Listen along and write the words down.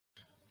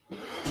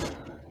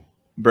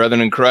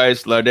Brethren in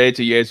Christ, Laudate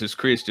Jesus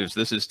Christus.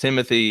 This is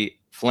Timothy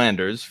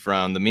Flanders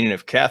from the Meaning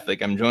of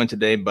Catholic. I'm joined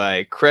today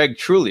by Craig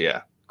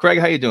Truglia. Craig,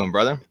 how you doing,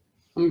 brother?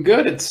 I'm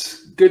good.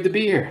 It's good to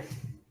be here.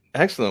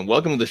 Excellent.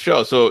 Welcome to the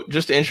show. So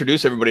just to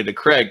introduce everybody to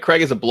Craig,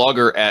 Craig is a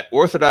blogger at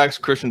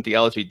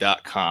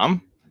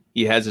orthodoxchristiantheology.com.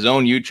 He has his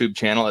own YouTube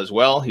channel as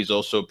well. He's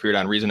also appeared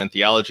on Reason and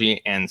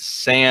Theology and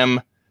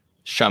Sam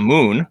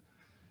Shamoun.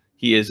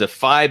 He is a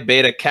Phi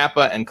Beta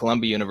Kappa and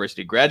Columbia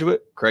University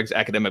graduate. Craig's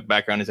academic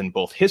background is in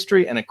both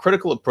history and a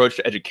critical approach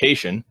to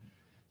education,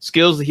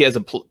 skills that he has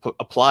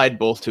applied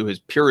both to his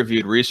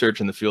peer-reviewed research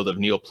in the field of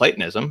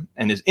Neoplatonism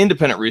and his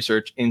independent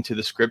research into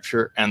the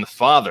Scripture and the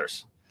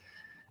Fathers.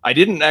 I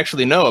didn't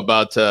actually know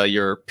about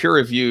your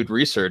peer-reviewed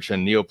research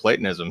in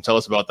Neoplatonism. Tell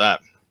us about that.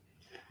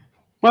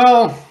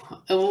 Well,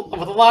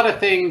 with a lot of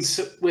things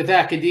with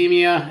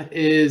academia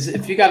is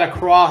if you got a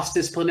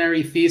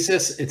cross-disciplinary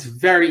thesis, it's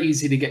very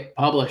easy to get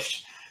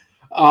published.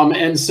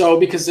 And so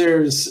because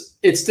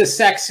it's the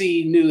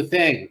sexy new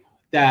thing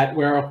that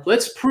where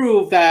let's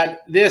prove that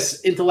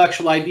this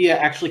intellectual idea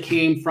actually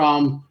came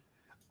from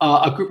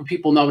a group of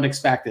people no one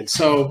expected.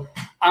 So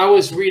I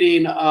was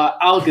reading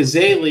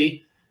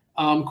Al-Ghazali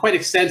quite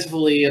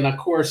extensively in a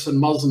course in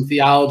Muslim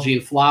theology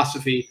and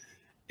philosophy.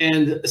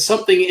 And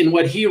something in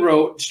what he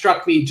wrote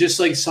struck me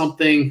just like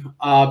something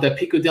that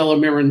Pico della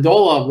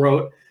Mirandola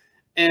wrote.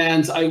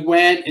 And I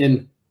went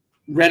and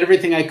read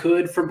everything I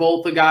could from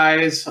both the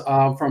guys,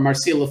 from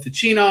Marsilio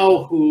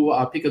Ficino, who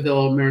Pico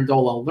della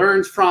Mirandola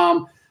learned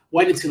from,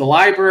 went into the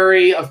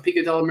library of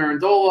Pico della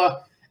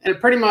Mirandola, and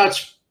pretty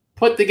much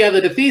put together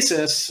the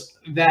thesis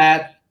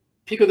that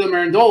Pico della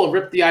Mirandola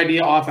ripped the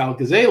idea off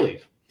Al-Ghazali.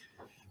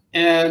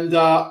 And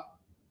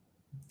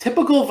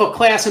typical of a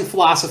class in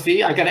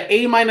philosophy, I got an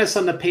A-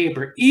 on the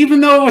paper, even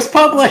though it was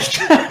published.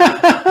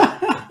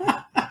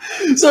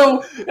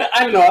 So I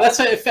don't know. That's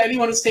if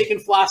anyone has taken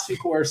philosophy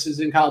courses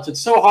in college,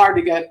 it's so hard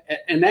to get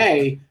an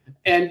A.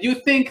 And you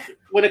think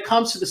when it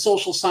comes to the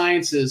social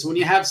sciences, when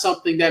you have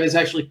something that is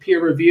actually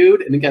peer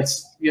reviewed and it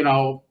gets, you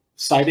know,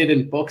 cited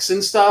in books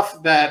and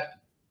stuff, that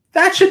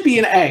should be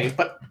an A,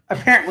 but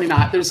apparently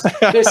not. There's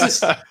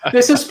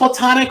this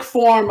platonic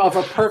form of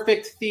a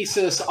perfect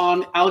thesis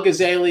on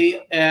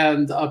Al-Ghazali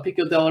and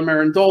Pico della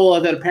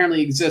Mirandola that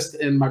apparently exists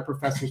in my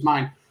professor's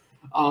mind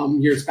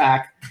years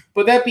back.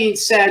 But that being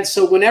said,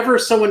 so whenever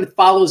someone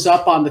follows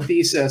up on the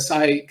thesis,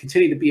 I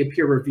continue to be a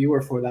peer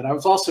reviewer for that. I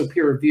was also a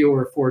peer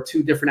reviewer for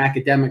 2 different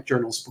academic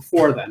journals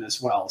before then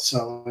as well.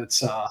 So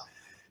it's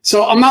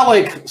so I'm not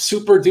like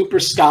super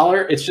duper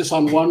scholar. It's just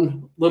on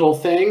one little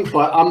thing,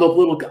 but I'm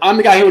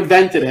the guy who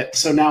invented it.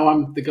 So now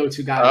I'm the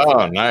go-to guy.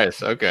 Oh,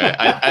 nice. Okay.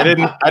 I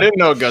didn't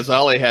know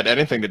Ghazali had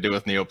anything to do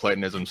with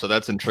Neoplatonism, so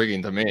that's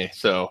intriguing to me.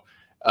 So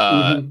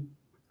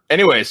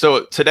anyway,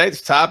 so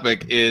today's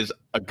topic is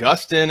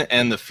Augustine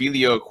and the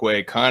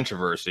Filioque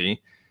controversy.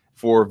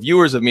 For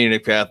viewers of Meaning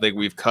of Catholic,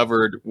 we've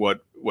covered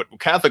what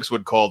Catholics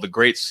would call the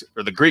Greek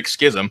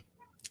Schism.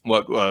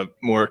 What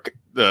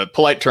the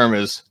polite term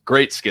is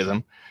Great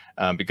Schism.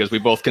 Because we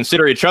both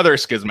consider each other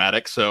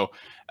schismatic. So,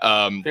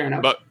 fair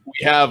enough. But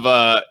we have,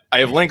 I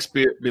have links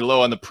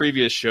below on the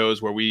previous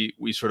shows where we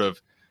sort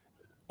of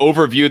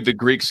overviewed the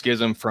Greek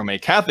schism from a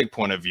Catholic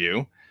point of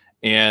view.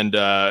 And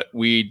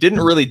we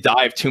didn't really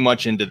dive too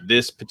much into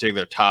this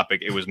particular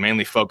topic. It was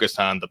mainly focused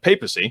on the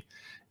papacy.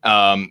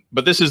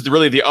 But this is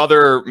really the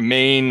other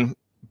main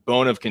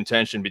bone of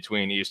contention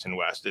between East and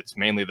West. It's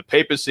mainly the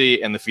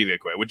papacy and the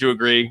Filioque. Would you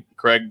agree,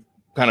 Craig?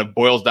 Kind of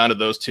boils down to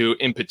those two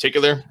in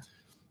particular?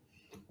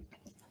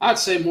 I'd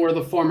say more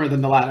the former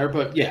than the latter,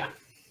 but yeah.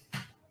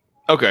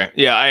 Okay.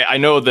 Yeah, I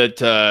know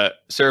that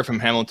Seraphim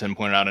Hamilton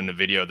pointed out in the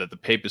video that the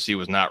papacy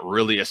was not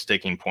really a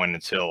sticking point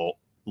until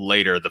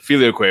later. The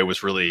Filioque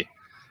was really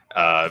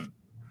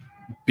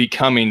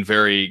becoming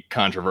very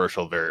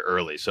controversial very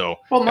early. So,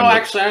 well, no,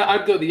 actually,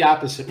 I'd go the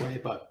opposite way,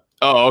 but.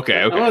 Oh,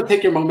 okay. Okay. I want to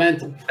take your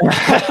momentum.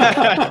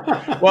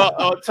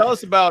 Well, tell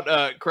us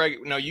about, Craig.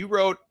 Now, you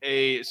wrote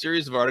a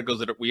series of articles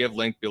that we have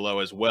linked below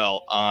as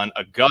well on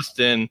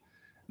Augustine,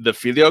 the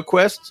Filioque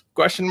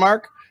question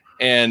mark.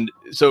 And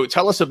so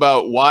tell us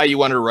about why you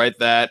want to write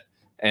that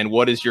and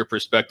what is your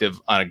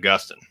perspective on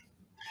Augustine?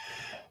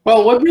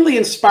 Well, what really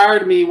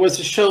inspired me was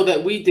a show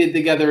that we did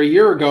together a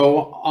year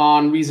ago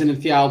on Reason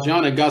and Theology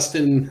on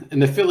Augustine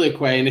and the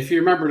Filioque. And if you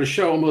remember the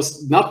show,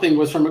 almost nothing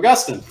was from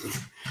Augustine.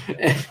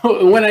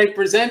 And when I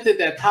presented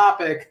that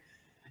topic,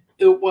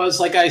 it was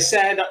like I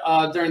said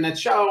during that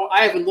show,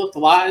 I haven't looked a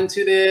lot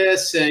into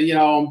this. And, you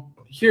know,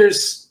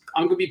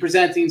 I'm going to be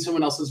presenting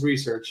someone else's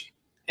research.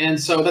 And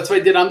so that's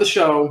what I did on the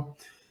show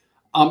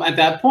at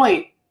that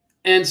point.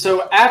 And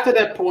so after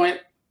that point,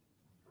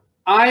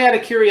 I had a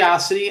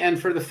curiosity, and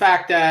for the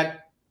fact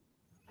that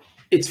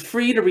it's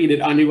free to read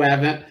it on New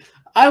Advent,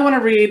 I want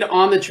to read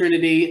on the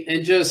Trinity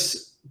and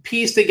just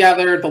piece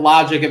together the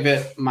logic of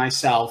it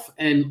myself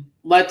and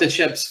let the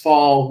chips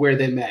fall where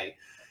they may.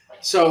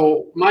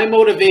 So my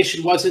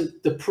motivation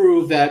wasn't to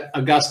prove that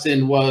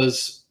Augustine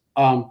was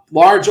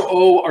large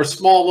O or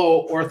small o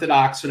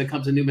orthodox when it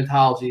comes to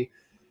pneumatology,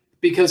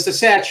 because the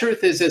sad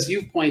truth is, as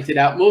you've pointed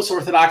out, most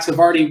Orthodox have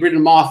already written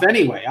him off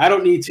anyway. I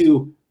don't need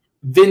to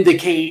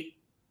vindicate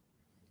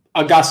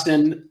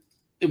Augustine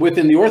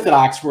within the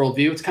Orthodox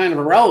worldview. It's kind of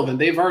irrelevant.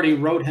 They've already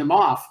wrote him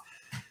off.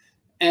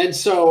 And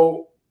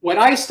so what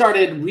I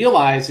started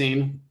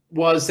realizing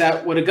was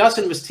that what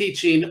Augustine was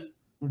teaching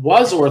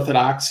was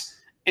Orthodox,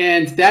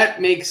 and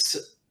that makes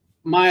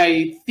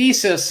my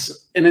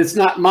thesis, and it's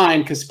not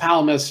mine because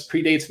Palamas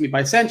predates me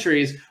by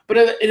centuries, but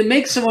it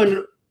makes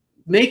someone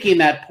making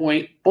that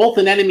point both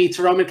an enemy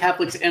to Roman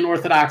Catholics and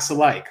Orthodox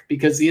alike,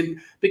 because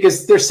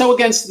they're so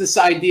against this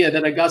idea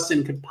that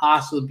Augustine could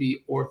possibly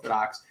be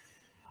Orthodox.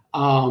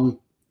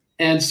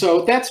 And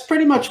so that's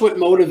pretty much what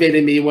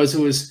motivated me. It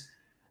was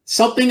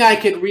something I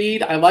could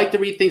read. I like to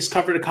read things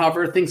cover to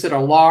cover, things that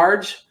are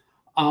large,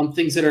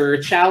 things that are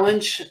a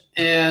challenge.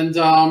 And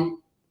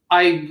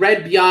I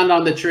read beyond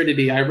on the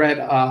Trinity. I read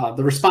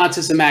the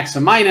Responses to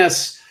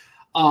Maximinus,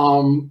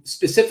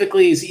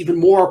 specifically is even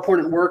more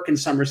important work in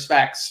some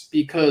respects,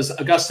 because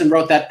Augustine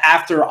wrote that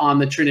after on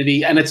the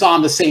Trinity, and it's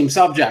on the same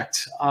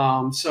subject.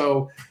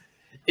 So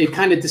it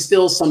kind of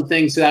distills some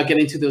things without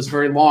getting to those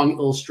very long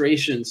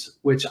illustrations,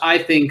 which I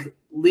think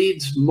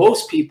leads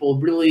most people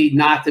really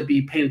not to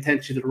be paying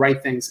attention to the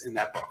right things in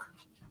that book.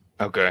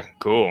 Okay,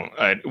 cool.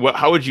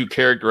 How would you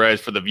characterize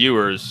for the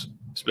viewers,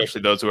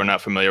 especially those who are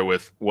not familiar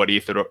with what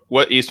Eastern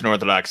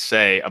Orthodox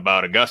say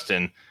about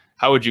Augustine,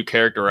 how would you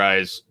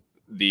characterize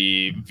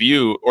the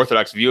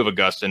Orthodox view of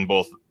Augustine,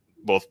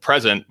 both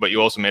present, but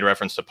you also made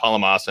reference to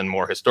Palamas and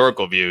more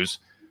historical views?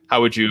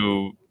 How would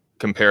you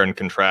compare and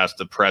contrast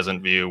the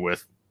present view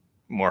with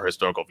more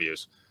historical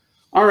views?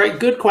 All right,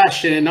 good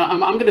question. I'm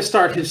going to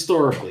start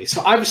historically.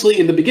 So obviously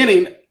in the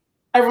beginning,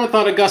 everyone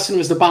thought Augustine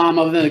was the bomb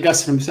other than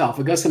Augustine himself.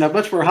 Augustine had a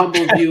much more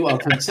humble view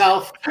of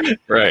himself.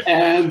 Right.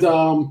 And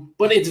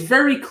but it's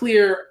very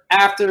clear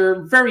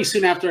very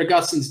soon after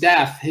Augustine's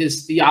death,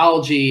 his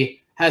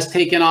theology has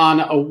taken on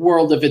a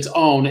world of its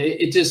own.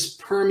 It just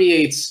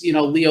permeates,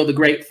 Leo the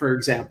Great, for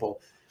example,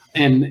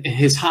 and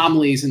his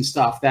homilies and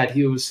stuff that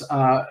he was,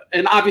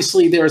 and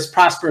obviously there's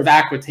Prosper of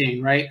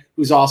Aquitaine, right,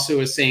 who's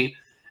also a saint.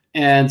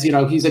 And,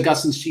 he's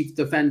Augustine's chief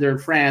defender in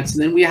France.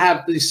 And then we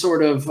have these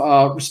sort of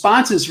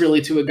responses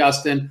really to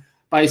Augustine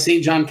by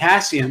St. John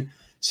Cassian.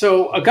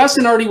 So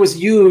Augustine already was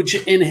huge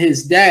in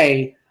his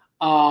day,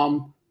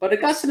 but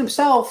Augustine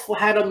himself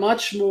had a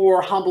much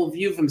more humble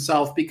view of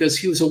himself because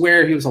he was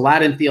aware he was a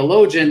Latin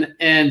theologian.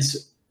 And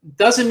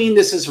doesn't mean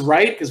this is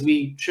right, because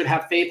we should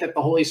have faith that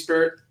the Holy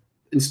Spirit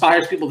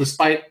inspires people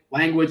despite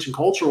language and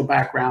cultural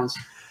backgrounds.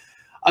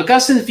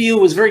 Augustine's view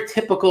was very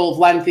typical of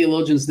Latin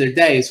theologians of their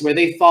days, where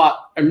they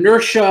thought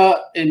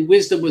inertia and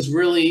wisdom was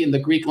really in the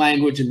Greek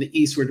language in the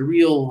East, where the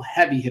real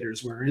heavy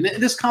hitters were. And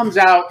this comes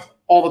out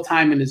all the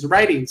time in his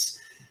writings.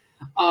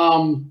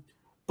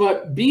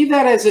 But be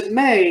that as it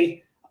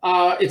may,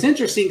 it's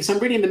interesting because I'm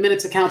reading the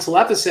minutes of Council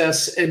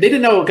Ephesus, and they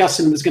didn't know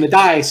Augustine was going to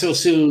die so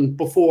soon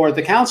before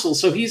the council.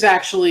 So he's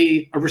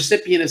actually a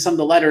recipient of some of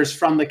the letters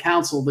from the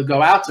council to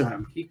go out to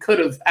him. He could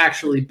have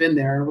actually been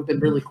there. It would have been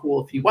really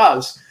cool if he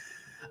was.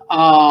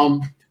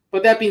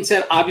 But that being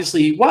said,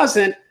 obviously he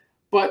wasn't.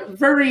 But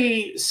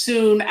very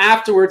soon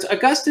afterwards,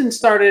 Augustine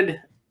started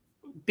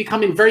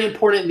becoming very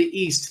important in the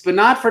East, but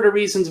not for the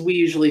reasons we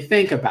usually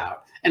think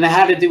about. And it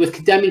had to do with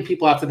condemning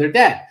people after they're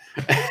dead,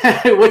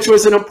 which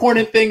was an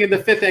important thing in the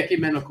Fifth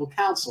Ecumenical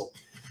Council.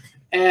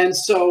 And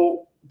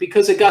so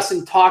because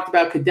Augustine talked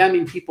about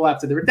condemning people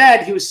after they were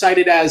dead, he was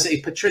cited as a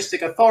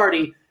patristic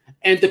authority.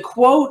 And to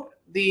quote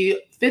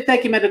the Fifth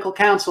Ecumenical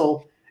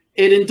Council,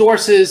 it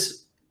endorses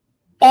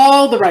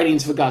all the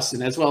writings of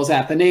Augustine, as well as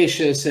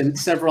Athanasius and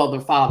several other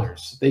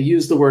fathers. They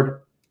use the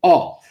word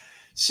all.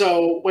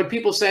 So when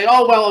people say,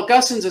 oh, well,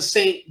 Augustine's a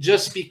saint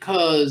just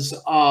because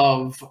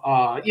of,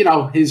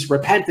 his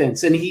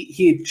repentance, and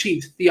he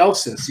achieved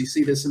theosis. You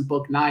see this in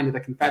Book 9 of the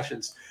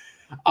Confessions.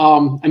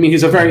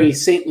 He's a very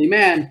saintly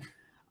man.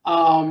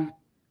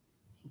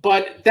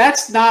 But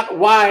that's not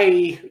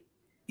why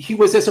he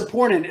was as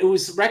important. It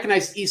was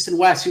recognized East and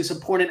West. He was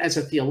important as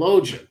a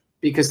theologian,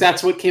 because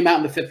that's what came out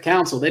in the Fifth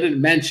Council. They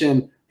didn't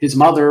mention his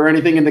mother or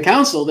anything in the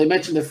council. They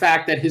mentioned the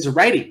fact that his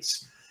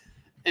writings.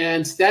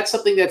 And that's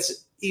something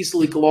that's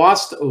easily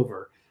glossed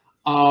over.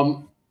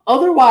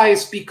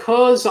 Otherwise,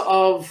 because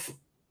of,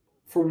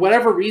 for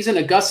whatever reason,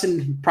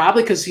 Augustine,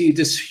 probably because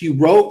he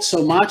wrote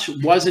so much,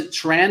 wasn't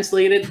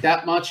translated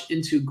that much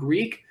into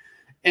Greek.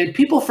 And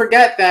people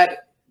forget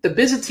that the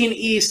Byzantine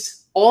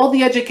East, all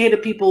the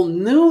educated people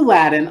knew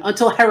Latin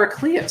until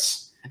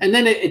Heraclius. And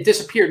then it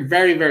disappeared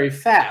very, very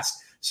fast.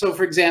 So,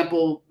 for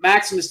example,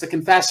 Maximus the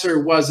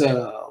Confessor was,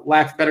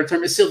 lack of a better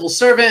term, a civil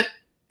servant,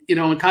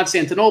 in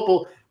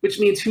Constantinople, which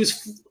means he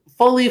was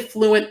fully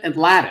fluent in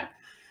Latin.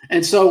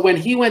 And so when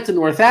he went to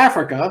North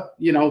Africa,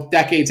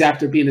 decades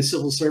after being a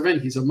civil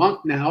servant, he's a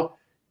monk now,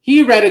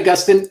 he read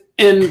Augustine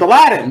in the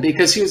Latin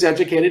because he was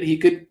educated, he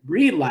could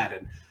read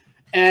Latin.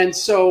 And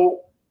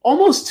so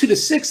almost to the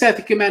Sixth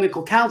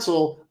Ecumenical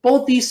Council,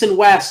 both East and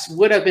West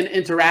would have been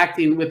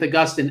interacting with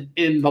Augustine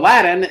in the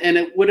Latin, and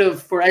it would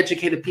have, for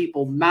educated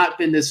people, not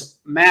been this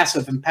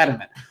massive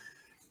impediment.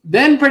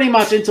 then pretty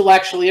much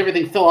intellectually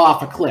everything fell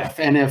off a cliff.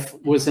 And if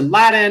it was in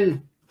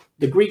Latin,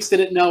 the Greeks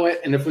didn't know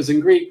it, and if it was in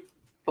Greek,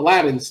 the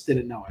Latins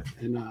didn't know it.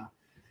 And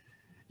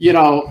you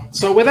know,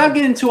 so without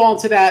getting too all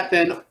into that,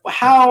 then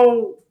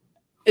how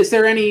is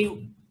there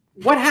any?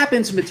 What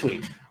happens in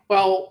between?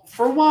 Well,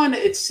 for one,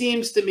 it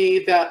seems to me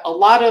that a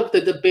lot of the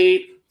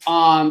debate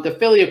on the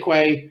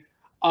Filioque,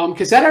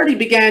 because that already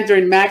began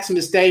during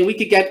Maximus' day, and we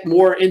could get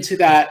more into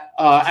that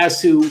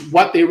as to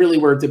what they really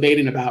were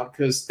debating about,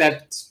 because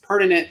that's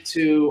pertinent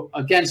to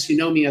against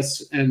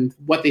Eunomius and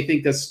what they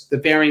think the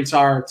variants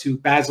are to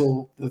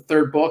Basil, the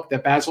third book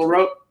that Basil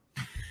wrote.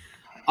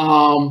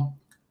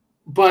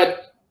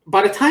 But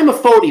by the time of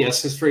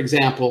Photius, as for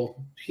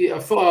example,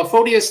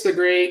 Photius the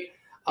Great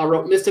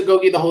wrote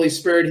Mystagogy, the Holy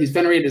Spirit. He's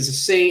venerated as a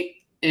saint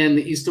in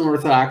the Eastern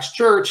Orthodox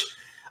Church.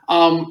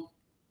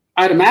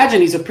 I'd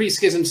imagine he's a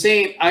pre-schism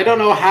saint. I don't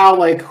know how,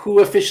 like, who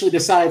officially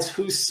decides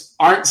who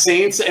aren't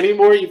saints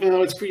anymore, even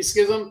though it's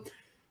pre-schism.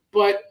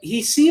 But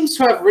he seems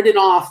to have written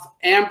off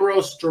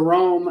Ambrose,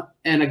 Jerome,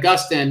 and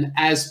Augustine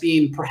as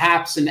being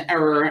perhaps an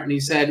error. And he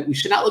said, we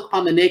should not look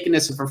upon the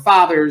nakedness of our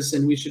fathers,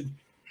 and we should,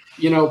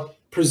 you know,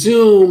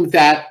 presume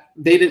that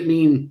they didn't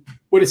mean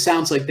what it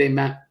sounds like they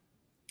meant.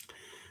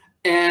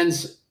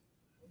 And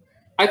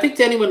I think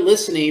to anyone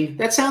listening,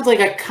 that sounds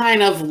like a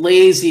kind of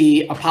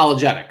lazy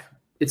apologetic.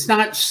 It's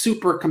not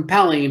super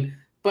compelling,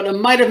 but it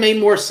might have made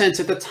more sense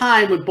at the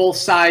time when both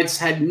sides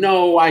had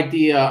no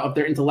idea of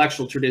their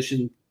intellectual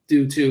tradition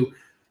due to,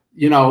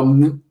 you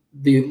know,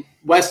 the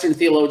Western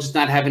theologians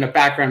not having a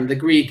background in the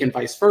Greek and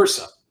vice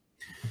versa.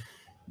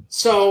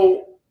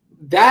 So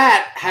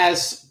that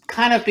has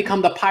kind of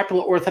become the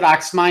popular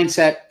Orthodox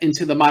mindset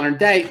into the modern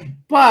day.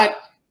 But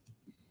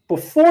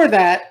before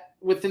that,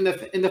 in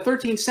the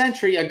 13th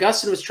century,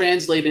 Augustine was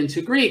translated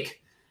into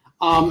Greek,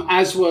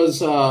 as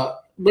was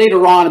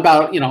later on,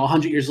 about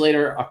 100 years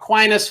later,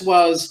 Aquinas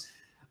was.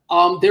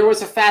 There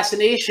was a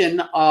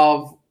fascination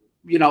of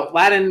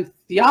Latin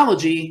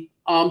theology,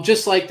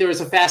 just like there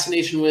was a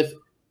fascination with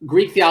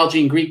Greek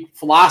theology and Greek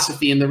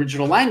philosophy in the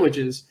original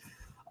languages.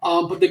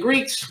 But the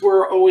Greeks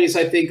were always,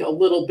 I think, a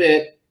little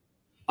bit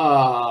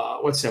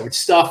what's that word,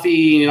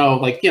 stuffy,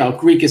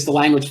 Greek is the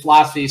language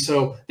philosophy.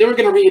 So they were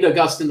going to read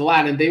Augustine in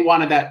Latin. They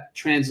wanted that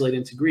translated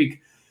into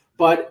Greek.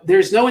 But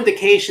there's no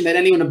indication that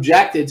anyone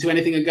objected to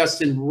anything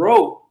Augustine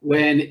wrote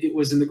when it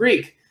was in the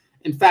Greek.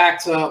 In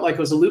fact, like I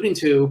was alluding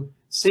to,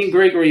 Saint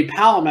Gregory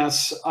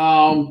Palamas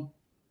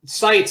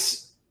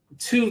cites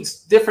 2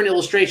 different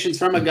illustrations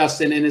from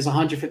Augustine in his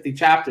 150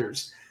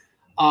 chapters.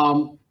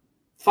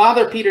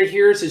 Father Peter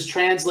Heers is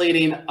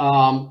translating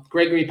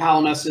Gregory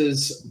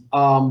Palamas's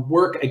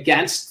work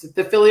against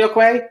the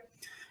Filioque.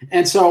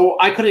 And so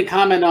I couldn't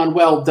comment on,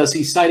 well, does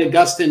he cite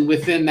Augustine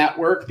within that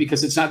work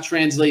because it's not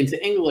translated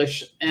to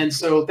English? And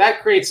so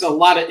that creates a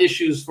lot of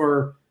issues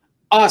for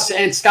us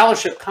and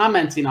scholarship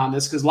commenting on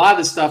this, because a lot of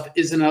this stuff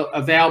isn't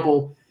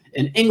available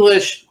in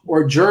English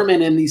or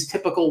German in these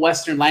typical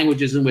Western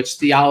languages in which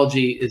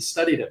theology is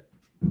studied in.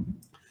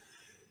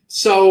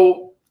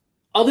 So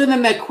other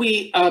than that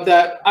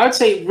that I would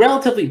say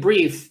relatively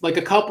brief, like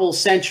a couple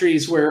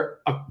centuries where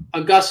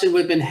Augustine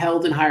would have been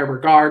held in higher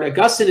regard.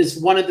 Augustine is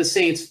one of the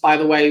saints, by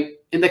the way,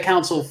 in the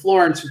Council of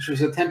Florence, which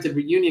was an attempted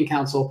reunion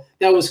council,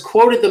 that was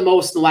quoted the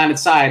most on the Latin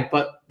side,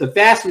 but the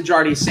vast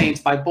majority of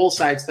saints by both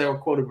sides that were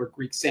quoted were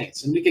Greek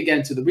saints. And we could get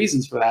into the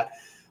reasons for that.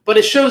 But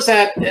it shows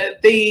that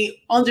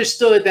they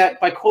understood that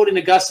by quoting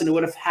Augustine, it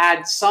would have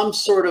had some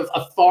sort of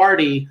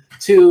authority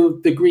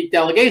to the Greek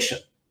delegation,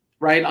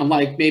 right?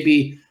 Unlike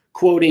maybe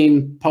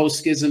quoting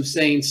post-schism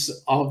saints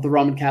of the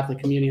Roman Catholic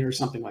communion or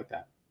something like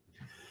that.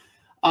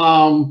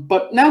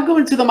 But now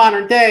going to the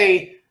modern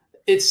day,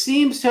 it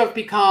seems to have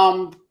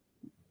become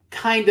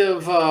kind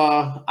of,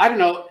 I don't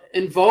know,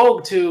 in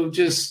vogue to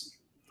just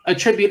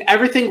attribute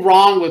everything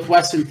wrong with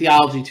Western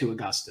theology to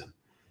Augustine.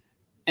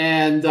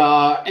 And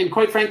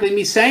quite frankly,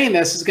 me saying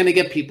this is going to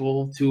get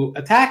people to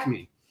attack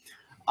me.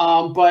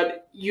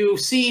 But you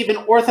see even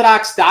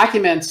Orthodox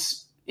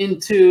documents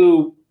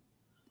into,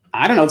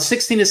 I don't know,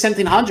 16 to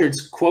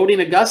 1700s, quoting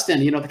Augustine.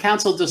 The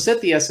Council of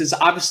Dositheus is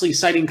obviously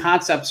citing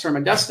concepts from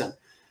Augustine.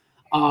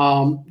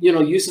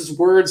 Uses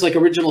words like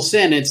original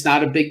sin. It's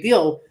not a big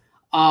deal.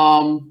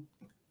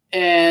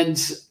 And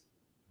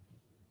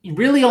it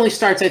really only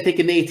starts, I think,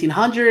 in the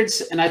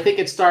 1800s. And I think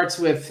it starts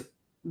with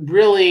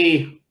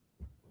really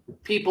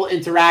people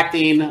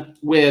interacting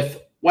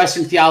with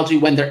Western theology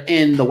when they're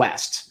in the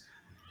West.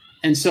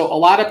 And so a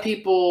lot of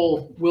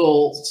people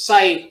will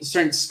cite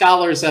certain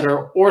scholars that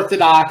are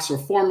Orthodox or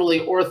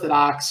formerly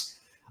Orthodox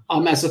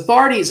as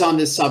authorities on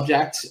this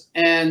subject,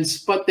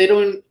 but they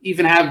don't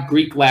even have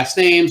Greek last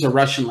names or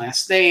Russian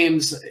last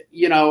names,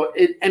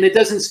 and it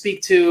doesn't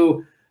speak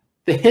to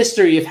the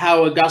history of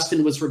how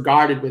Augustine was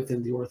regarded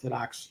within the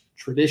Orthodox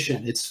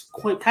tradition. It's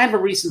kind of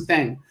a recent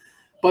thing,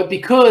 but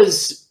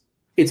because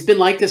it's been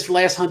like this for the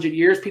last 100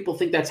 years, people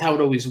think that's how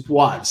it always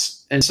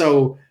was. And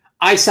so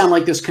I sound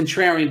like this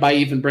contrarian by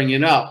even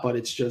bringing it up, but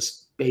it's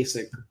just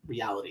basic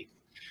reality.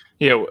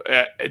 Yeah,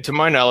 to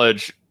my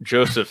knowledge,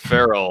 Joseph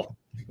Farrell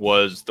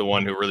was the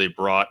one who really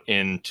brought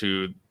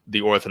into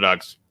the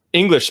Orthodox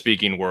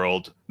English-speaking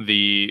world,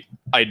 the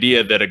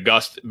idea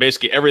that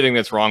basically everything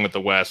that's wrong with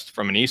the West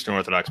from an Eastern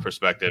Orthodox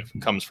perspective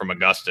comes from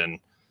Augustine,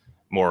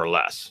 more or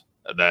less.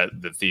 That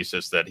the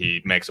thesis that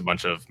he makes a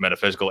bunch of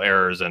metaphysical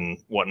errors and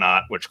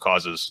whatnot, which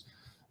causes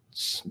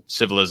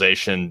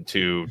civilization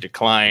to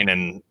decline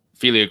and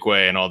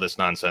filioque and all this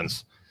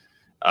nonsense.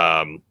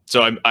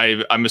 So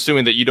I'm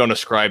assuming that you don't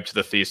ascribe to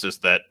the thesis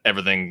that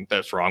everything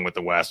that's wrong with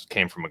the West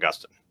came from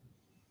Augustine.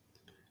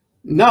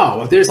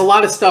 No, there's a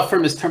lot of stuff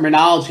from his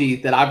terminology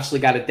that obviously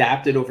got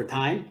adapted over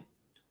time.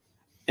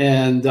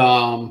 And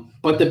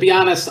but to be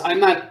honest, I'm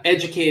not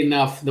educated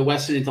enough in the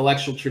Western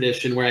intellectual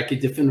tradition where I could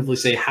definitively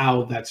say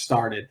how that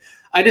started.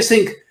 I just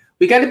think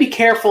we got to be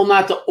careful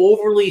not to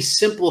overly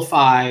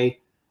simplify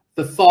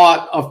the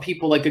thought of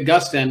people like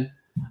Augustine,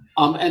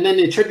 and then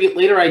attribute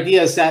later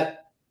ideas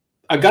that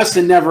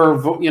Augustine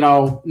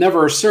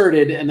never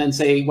asserted, and then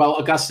say, well,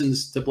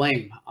 Augustine's to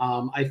blame.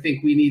 I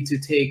think we need to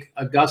take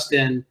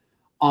Augustine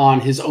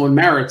on his own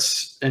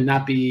merits and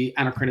not be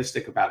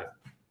anachronistic about it.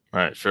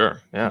 Right.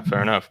 Sure. Yeah,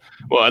 fair enough.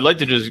 Well, I'd like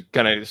to just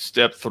kind of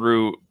step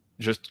through,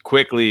 just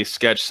quickly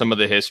sketch some of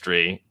the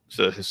history.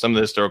 So some of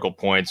the historical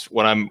points.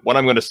 What I'm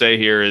going to say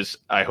here is,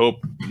 I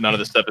hope none of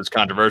this stuff is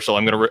controversial.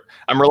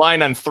 I'm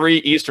relying on 3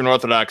 Eastern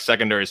Orthodox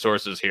secondary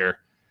sources here,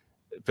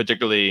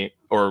 particularly,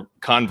 or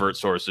convert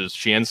sources,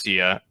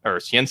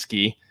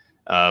 Siensky,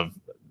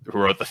 who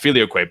wrote the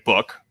Filioque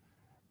book.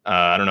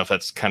 I don't know if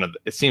that's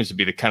it seems to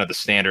be the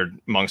standard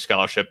monk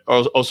scholarship.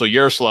 Also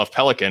Yaroslav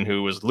Pelikan,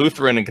 who was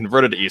Lutheran and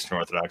converted to Eastern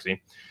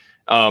Orthodoxy.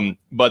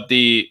 But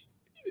the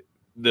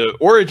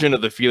origin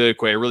of the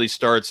Filioque really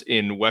starts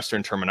in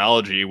Western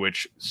terminology,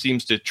 which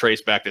seems to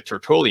trace back to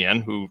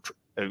Tertullian, who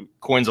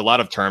coins a lot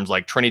of terms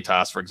like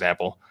Trinitas, for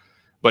example.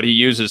 But he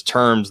uses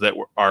terms that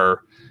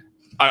are...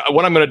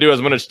 what I'm going to do is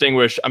I'm going to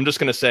distinguish. I'm just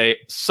going to say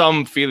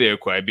some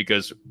Filioque,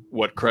 because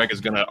what Craig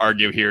is going to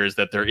argue here is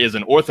that there is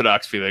an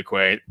Orthodox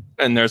Filioque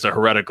and there's a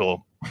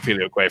heretical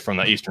Filioque from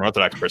the Eastern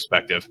Orthodox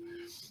perspective.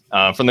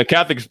 From the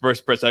Catholic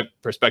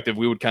perspective,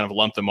 we would kind of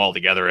lump them all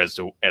together as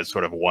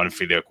sort of one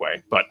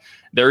Filioque. But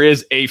there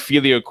is a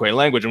Filioque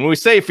language. And when we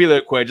say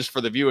Filioque, just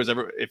for the viewers,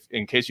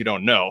 in case you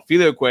don't know,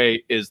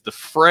 Filioque is the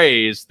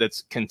phrase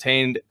that's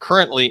contained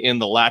currently in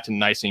the Latin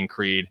Nicene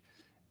Creed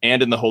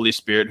and in the Holy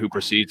Spirit, who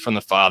proceeds from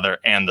the Father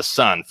and the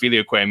Son.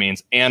 Filioque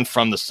means and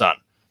from the Son.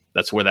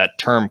 That's where that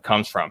term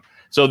comes from.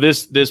 So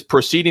this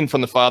proceeding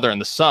from the Father and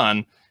the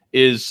Son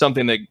is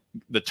something that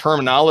the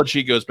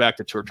terminology goes back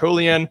to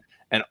Tertullian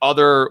and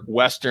other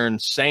Western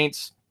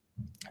saints.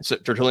 So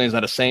Tertullian's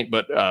not a saint,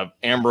 but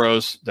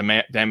Ambrose,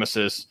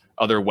 Damasus,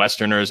 other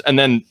Westerners, and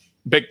then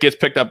gets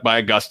picked up by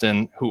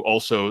Augustine, who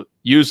also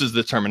uses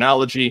the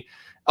terminology.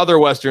 Other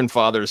Western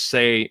fathers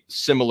say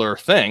similar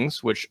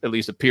things, which at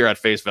least appear at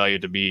face value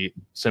to be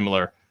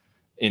similar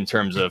in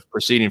terms of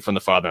proceeding from the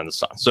Father and the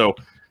Son. So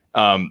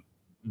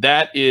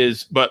that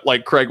is, but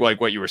like Craig, like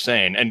what you were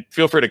saying, and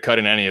feel free to cut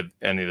in any of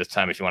this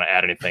time if you want to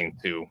add anything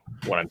to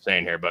what I'm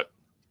saying here. But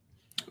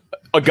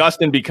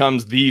Augustine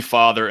becomes the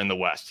father in the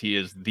West. He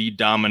is the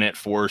dominant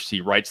force.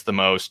 He writes the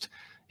most.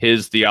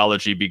 His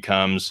theology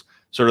becomes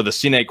sort of the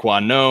sine qua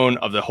non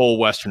of the whole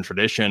Western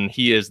tradition.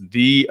 He is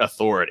the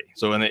authority.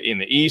 So in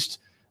the East,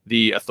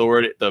 the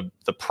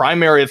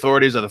primary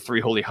authorities are the 3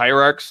 holy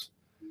hierarchs.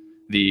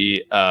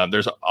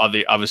 There's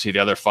obviously the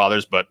other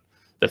fathers, but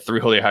the 3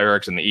 holy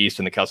hierarchs in the East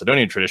and the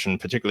Chalcedonian tradition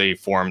particularly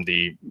form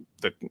the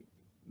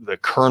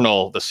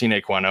kernel, the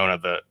sine qua non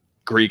of the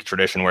Greek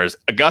tradition, whereas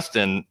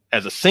Augustine,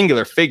 as a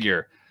singular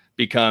figure,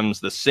 becomes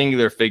the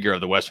singular figure of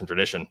the Western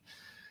tradition.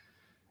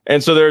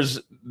 And so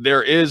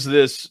there is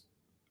this.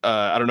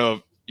 I don't know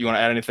if you want to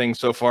add anything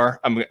so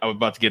far. I'm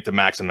about to get to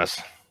Maximus.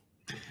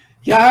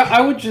 Yeah, I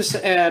would just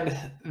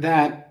add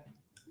that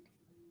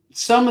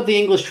some of the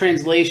English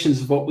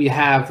translations of what we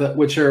have,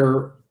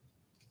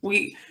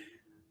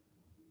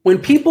 when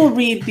people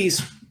read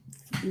this,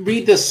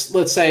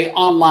 let's say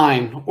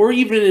online or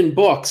even in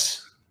books,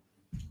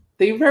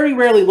 they very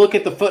rarely look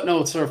at the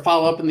footnotes or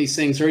follow up on these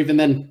things, or even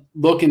then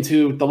look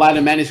into the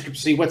Latin manuscript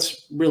to see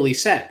what's really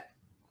said.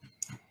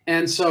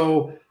 And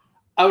so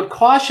I would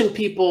caution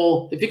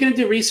people, if you're going to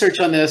do research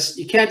on this,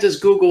 you can't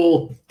just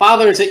Google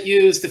fathers that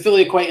use the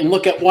Filioque and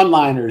look at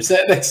one-liners.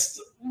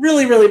 That's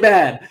really, really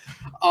bad.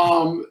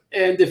 And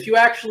if you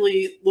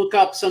actually look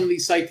up some of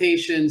these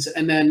citations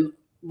and then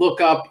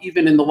look up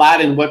even in the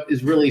Latin what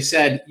is really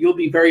said, you'll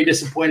be very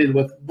disappointed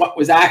with what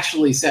was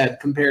actually said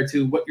compared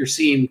to what you're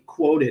seeing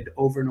quoted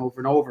over and over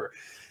and over.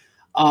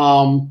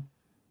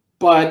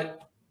 But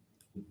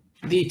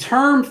the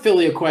term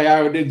Filioque,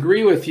 I would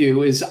agree with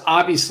you, is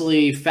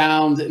obviously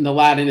found in the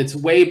Latin. It's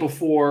way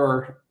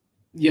before,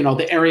 the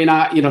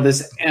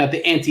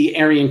the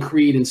anti-Arian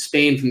creed in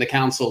Spain from the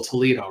Council of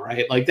Toledo,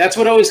 right? Like that's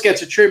what always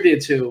gets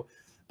attributed to,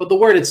 but the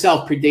word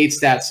itself predates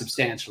that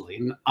substantially,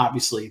 and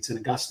obviously it's in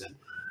Augustine.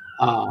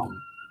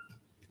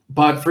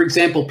 But for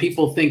example,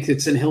 people think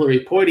it's in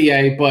Hilary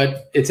Poitiers,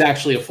 but it's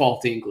actually a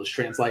faulty English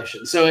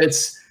translation. So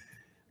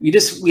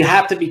we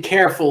have to be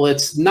careful.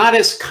 It's not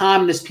as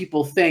common as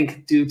people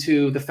think due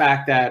to the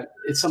fact that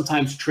it's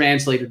sometimes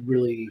translated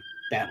really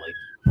badly.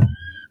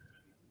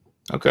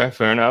 Okay,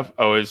 fair enough.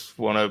 Always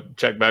want to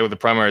check back with the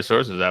primary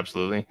sources,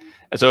 absolutely.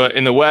 And so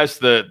in the West,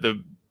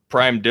 the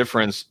prime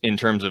difference in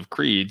terms of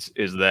creeds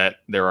is that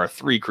there are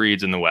 3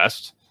 creeds in the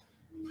West.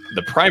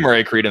 The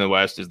primary creed in the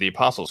West is the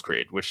Apostles'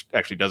 Creed, which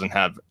actually doesn't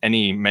have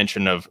any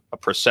mention of a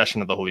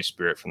procession of the Holy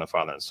Spirit from the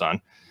Father and Son.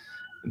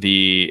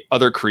 The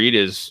other creed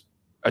is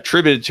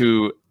attributed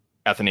to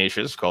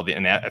Athanasius, called the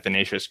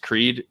Athanasius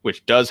Creed,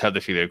 which does have the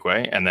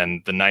Filioque, and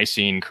then the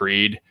Nicene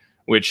Creed,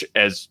 which,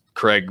 as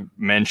Craig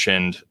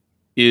mentioned,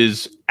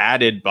 is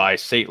added by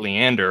Saint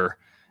Leander,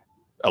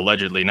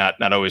 allegedly,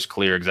 not always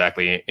clear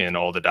exactly in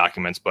all the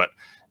documents, but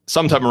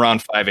sometime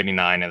around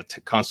 589 at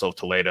the Council of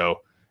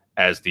Toledo,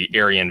 as the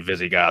Arian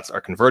Visigoths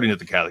are converting to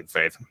the Catholic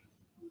faith.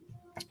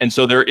 And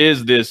so there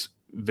is this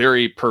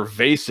very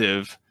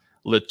pervasive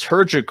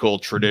liturgical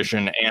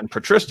tradition and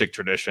patristic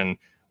tradition,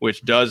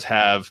 which does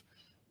have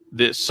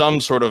some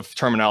sort of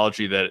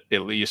terminology that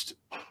at least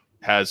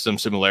has some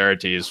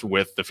similarities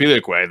with the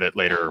Filioque that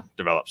later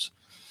develops.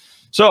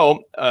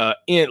 So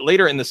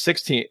later in the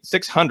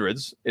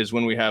 600s is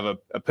when we have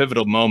a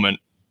pivotal moment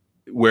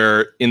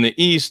where in the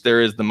East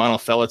there is the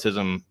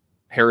monothelitism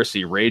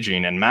heresy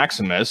raging, and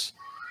Maximus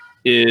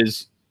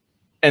ends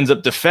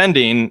up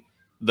defending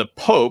the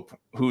Pope,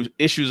 who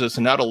issues a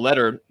synodal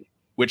letter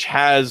which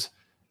has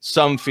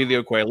some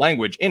Filioque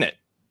language in it.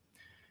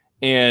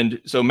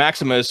 And so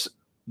Maximus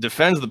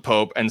defends the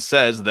Pope and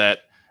says that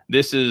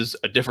this is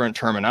a different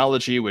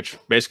terminology, which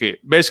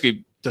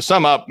basically to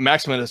sum up,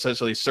 Maximus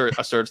essentially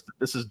asserts that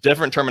this is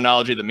different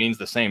terminology that means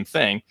the same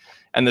thing.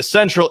 And the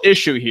central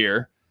issue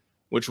here,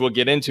 which we'll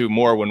get into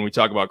more when we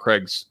talk about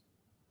Craig's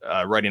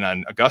writing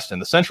on Augustine,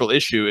 the central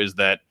issue is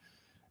that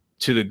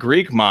to the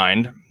Greek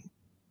mind,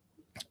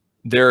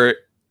 there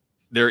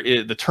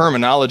is the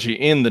terminology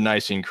in the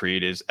Nicene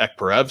Creed is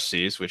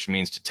ekparevsis, which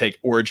means to take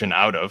origin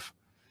out of,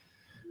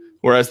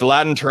 whereas the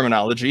Latin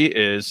terminology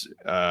is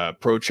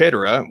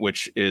procedere,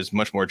 which is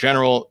much more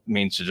general,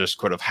 means to just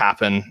sort of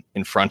happen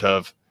in front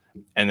of,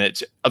 and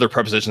that other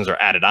prepositions are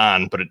added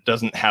on, but it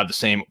doesn't have the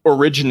same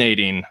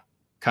originating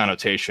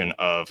connotation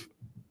of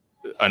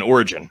an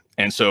origin.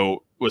 And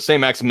so what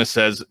St. Maximus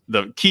says,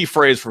 the key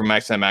phrase for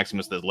St.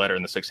 Maximus' letter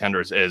in the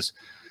 600s is,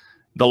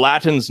 the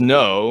Latins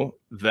know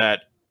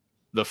that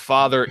the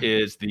Father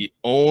is the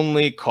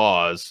only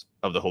cause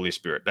of the Holy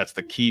Spirit. That's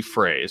the key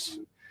phrase.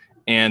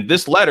 And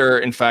this letter,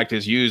 in fact,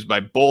 is used by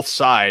both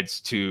sides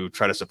to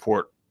try to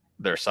support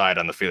their side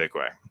on the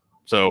Filioque.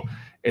 So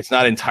it's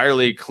not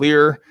entirely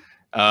clear,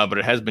 but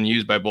it has been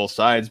used by both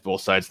sides.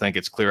 Both sides think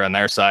it's clear on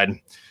their side.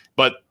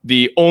 But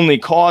the only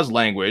cause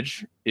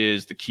language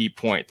is the key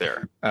point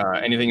there.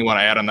 Anything you want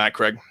to add on that,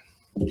 Craig?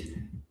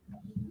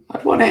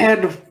 I want to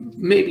add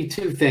maybe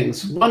 2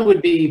 things. One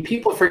would be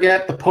people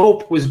forget the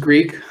Pope was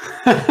Greek.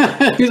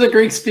 He's a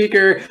Greek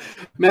speaker.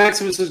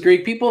 Maximus was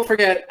Greek. People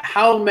forget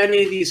how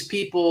many of these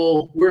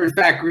people were in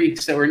fact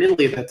Greeks that were in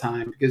Italy at that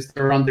time because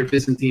they were under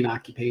Byzantine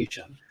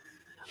occupation.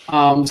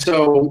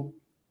 So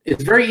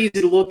it's very easy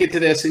to look into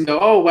this and go,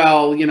 oh,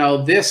 well, you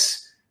know,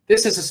 this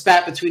is a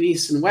spat between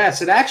East and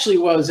West. It actually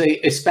was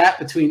a spat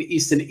between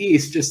East and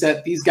East, just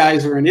that these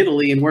guys were in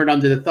Italy and weren't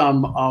under the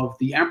thumb of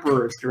the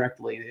emperors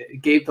directly.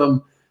 It gave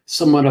them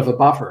somewhat of a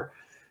buffer.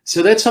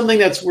 So that's something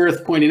that's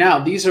worth pointing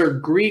out. These are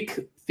Greek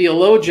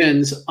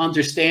theologians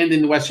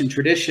understanding the Western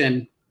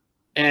tradition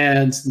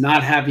and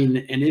not having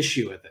an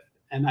issue with it.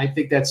 And I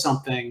think that's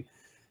something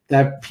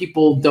that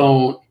people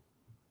don't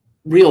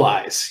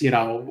realize, you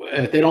know,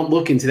 they don't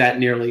look into that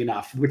nearly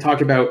enough. We're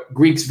talking about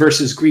Greeks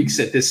versus Greeks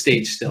at this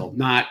stage still,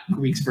 not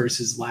Greeks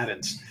versus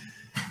Latins,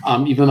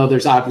 even though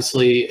there's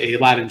obviously a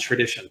Latin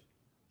tradition.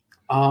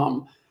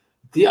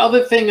 The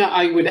other thing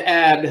I would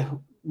add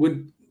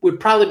would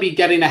probably be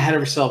getting ahead of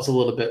ourselves a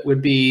little bit,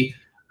 would be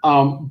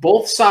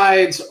both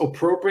sides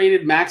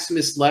appropriated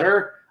Maximus'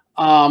 letter,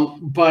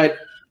 but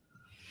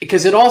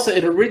because it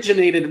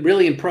originated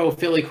really in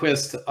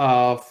pro-Filioquist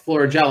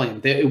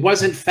Florigellium. It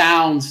wasn't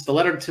found, the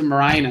letter to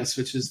Marinus,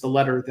 which is the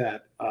letter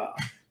that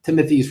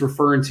Timothy is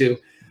referring to,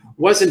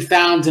 wasn't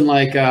found in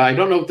like, I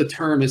don't know what the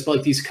term is, but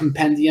like these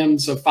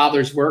compendiums of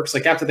fathers' works.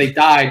 Like after they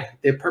died,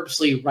 they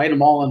purposely write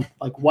them all in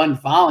like one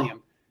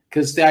volume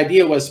because the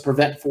idea was to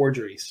prevent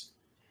forgeries.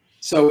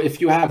 So if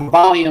you have a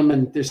volume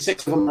and there's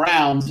 6 of them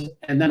around,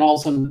 and then all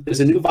of a sudden there's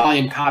a new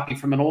volume copy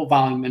from an old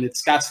volume and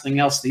it's got something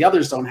else the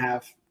others don't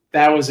have,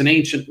 that was an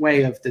ancient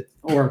way of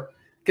or I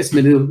guess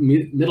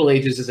Middle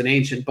Ages is an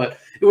ancient, but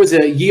it was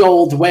a ye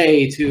old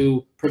way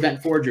to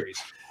prevent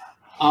forgeries.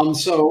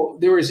 So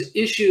there was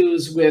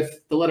issues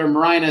with the letter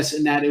Marinus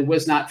in that it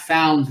was not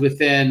found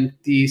within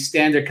the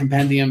standard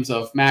compendiums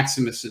of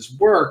Maximus's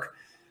work.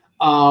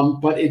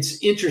 But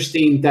it's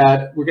interesting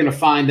that we're going to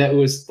find that it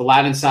was the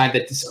Latin side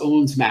that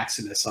disowns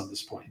Maximus on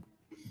this point.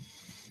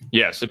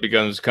 Yes, it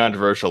becomes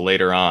controversial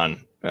later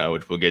on,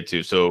 which we'll get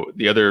to. So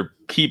the other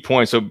key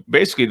point, so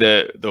basically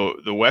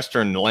the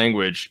Western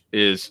language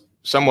is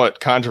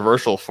somewhat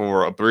controversial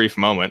for a brief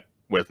moment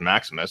with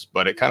Maximus,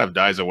 but it kind of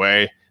dies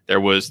away.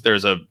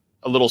 There's a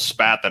little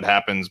spat that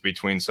happens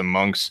between some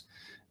monks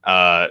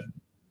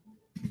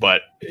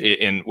but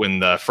when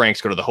the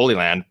Franks go to the Holy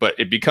Land. But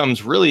it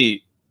becomes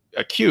really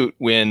acute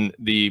when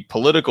the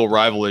political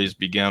rivalries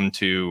begin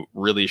to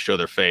really show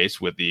their face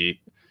with the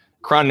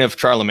crowning of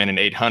Charlemagne in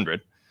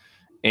 800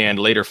 and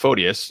later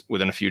Photius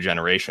within a few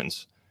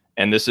generations.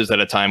 And this is at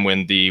a time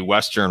when the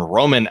Western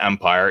Roman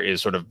Empire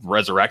is sort of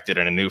resurrected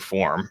in a new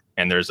form.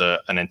 And there's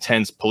an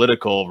intense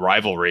political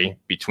rivalry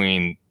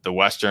between the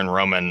Western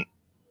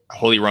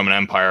Holy Roman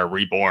Empire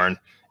reborn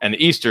and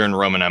the Eastern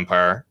Roman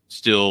Empire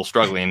still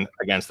struggling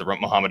against the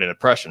Mohammedan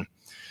oppression.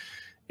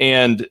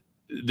 And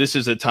this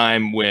is a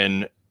time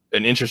when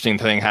an interesting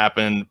thing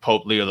happened.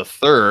 Pope Leo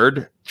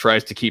III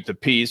tries to keep the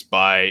peace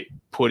by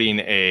putting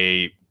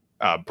a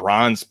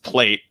bronze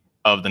plate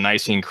of the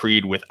Nicene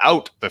Creed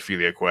without the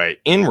Filioque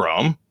in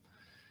Rome.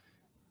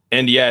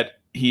 And yet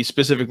he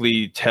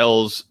specifically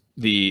tells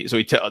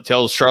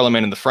tells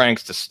Charlemagne and the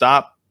Franks to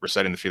stop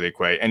reciting the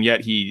Filioque, and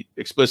yet he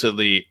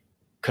explicitly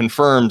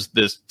confirms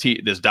this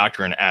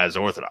doctrine as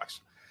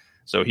orthodox.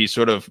 So he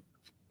sort of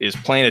is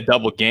playing a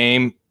double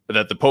game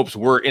that the popes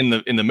were in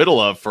the middle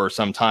of for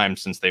some time,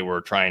 since they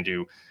were trying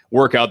to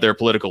work out their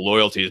political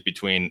loyalties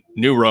between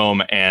New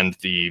Rome and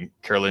the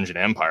Carolingian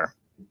Empire.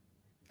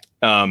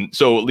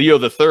 So Leo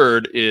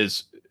III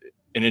is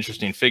an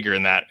interesting figure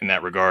in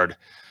that regard.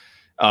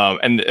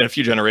 And in a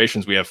few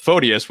generations, we have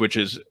Photius, which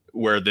is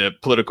where the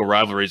political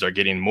rivalries are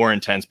getting more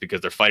intense because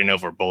they're fighting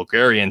over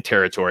Bulgarian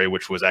territory,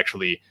 which was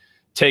actually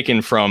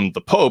taken from the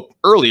Pope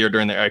earlier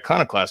during the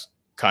iconoclast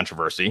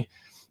controversy.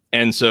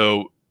 And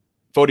so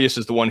Photius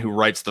is the one who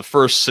writes the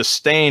first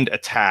sustained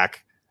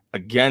attack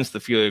against the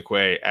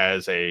Filioque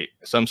as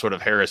some sort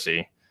of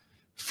heresy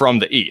from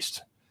the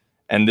East.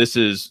 And this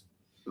is,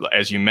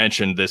 as you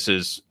mentioned, this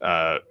is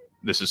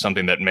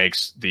something that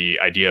makes the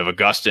idea of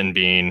Augustine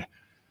being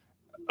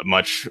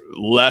much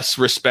less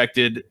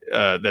respected.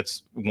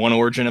 That's one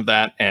origin of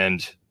that.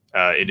 And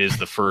it is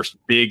the first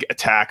big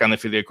attack on the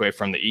Filioque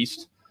from the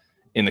East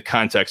in the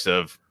context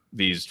of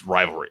these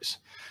rivalries.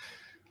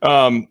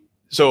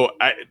 So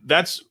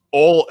that's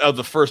all of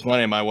the first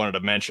millennium I wanted to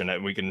mention,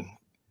 and we can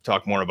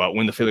talk more about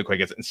when the Filioque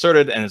gets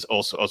inserted, and it's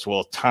also as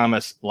well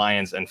Thomas,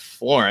 Lyons, and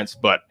Florence.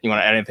 But you want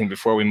to add anything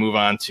before we move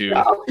on to?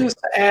 I'll just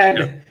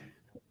add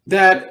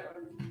that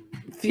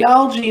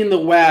theology in the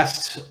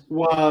West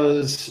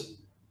was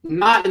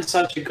not in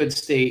such a good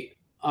state.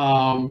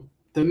 The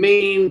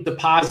main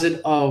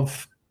deposit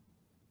of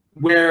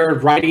where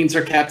writings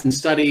are kept and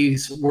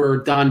studies were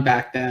done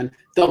back then,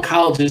 though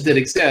colleges did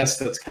exist,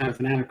 that's kind of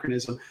an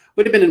anachronism,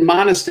 would have been in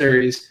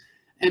monasteries.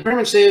 And pretty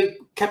much they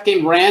kept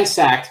getting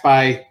ransacked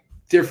by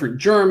different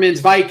Germans,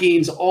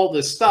 Vikings, all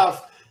this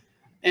stuff.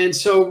 And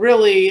so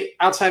really,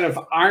 outside of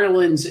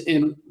Ireland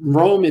and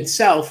Rome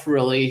itself,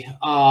 really,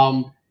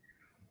 a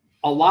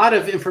lot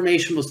of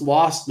information was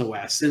lost in the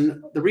West.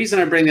 And the reason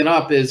I bring it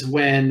up is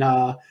when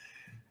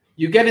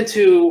you get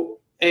into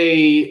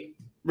a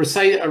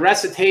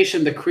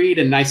recitation, the Creed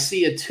in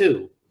Nicaea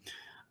 2,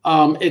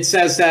 it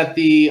says that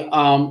the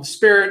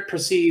Spirit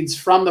proceeds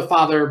from the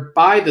Father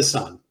by the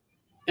Son.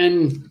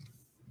 And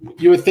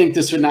you would think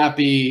this would not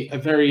be a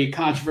very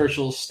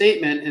controversial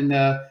statement, and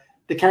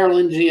the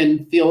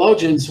Carolingian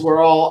theologians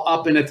were all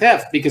up in a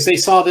tiff because they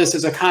saw this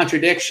as a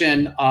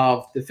contradiction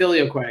of the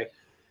Filioque.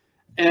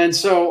 And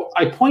so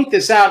I point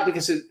this out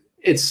because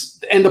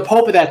and the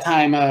Pope at that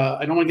time,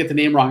 I don't want to get the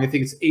name wrong, I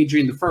think it's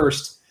Adrian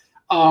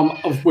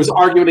I, was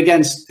arguing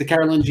against the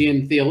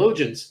Carolingian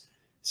theologians.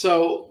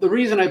 So the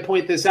reason I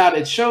point this out,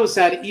 it shows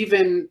that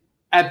even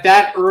at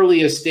that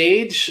earliest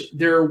stage,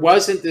 there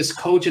wasn't this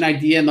cogent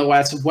idea in the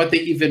West of what they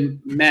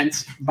even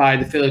meant by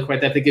the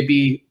Filioque,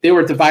 that they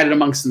were divided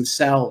amongst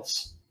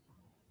themselves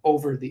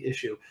over the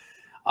issue.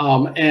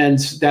 And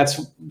that's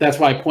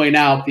why I point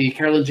out the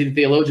Carolingian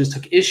theologians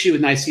took issue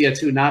with Nicaea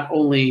 2, not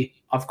only,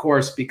 of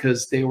course,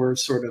 because they were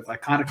sort of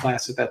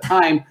iconoclasts at that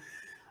time,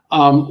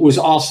 was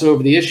also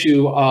over the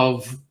issue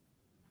of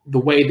the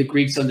way the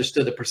Greeks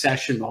understood the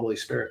procession of the Holy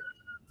Spirit.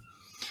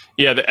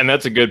 Yeah, and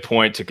that's a good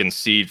point to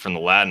concede from the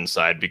Latin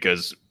side,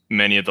 because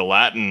many of the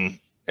Latin,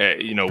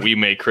 we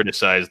may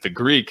criticize the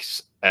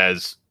Greeks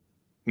as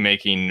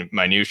making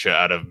minutia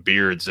out of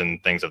beards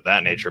and things of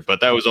that nature,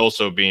 but that was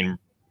also being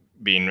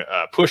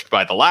pushed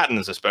by the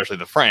Latins, especially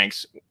the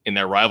Franks, in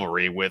their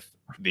rivalry with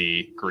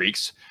the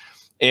Greeks.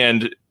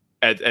 And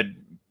at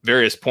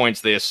various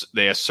points,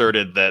 they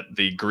asserted that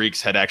the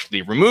Greeks had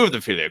actually removed the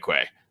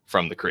Filioque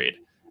from the Creed,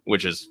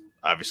 which is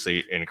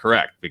obviously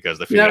incorrect, because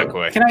the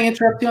Filioque... Can I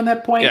interrupt you on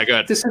that point? Yeah, go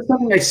ahead. This is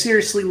something I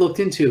seriously looked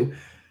into.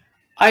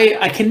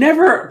 I can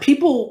never...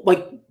 People,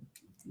 like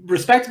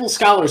respectable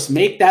scholars,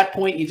 make that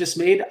point you just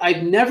made.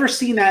 I've never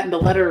seen that in the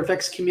letter of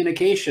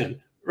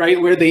excommunication, right,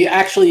 where they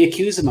actually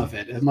accuse him of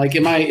it. I'm like,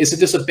 is it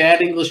just a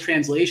bad English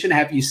translation?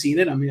 Have you seen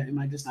it? I mean, am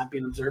I just not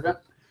being observant?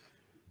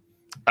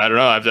 I don't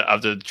know. I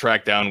have to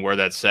track down where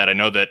that's said. I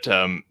know that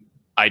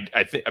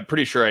I'm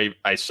pretty sure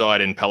I saw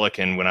it in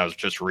Pelican when I was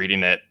just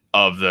reading it,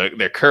 of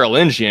the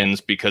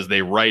Carolingians, because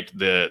they write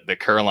the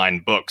Caroline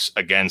books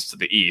against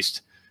the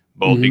East,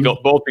 both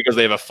because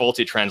they have a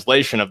faulty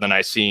translation of the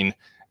Nicene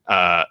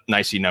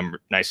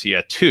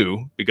Nicaea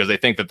II, because they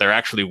think that they're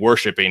actually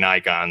worshiping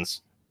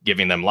icons,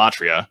 giving them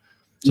latria.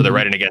 So they're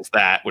writing against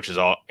that, which is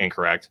all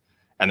incorrect.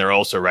 And they're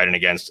also writing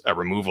against a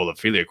removal of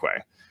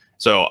filioque.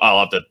 So I'll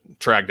have to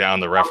track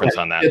down the reference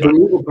on that. The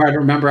removal part,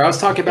 remember, I was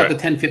talking about the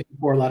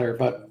 1054 letter,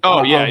 but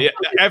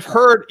I've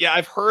heard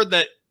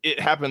that it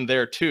happened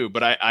there too,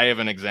 but I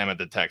haven't examined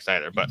the text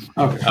either. But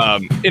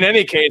in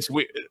any case,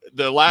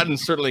 the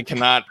Latins certainly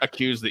cannot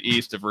accuse the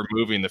East of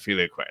removing the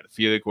filioque. The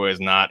filioque is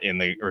not in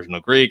the original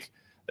Greek.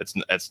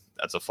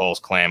 That's a false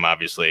claim,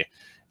 obviously.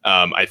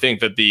 I think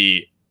that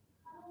the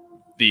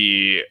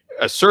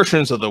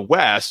assertions of the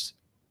West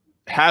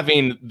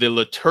having the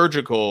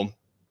liturgical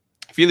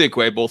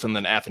filioque both in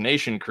the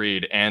Athanasian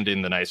Creed and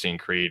in the Nicene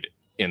Creed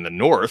in the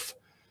North,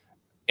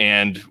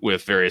 and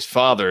with various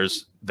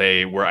fathers,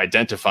 they were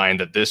identifying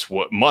that this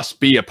must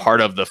be a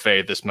part of the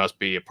faith. This must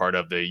be a part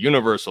of the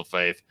universal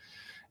faith.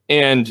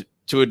 And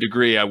to a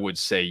degree, I would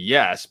say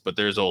yes, but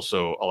there's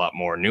also a lot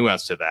more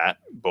nuance to that,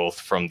 both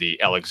from the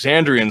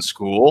Alexandrian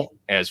school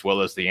as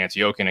well as the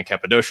Antiochian and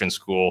Cappadocian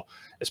school,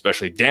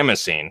 especially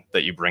Damascene,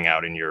 that you bring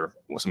out in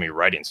some of your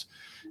writings.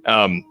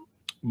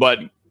 But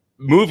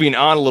moving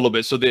on a little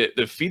bit, so the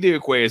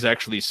filioque is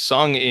actually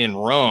sung in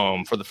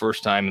Rome for the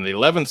first time in the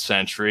 11th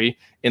century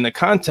in the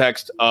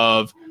context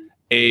of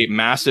a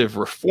massive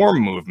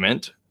reform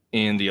movement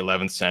in the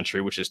 11th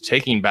century, which is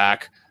taking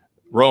back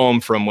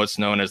Rome from what's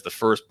known as the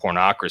first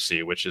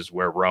pornocracy, which is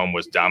where Rome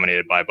was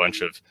dominated by a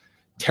bunch of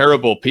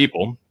terrible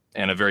people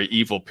and a very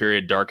evil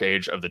period, dark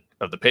age of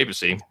the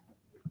papacy.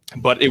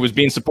 But it was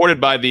being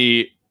supported by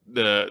the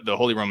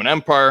Holy Roman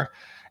Empire,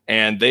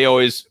 and they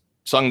always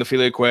sung the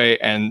filioque.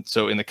 And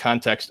so in the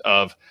context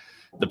of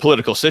the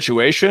political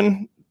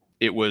situation,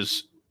 it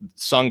was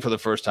sung for the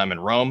first time in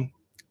Rome,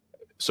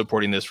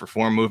 supporting this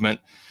reform movement.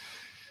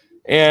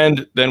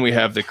 And then we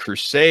have the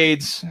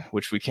Crusades,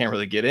 which we can't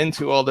really get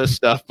into all this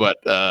stuff, but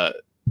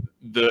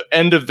the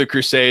end of the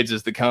Crusades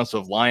is the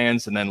Council of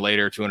Lyons, and then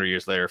later, 200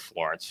 years later,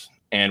 Florence.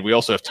 And we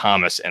also have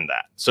Thomas in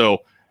that. So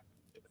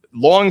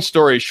long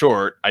story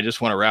short, I just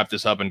want to wrap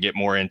this up and get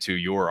more into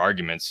your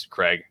arguments,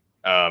 Craig.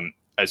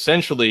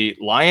 Essentially,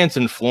 Lyons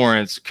and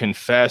Florence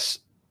confess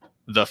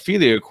the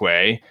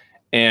filioque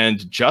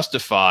and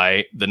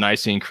justify the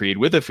Nicene Creed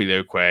with the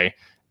filioque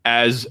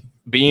as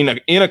being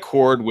in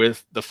accord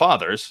with the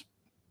fathers,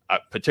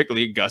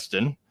 particularly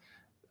Augustine.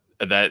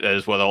 That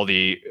is what all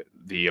the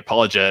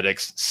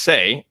apologetics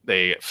say.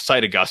 They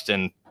cite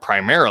Augustine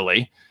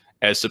primarily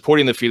as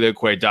supporting the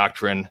filioque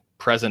doctrine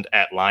present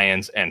at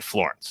Lyons and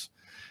Florence.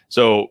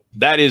 So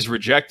that is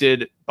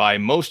rejected by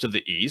most of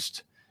the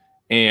East,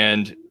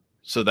 and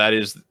so that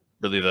is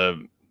really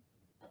the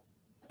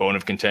bone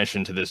of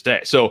contention to this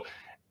day. So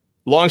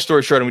long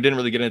story short, and we didn't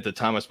really get into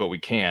Thomas, but we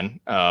can.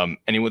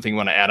 Anything you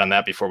want to add on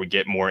that before we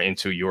get more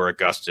into your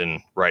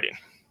Augustine writing?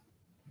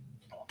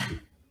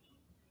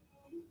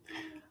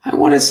 I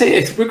want to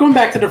say, we're going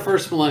back to the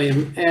first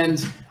millennium,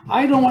 and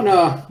I don't want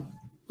to,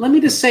 let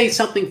me just say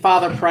something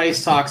Father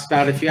Price talks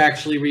about if you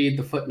actually read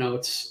the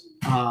footnotes.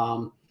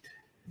 I'm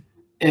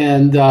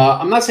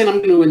not saying I'm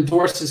going to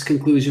endorse this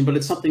conclusion, but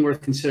it's something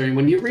worth considering.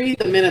 When you read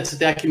the minutes of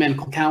the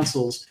ecumenical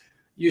councils,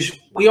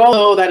 we all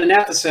know that in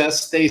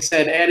Ephesus, they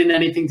said adding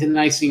anything to the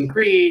Nicene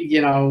Creed,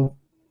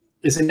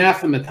 is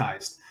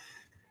anathematized.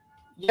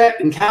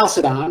 Yet in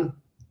Chalcedon,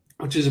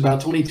 which is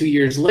about 22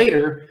 years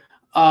later,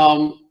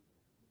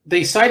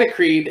 they cite a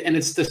creed, and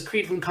it's this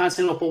creed from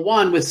Constantinople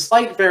I with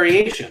slight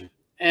variation.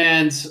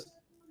 And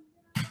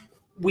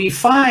we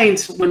find,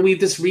 when we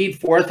just read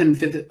 4th and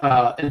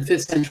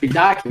 5th century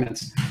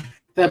documents,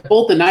 that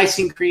both the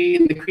Nicene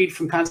Creed and the Creed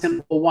from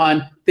Constantinople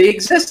I, they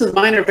exist with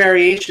minor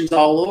variations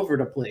all over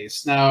the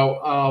place. Now,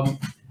 I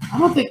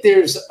don't think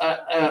there's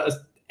an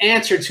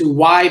answer to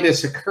why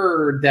this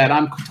occurred that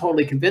I'm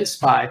totally convinced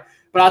by,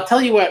 but I'll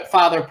tell you what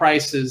Father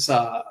Price's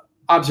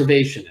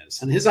observation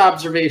is. And his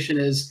observation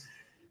is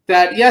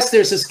that, yes,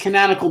 there's this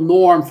canonical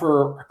norm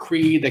for a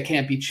creed that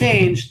can't be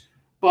changed,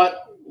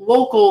 but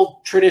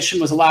local tradition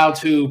was allowed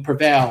to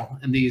prevail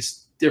in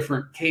these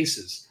different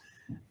cases.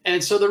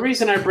 And so the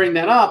reason I bring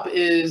that up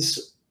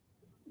is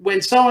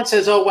when someone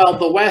says, oh, well,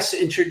 the West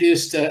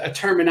introduced a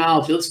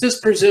terminology, let's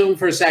just presume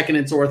for a second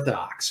it's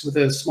Orthodox with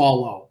a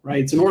small o,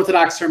 right? It's an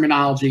Orthodox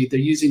terminology. They're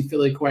using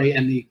filioque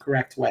in the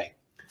correct way.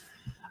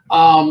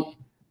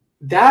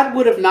 That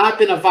would have not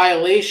been a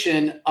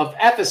violation of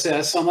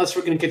Ephesus, unless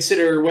we're going to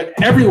consider what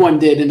everyone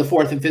did in the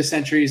 4th and 5th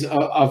centuries,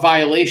 a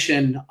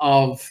violation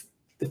of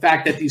the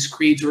fact that these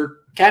creeds were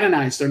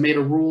canonized. They're made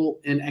a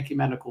rule in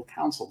ecumenical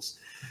councils.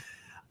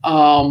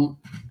 And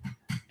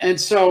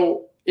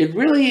so it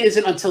really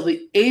isn't until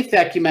the 8th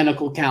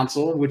ecumenical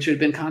council, which had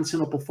been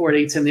Constantinople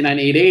IV,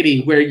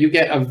 879-880, where you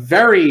get a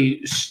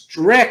very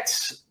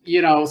strict,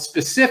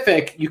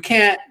 specific, you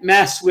can't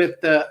mess with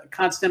the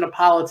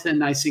Constantinopolitan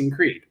Nicene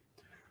Creed,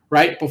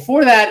 right?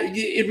 Before that,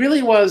 it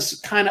really was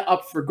kind of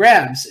up for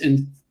grabs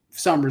in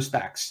some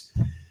respects.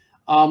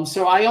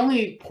 So I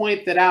only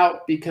point that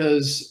out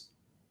because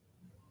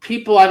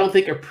people, I don't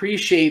think,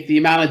 appreciate the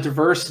amount of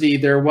diversity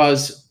there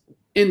was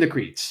in the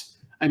creeds.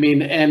 I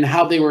mean, and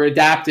how they were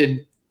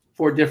adapted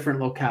for different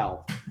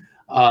locale.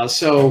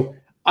 So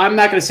I'm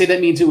not going to say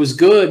that means it was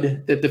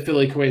good that the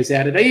Filioque is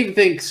added. I even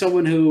think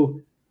someone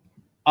who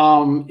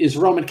is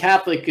Roman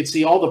Catholic could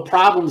see all the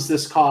problems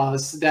this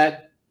caused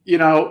that, you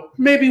know,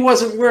 maybe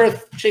wasn't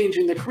worth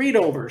changing the creed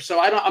over. So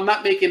I'm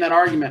not making that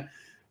argument,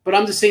 but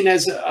I'm just saying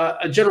as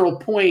a general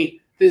point,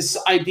 this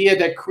idea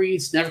that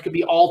creeds never could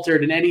be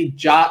altered in any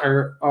jot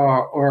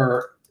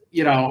or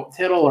you know,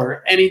 tittle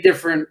or any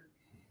different,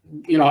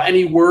 you know,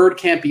 any word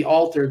can't be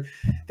altered.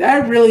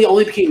 That really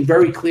only became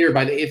very clear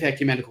by the Eighth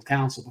Ecumenical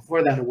Council.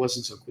 Before that, it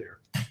wasn't so clear.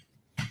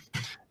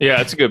 Yeah,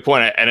 that's a good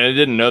point. And I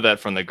didn't know that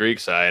from the Greek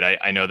side.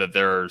 I know that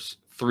there's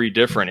 3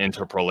 different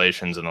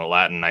interpolations in the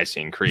Latin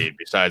Nicene Creed,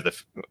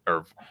 besides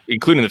or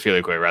including the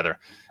Filioque, rather.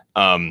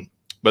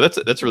 But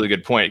that's a really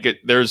good point.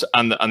 There's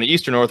on the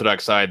Eastern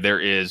Orthodox side, there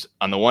is,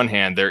 on the one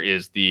hand, there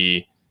is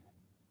the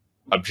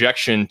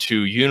objection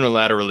to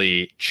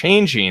unilaterally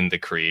changing the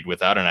creed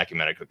without an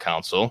ecumenical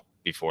council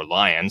before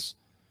Lyons,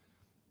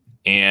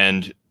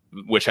 and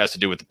which has to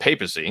do with the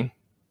papacy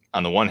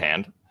on the one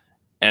hand,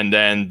 and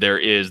then there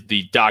is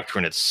the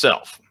doctrine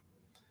itself.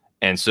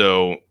 And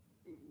so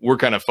we're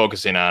kind of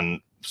focusing on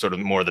sort of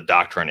more the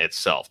doctrine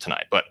itself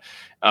tonight. But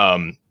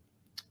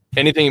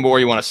anything more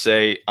you want to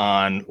say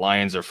on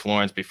Lyons or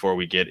Florence before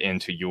we get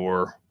into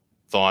your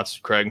thoughts,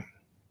 Craig?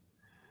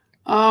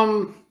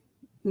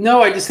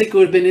 No, I just think it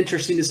would have been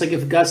interesting. Just like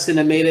if Augustine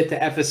had made it to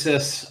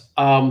Ephesus,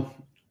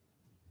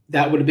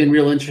 that would have been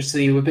real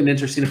interesting. It would have been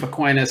interesting if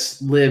Aquinas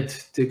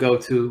lived to go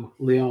to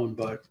Lyon,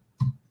 but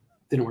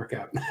didn't work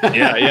out.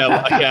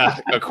 yeah.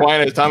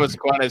 Thomas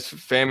Aquinas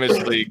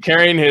famously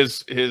carrying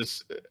his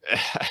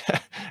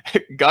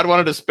God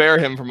wanted to spare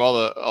him from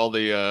all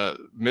the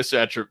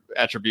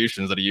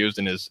misattributions that he used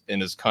in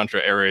his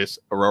Contra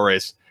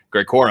Aurores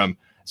Graecorum.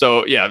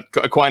 So yeah,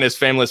 Aquinas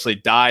famously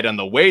died on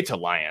the way to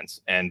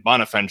Lyons, and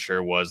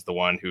Bonaventure was the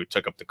one who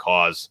took up the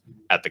cause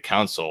at the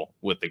council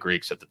with the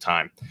Greeks at the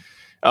time.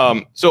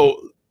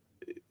 So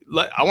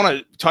I want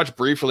to touch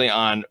briefly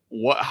on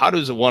how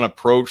does one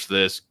approach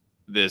this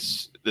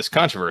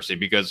controversy,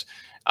 because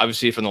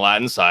obviously from the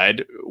Latin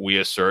side, we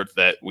assert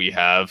that we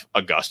have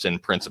Augustine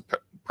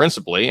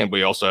principally, and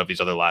we also have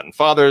these other Latin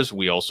fathers.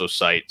 We also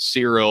cite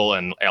Cyril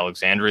and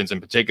Alexandrians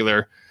in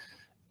particular,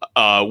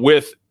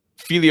 with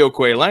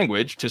Filioque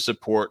language to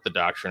support the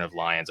doctrine of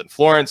Lyons and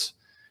Florence.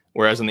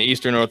 Whereas on the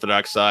Eastern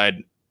Orthodox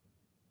side,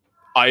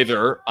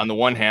 either on the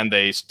one hand,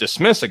 they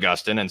dismiss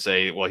Augustine and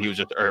say, well, he was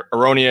just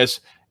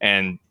erroneous,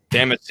 and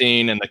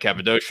Damascene and the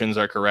Cappadocians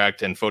are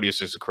correct, and Photius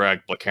is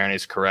correct, Blacarne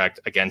is correct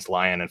against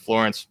Lyon and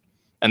Florence,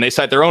 and they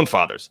cite their own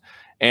fathers.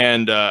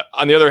 And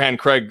on the other hand,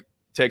 Craig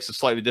takes a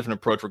slightly different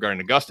approach regarding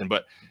Augustine.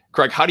 But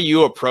Craig, how do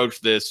you approach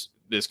this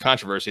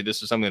controversy?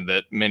 This is something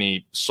that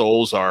many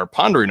souls are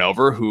pondering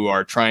over, who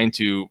are trying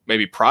to,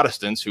 maybe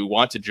Protestants who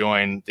want to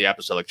join the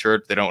Apostolic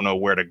Church. They don't know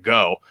where to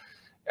go.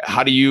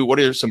 What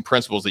are some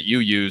principles that you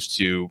use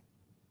to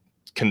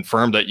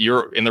confirm that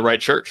you're in the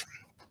right church?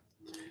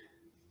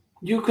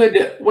 You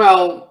could,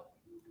 well,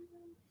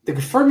 to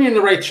confirm you're in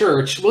the right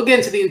church, we'll get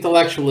into the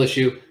intellectual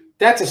issue.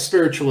 That's a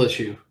spiritual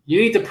issue. You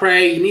need to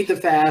pray, you need to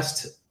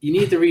fast, you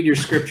need to read your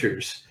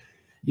scriptures,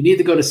 you need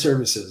to go to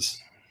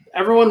services.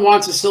 Everyone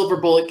wants a silver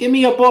bullet. Give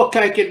me a book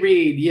I could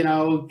read, you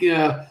know,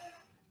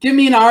 give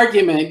me an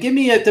argument, give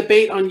me a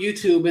debate on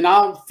YouTube, and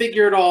I'll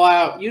figure it all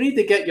out. You need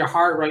to get your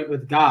heart right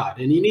with God,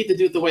 and you need to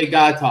do it the way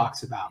God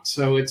talks about.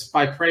 So it's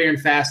by prayer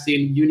and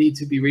fasting. You need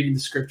to be reading the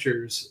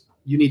scriptures.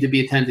 You need to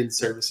be attending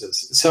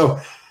services.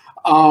 So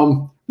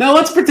now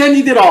let's pretend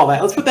you did all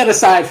that. Let's put that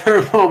aside for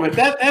a moment.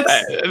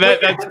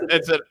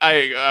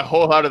 I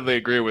wholeheartedly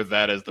agree with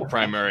that as the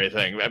primary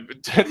thing.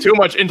 Too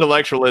much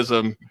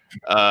intellectualism,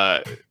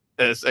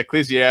 as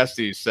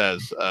Ecclesiastes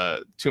says,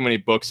 too many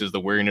books is the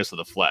weariness of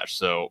the flesh.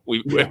 So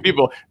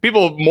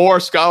people more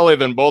scholarly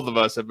than both of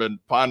us have been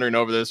pondering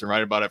over this and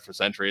writing about it for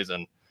centuries,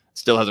 and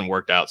still hasn't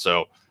worked out.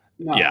 So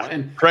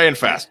pray and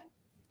fast.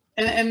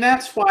 And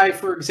that's why,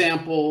 for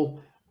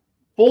example,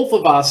 both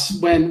of us,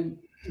 when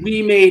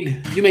you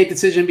made the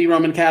decision to be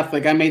Roman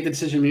Catholic, I made the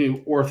decision to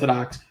be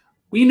Orthodox.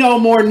 We know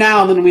more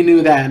now than we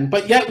knew then,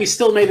 but yet we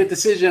still made a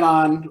decision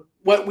on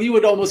what we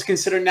would almost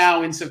consider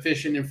now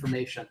insufficient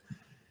information.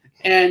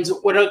 And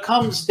what it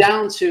comes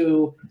down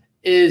to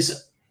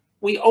is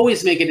we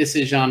always make a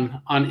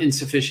decision on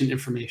insufficient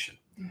information.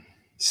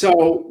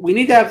 So we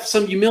need to have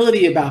some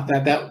humility about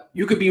that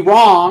you could be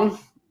wrong,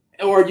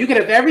 or you could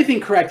have everything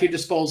correct at your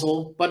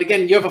disposal, but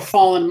again, you have a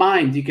fallen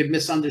mind. You could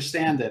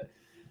misunderstand it.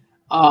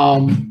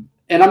 And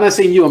I'm not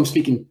saying you, I'm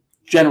speaking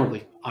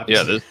generally,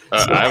 obviously.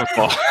 Yeah, I have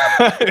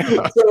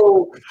a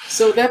fall.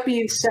 So that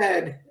being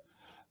said,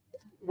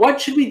 what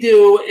should we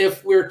do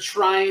if we're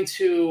trying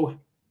to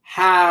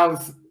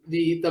have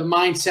the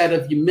mindset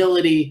of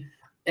humility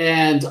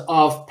and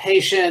of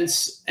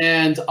patience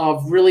and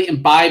of really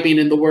imbibing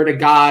in the Word of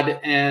God?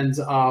 And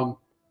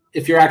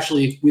if you're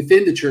actually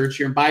within the church,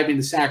 you're imbibing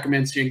the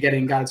sacraments, you're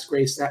getting God's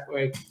grace that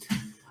way.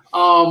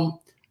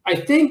 I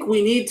think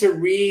we need to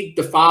read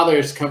the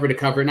Fathers cover to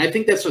cover, and I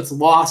think that's what's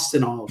lost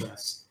in all of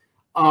this.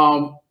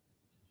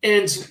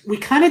 And we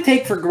kind of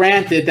take for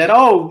granted that,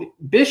 oh,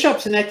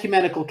 bishops and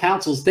ecumenical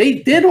councils, they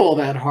did all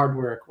that hard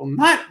work. Well,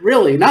 not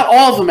really, not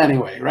all of them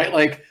anyway, right?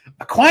 Like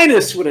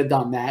Aquinas would have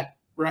done that,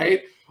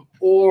 right?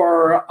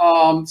 Or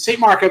St.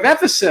 Mark of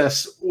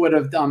Ephesus would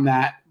have done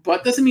that,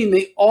 but doesn't mean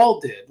they all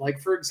did.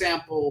 Like, for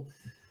example,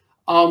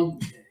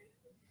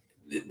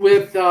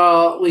 with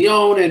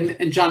Leon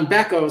and John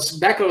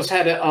Beccos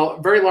had a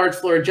very large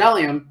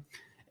florigelium,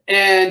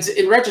 and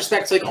in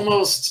retrospect, it's like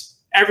almost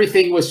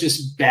everything was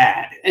just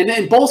bad.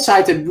 And both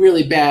sides had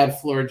really bad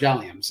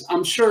florigeliums.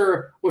 I'm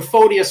sure what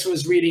Photius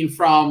was reading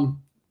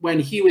from when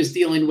he was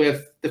dealing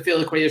with the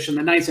Filioque issue in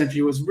the 9th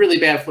century was really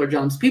bad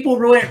florigeliums. People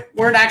really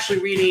weren't actually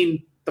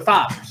reading the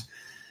Fathers.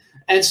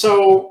 And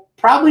so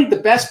probably the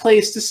best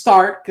place to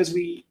start, because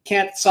we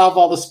can't solve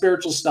all the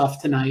spiritual stuff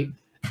tonight,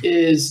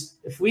 is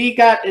if we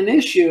got an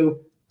issue,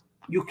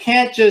 you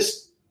can't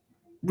just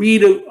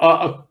read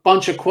a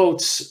bunch of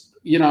quotes,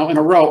 you know, in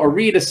a row, or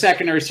read a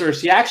secondary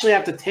source. You actually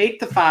have to take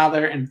the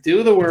Father and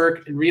do the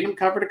work and read them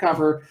cover to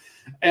cover.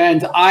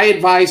 And I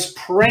advise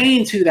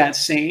praying to that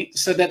saint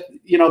so that,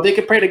 you know, they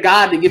can pray to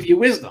God to give you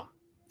wisdom,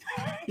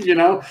 you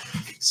know?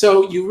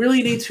 So you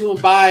really need to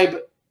imbibe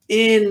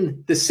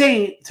in the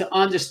saint to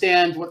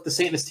understand what the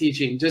saint is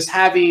teaching. Just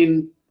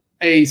having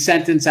a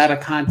sentence out of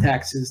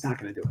context is not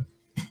going to do it.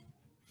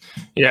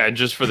 Yeah, and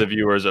just for the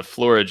viewers, a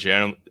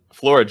florigelium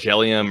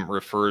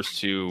refers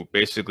to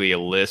basically a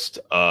list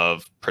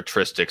of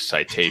patristic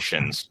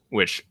citations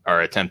which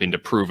are attempting to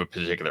prove a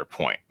particular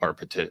point, or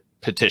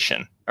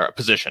petition, or a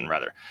position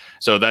rather.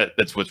 So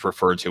that's what's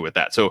referred to with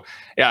that. So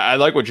yeah, I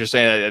like what you're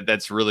saying.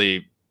 That's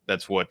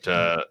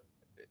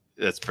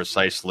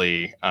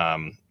precisely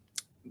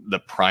the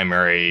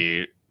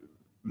primary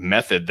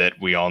method that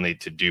we all need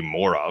to do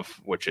more of,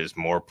 which is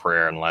more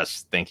prayer and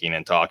less thinking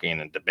and talking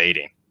and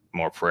debating.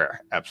 More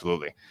prayer,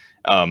 absolutely.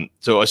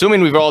 So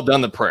assuming we've all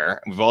done the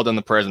prayer, we've all done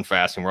the prayers and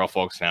fasting, we're all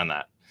focusing on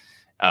that.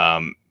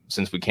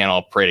 Since we can't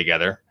all pray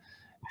together,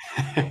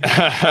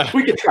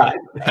 we could try.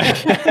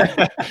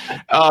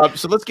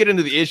 So let's get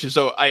into the issue.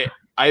 So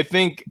I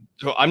think,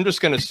 so I'm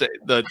just going to say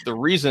the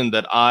reason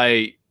that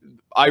I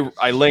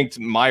linked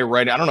my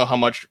writing. I don't know how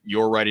much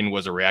your writing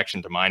was a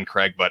reaction to mine,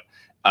 Craig, but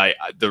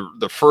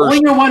the first,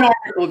 only one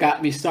article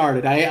got me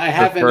started. I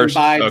haven't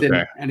imbibed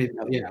in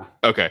anything. Yeah.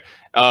 Okay.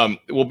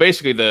 Well,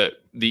 basically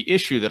the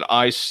issue that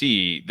I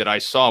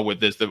saw with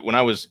this, that when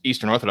I was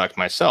Eastern Orthodox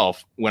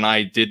myself, when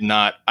I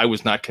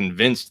was not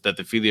convinced that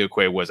the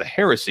Filioque was a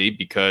heresy,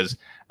 because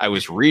I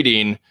was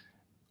reading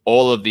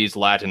all of these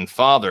Latin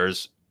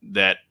fathers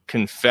that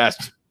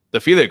confessed the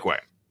Filioque.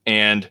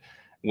 And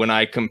when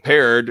I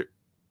compared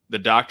the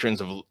doctrines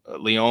of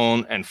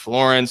Leon and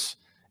Florence,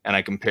 and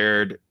I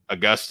compared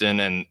Augustine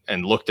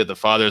and looked at the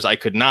fathers, I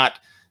could not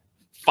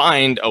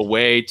find a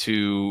way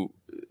to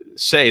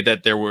say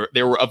that they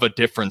were of a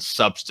different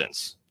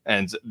substance.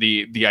 And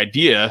the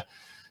idea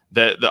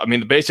that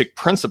the basic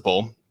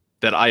principle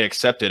that I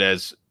accepted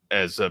as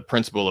a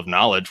principle of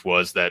knowledge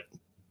was that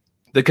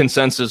the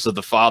consensus of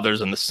the fathers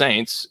and the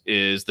saints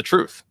is the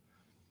truth.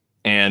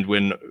 And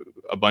when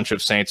a bunch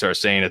of saints are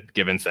saying a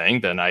given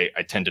thing, then I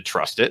tend to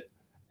trust it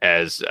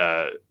as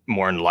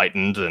more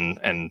enlightened and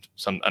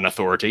an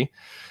authority.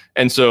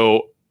 And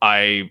so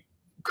I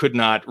could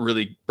not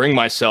really bring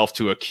myself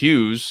to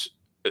accuse,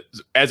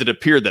 as it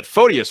appeared that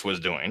Photius was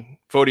doing.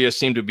 Photius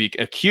seemed to be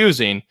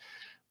accusing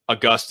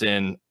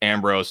Augustine,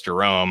 Ambrose,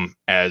 Jerome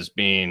as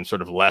being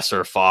sort of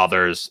lesser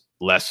fathers,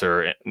 less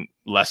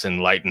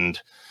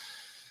enlightened,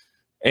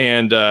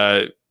 and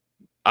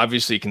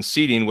obviously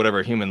conceding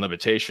whatever human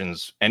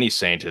limitations any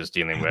saint is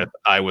dealing with.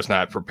 I was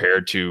not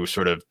prepared to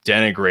sort of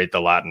denigrate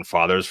the Latin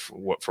fathers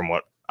from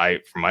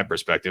my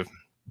perspective.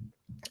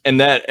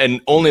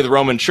 And only the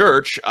Roman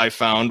Church, I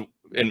found,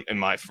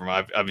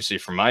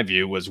 from my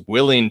view, was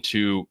willing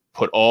to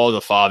put all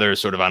the fathers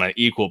sort of on an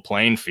equal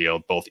playing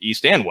field, both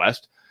East and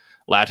West,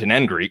 Latin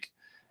and Greek.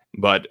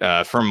 But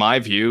from my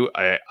view,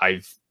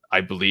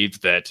 I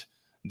believed that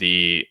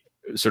the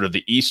sort of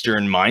the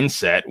Eastern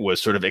mindset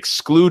was sort of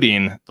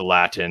excluding the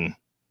Latin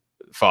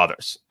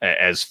fathers,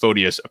 as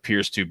Photius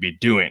appears to be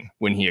doing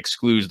when he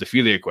excludes the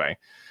Filioque.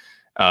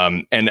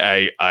 And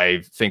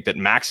I think that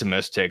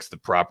Maximus takes the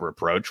proper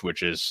approach,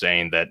 which is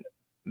saying that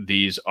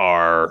these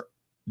are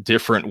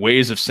different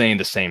ways of saying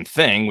the same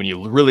thing. When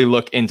you really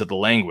look into the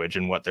language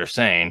and what they're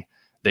saying,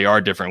 they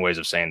are different ways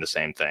of saying the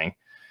same thing.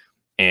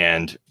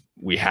 And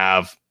we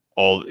have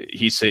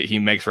he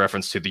makes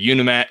reference to the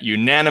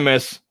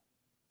unanimous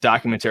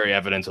documentary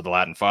evidence of the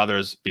Latin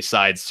fathers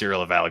besides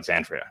Cyril of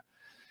Alexandria.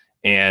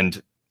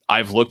 And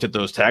I've looked at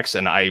those texts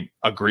and I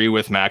agree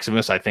with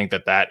Maximus. I think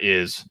that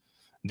is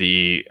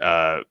the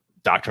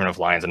doctrine of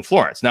Lyons and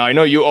Florence. Now, I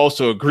know you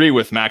also agree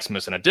with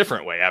Maximus in a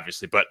different way,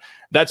 obviously, but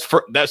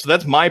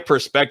that's my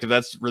perspective.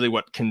 That's really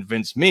what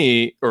convinced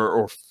me,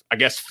 or I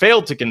guess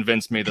failed to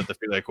convince me, that the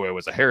Filioque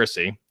was a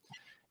heresy.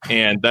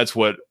 And that's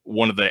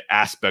one of the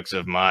aspects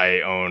of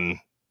my own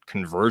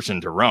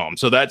conversion to Rome.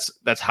 So that's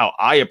how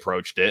I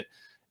approached it.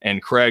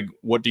 And Craig,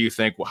 what do you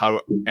think? What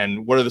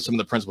are some of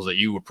the principles that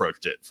you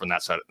approached it from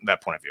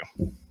that point of view?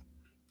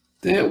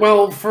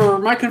 Well, for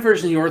my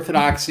conversion to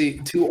orthodoxy,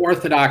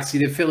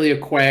 the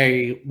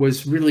filioque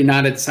was really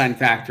not a deciding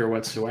factor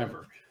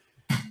whatsoever.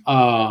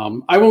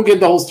 I won't get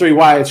the whole story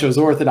why it shows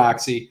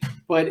orthodoxy,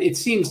 but it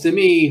seems to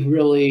me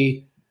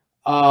really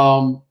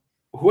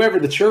whoever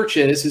the church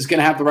is going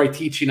to have the right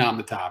teaching on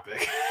the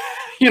topic.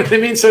 You know what I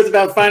mean? So it's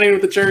about finding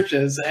what the church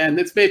is, and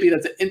that's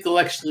an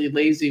intellectually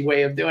lazy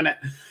way of doing it.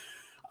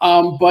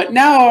 But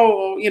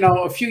now, you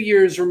know, a few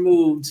years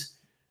removed,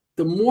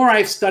 the more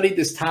I've studied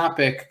this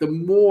topic, the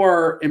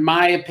more, in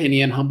my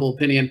opinion, humble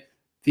opinion,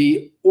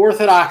 the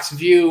Orthodox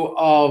view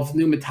of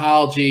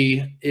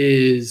pneumatology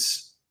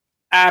is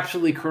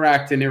absolutely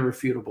correct and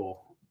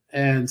irrefutable.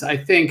 And I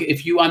think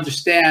if you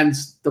understand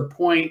the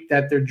point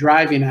that they're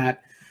driving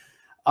at,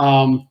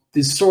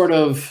 this sort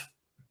of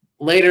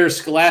later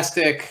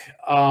scholastic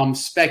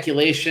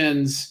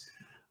speculations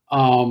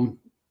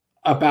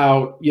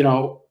about, you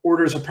know,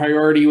 orders of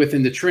priority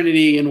within the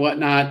Trinity and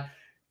whatnot,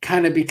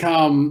 kind of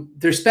become,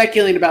 they're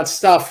speculating about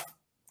stuff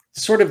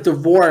sort of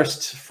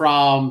divorced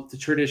from the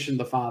tradition of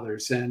the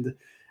fathers. And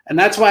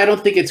that's why I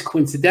don't think it's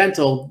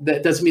coincidental.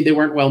 That doesn't mean they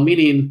weren't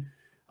well-meaning.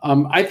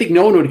 I think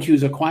no one would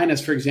accuse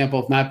Aquinas, for example,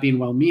 of not being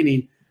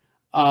well-meaning.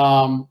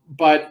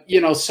 But, you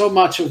know, so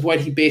much of what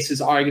he based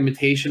his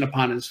argumentation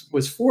upon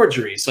was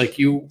forgeries, like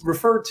you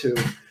referred to.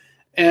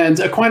 And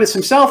Aquinas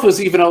himself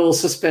was even a little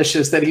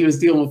suspicious that he was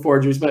dealing with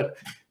forgeries, but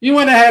you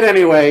went ahead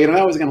anyway. You know,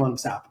 I was going to let him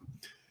stop him.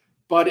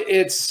 But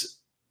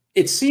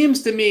it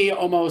seems to me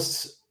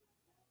almost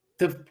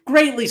to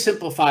greatly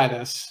simplify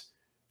this,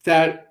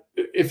 that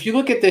if you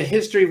look at the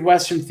history of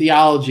Western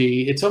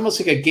theology, it's almost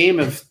like a game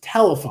of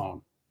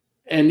telephone,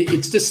 and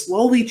it just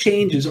slowly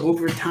changes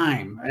over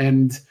time.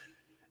 And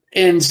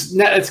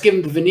that's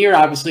given the veneer,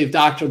 obviously, of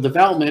doctrinal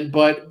development,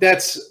 but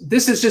this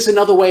is just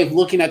another way of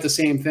looking at the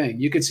same thing.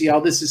 You could see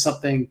how this is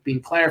something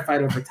being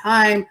clarified over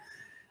time.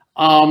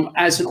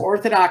 As an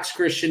Orthodox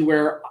Christian,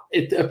 where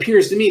it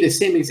appears to me the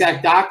same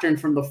exact doctrine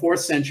from the 4th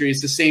century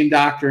is the same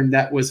doctrine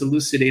that was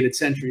elucidated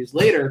centuries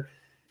later,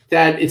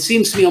 that it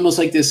seems to me almost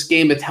like this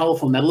game of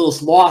telephone, that a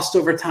little's lost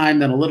over time,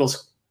 then a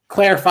little's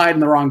clarified in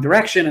the wrong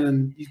direction, and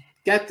then you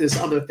get this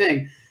other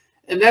thing.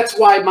 And that's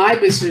why my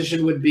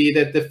position would be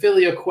that the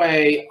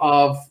filioque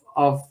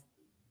of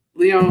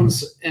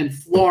Lyons and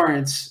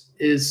Florence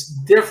is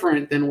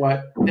different than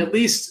what, at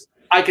least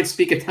I could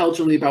speak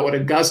intelligently about what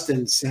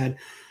Augustine said,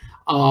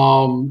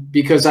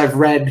 because I've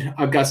read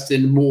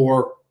Augustine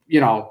more,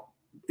 you know,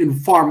 in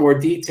far more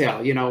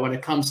detail. You know, when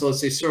it comes to, let's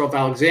say, Cyril of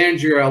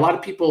Alexandria, a lot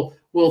of people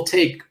will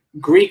take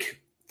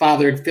Greek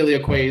fathered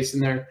filioques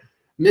and they're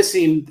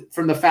missing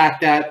from the fact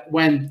that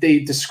when they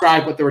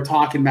describe what they were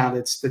talking about,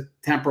 it's the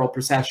temporal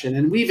procession.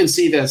 And we even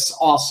see this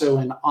also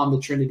on the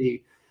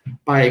Trinity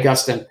by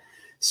Augustine.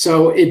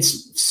 So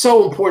it's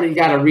so important. You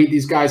got to read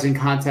these guys in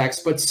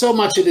context. But so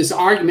much of this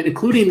argument,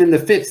 including in the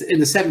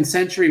 7th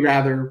century,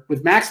 rather,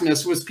 with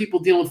Maximus, was people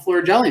dealing with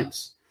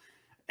flagellums.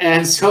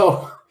 And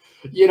so,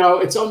 you know,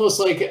 it's almost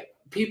like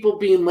people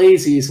being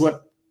lazy is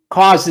what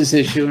caused this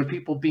issue, and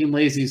people being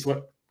lazy is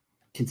what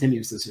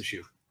continues this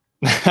issue.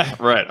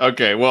 Right.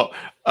 Okay. Well,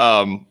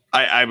 I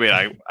mean,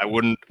 I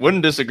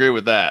wouldn't disagree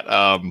with that.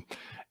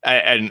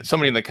 And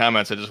somebody in the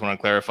comments, I just want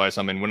to clarify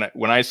something.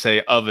 When I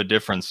say of a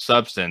different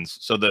substance,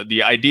 so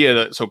the idea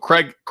that, so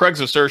Craig's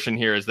assertion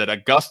here is that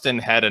Augustine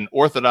had an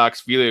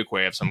orthodox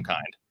filioque of some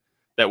kind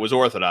that was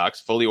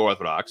orthodox, fully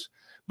orthodox,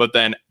 but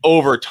then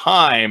over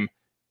time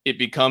it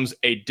becomes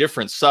a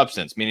different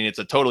substance, meaning it's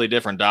a totally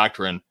different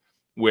doctrine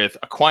with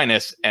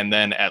Aquinas and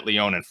then at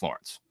Lyon and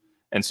Florence.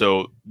 And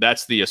so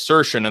that's the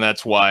assertion, and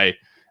that's why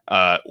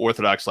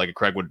Orthodox like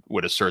Craig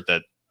would assert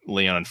that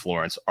Lyon and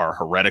Florence are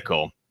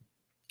heretical,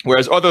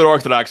 whereas other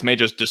Orthodox may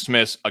just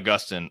dismiss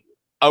Augustine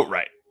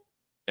outright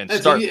and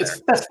start.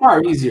 That's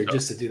far easier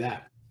just to do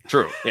that.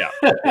 True. Yeah,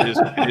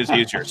 it is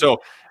easier.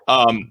 So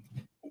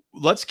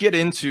let's get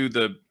into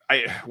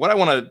what I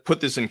want to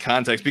put this in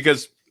context,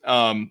 because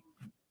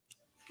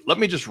let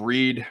me just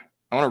read.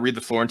 I want to read the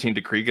Florentine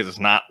Decree because it's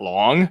not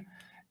long.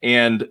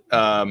 And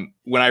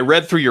when I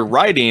read through your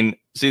writing,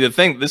 see, the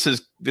thing,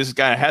 this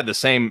guy had the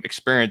same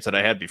experience that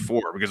I had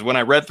before, because when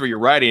I read through your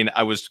writing,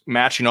 I was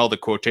matching all the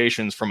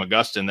quotations from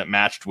Augustine that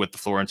matched with the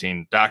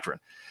Florentine doctrine.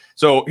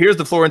 So here's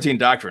the Florentine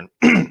doctrine.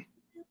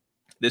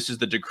 This is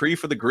the decree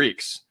for the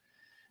Greeks.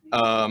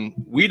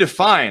 We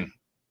define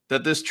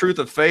that this truth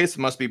of faith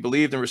must be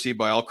believed and received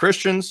by all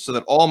Christians, so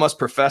that all must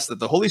profess that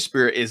the Holy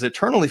Spirit is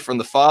eternally from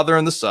the Father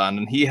and the Son,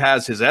 and he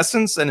has his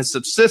essence and his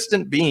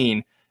subsistent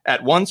being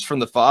at once from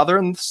the Father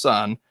and the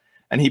Son,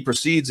 and he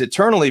proceeds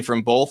eternally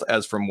from both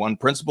as from one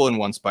principle and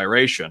one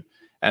spiration.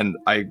 And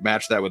I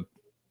match that with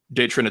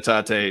De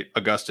Trinitate,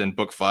 Augustine,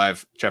 Book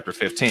 5, Chapter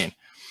 15.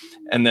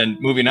 And then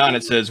moving on,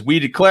 it says, we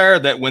declare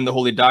that when the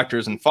holy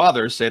doctors and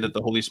fathers say that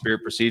the Holy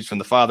Spirit proceeds from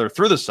the Father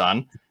through the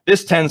Son,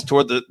 this tends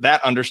toward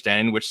that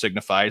understanding which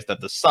signifies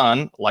that the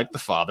Son, like the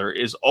Father,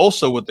 is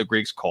also what the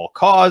Greeks call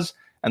cause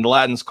and the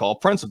Latins call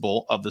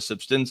principle of the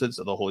subsistence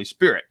of the Holy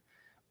Spirit.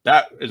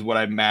 That is what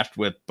I matched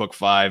with Book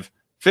 5,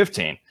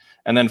 15.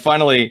 And then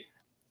finally,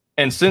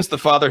 And since the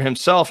Father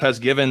himself has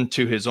given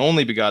to his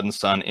only begotten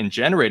Son in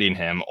generating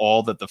him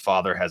all that the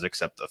Father has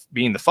except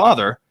being the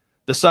Father,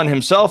 the Son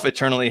himself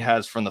eternally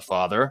has from the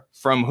Father,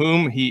 from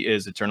whom he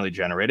is eternally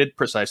generated,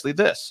 precisely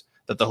this,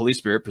 that the Holy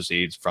Spirit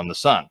proceeds from the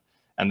Son.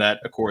 And that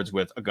accords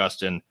with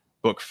Augustine,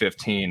 Book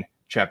 15,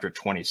 Chapter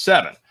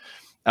 27.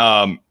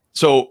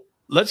 So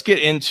let's get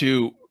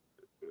into,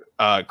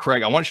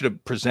 Craig, I want you to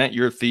present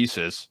your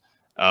thesis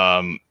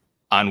on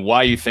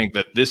why you think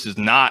that this is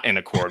not in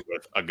accord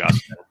with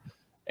Augustine.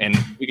 And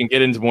we can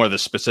get into more of the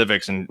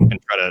specifics and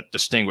try to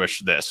distinguish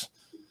this.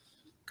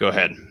 Go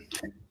ahead.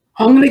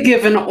 I'm going to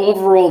give an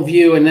overall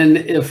view, and then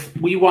if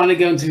we want to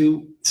go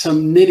into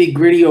some nitty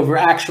gritty over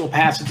actual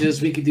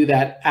passages, we could do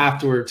that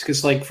afterwards.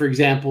 Because, like, for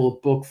example,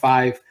 Book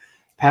 5,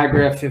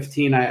 paragraph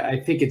 15, I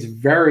think it's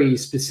very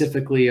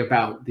specifically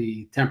about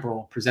the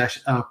temporal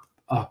procession.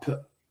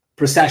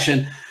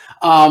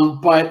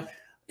 But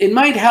it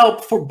might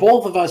help for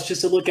both of us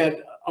just to look at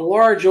a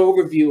large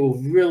overview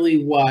of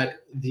really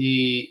what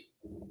the,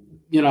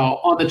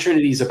 on the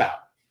Trinity is about.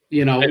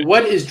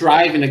 What is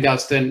driving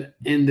Augustine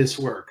in this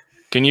work?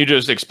 Can you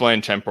just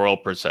explain temporal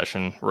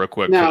procession real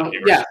quick? Now,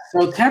 yeah.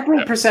 So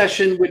temporal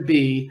procession would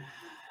be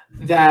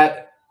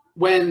that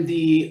when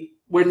the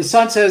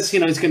Son says, he's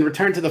going to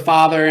return to the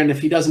Father, and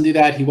if he doesn't do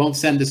that, he won't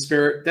send the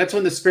Spirit. That's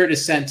when the Spirit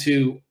is sent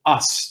to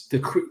us, the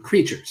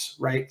creatures,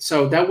 right?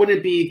 So that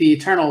wouldn't be the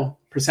eternal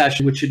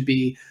procession, which would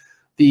be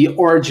the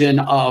origin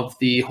of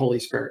the Holy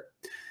Spirit.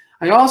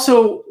 I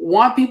also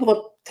want people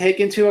to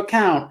take into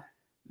account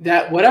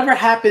that whatever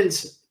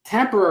happens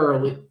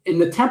temporarily in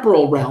the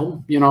temporal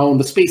realm, in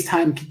the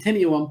space-time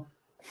continuum,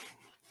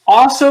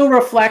 also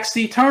reflects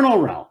the eternal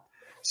realm.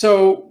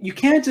 So you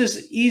can't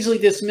just easily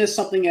dismiss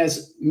something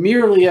as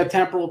merely a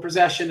temporal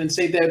procession and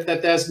say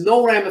that there's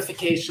no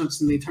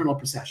ramifications in the eternal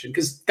procession,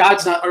 because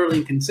God's not utterly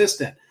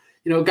inconsistent.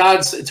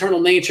 God's eternal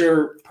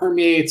nature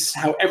permeates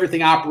how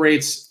everything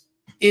operates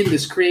in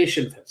this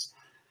creation of his.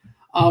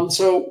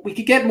 So we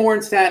could get more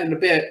into that in a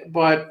bit,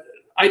 but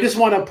I just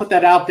want to put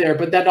that out there.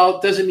 But that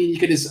doesn't mean you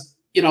could just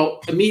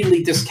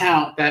immediately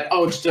discount that,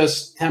 it's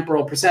just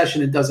temporal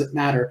procession, it doesn't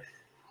matter.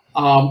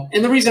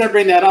 And the reason I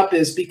bring that up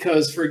is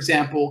because, for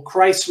example,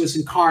 Christ was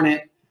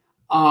incarnate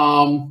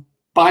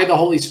by the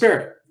Holy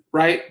Spirit,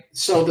 right?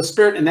 So the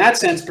Spirit, in that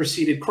sense,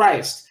 preceded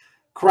Christ.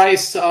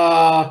 Christ,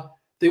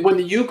 when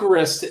the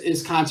Eucharist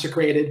is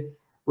consecrated,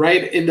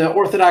 right, in the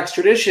Orthodox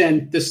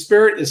tradition, the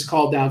Spirit is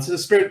called down. So the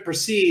Spirit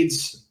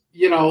precedes,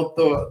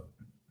 the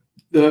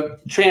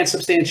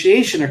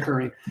transubstantiation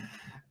occurring.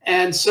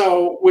 And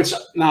so, which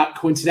not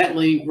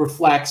coincidentally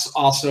reflects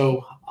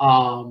also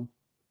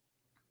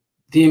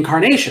the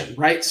incarnation,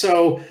 right?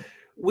 So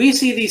we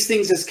see these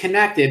things as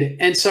connected.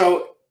 And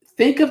so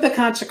think of the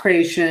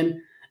consecration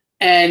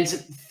and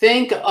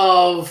think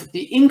of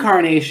the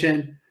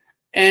incarnation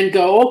and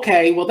go,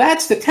 okay, well,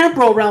 that's the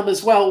temporal realm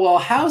as well. Well,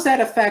 how does that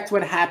affect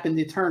what happened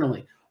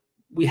eternally?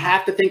 We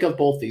have to think of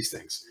both these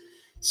things.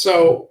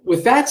 So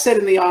with that said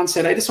in the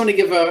onset, I just want to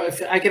give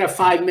if I get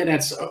 5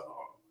 minutes,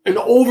 an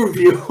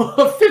overview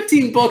of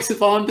 15 books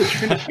on the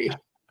Trinity.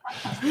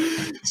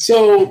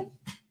 So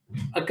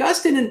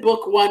Augustine in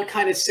Book 1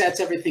 kind of sets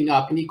everything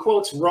up, and he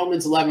quotes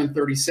Romans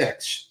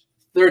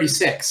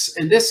 11:36.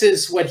 And this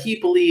is what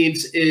he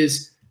believes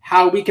is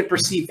how we can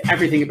perceive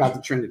everything about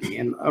the Trinity.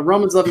 And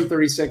Romans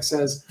 11:36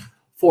 says,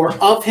 "For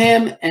of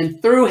him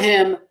and through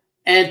him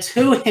and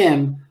to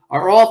him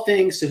are all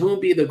things, to whom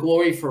be the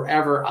glory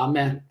forever.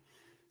 Amen."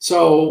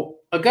 So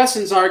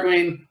Augustine's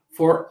arguing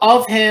for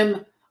of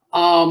him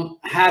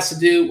has to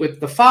do with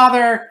the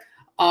Father,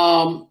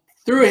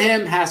 through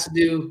him has to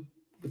do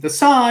with the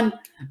Son,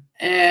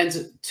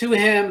 and to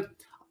him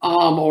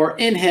or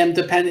in him,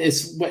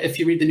 if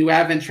you read the New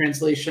Advent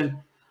translation,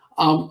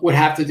 would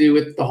have to do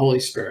with the Holy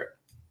Spirit.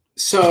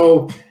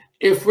 So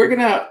if we're going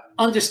to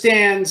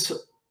understand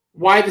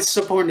why this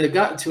is important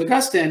to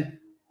Augustine,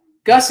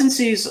 Augustine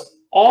sees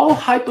all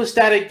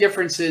hypostatic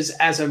differences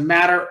as a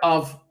matter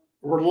of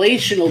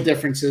relational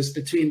differences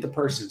between the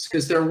persons,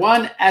 because they're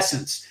one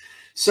essence.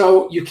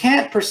 So you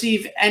can't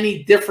perceive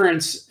any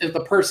difference of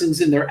the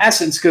persons in their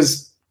essence,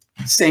 because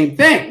same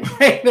thing,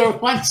 right? They're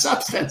one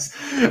substance.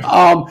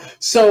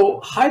 So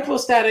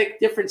hypostatic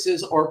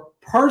differences or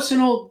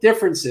personal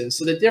differences,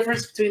 so the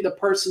difference between the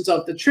persons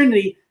of the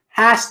Trinity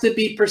has to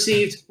be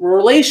perceived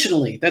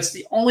relationally. That's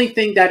the only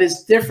thing that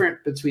is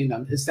different between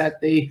them, is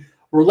that they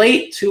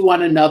relate to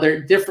one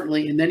another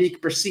differently, and then you can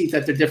perceive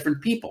that they're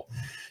different people.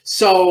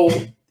 So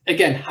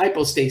again,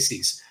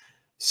 hypostases.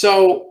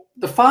 So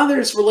the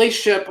Father's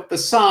relationship with the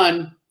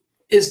Son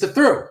is the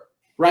through,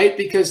 right?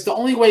 Because the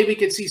only way we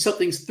can see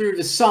something through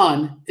the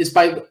Son is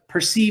by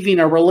perceiving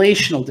a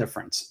relational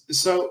difference.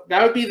 So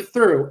that would be the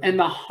through. And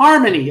the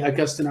harmony,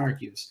 Augustine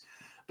argues,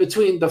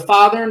 between the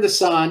Father and the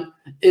Son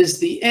is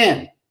the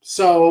in.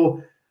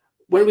 So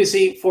when we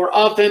see for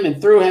of him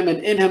and through him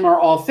and in him are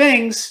all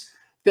things,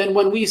 then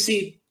when we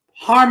see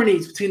harmony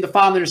between the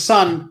Father and the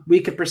Son, we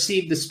can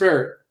perceive the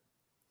Spirit.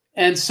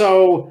 And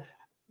so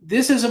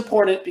this is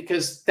important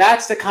because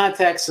that's the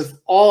context of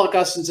all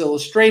Augustine's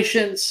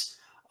illustrations.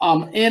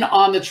 in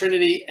On the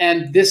Trinity,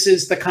 and this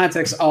is the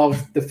context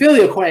of the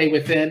Filioque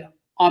within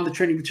On the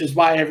Trinity, which is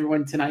why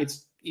everyone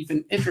tonight's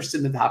even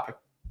interested in the topic.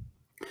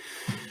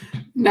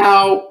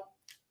 Now,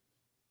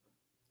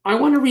 I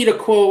want to read a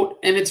quote,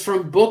 and it's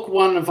from Book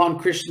 1 of On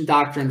Christian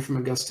Doctrine from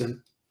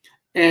Augustine.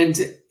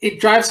 And it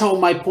drives home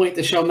my point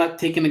to show I'm not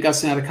taking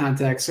Augustine out of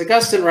context.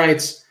 Augustine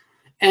writes,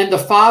 "And the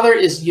Father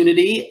is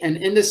unity, and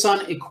in the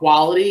Son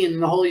equality, and in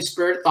the Holy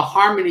Spirit the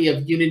harmony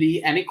of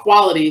unity and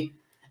equality.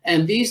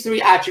 And these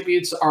three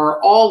attributes are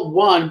all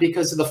one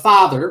because of the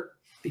Father,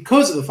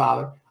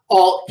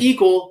 all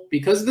equal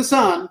because of the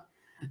Son,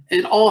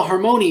 and all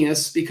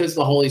harmonious because of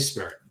the Holy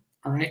Spirit."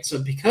 All right,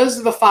 so because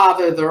of the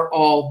Father, they're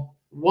all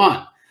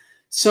one.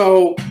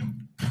 So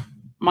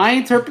my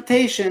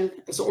interpretation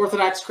as an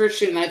Orthodox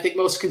Christian, and I think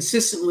most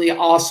consistently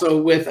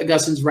also with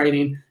Augustine's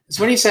writing, is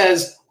when he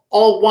says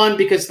all one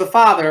because of the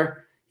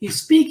Father,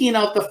 he's speaking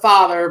of the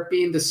Father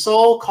being the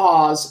sole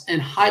cause and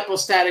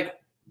hypostatic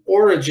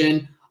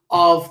origin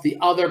of the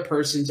other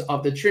persons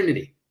of the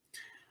Trinity.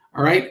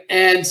 All right,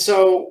 and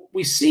so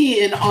we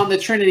see On the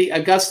Trinity,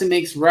 Augustine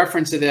makes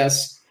reference to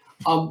this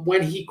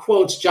when he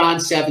quotes John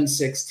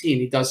 7:16.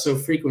 He does so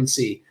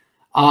frequently.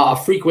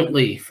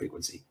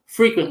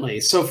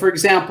 So, for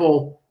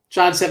example,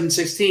 John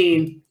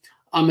 7:16,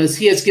 as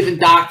he has given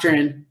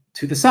doctrine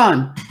to the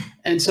Son.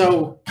 And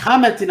so,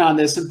 commenting on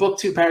this in Book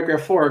 2,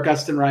 paragraph 4,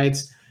 Augustine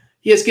writes,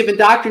 "He has given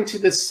doctrine to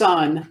the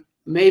Son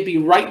may be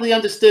rightly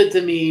understood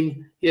to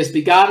mean he has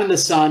begotten the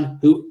Son,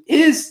 who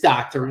is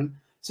doctrine,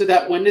 so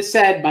that when it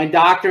said, 'My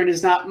doctrine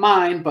is not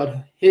mine,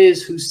 but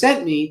his who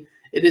sent me,'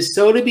 it is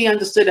so to be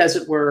understood, as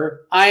it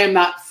were, I am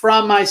not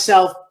from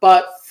myself,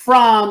 but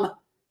from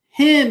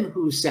him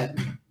who sent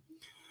me."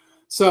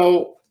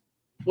 So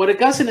what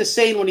Augustine is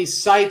saying when he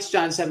cites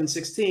John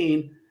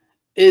 7:16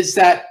 is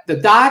that the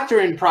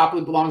doctrine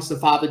properly belongs to the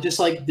Father, just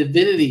like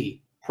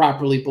divinity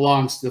properly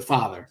belongs to the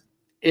Father.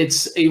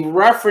 It's a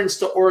reference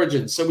to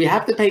origin. So we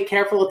have to pay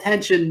careful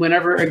attention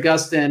whenever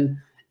Augustine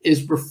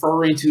is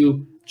referring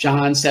to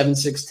John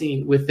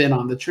 7:16 within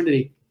On the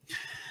Trinity.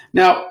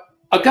 Now,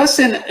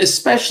 Augustine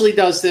especially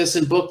does this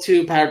in Book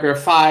 2, paragraph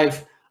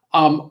 5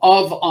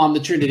 of On the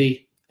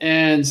Trinity.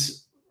 And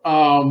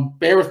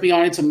bear with me,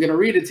 audience, I'm going to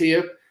read it to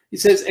you. He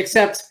says,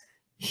 "Except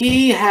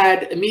he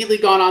had immediately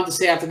gone on to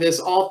say after this,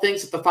 'All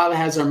things that the Father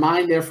has are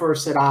mine, therefore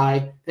said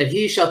I, that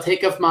he shall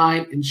take of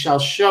mine and shall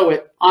show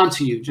it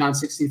unto you,'" John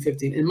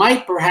 16:15. It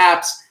might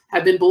perhaps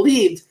have been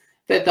believed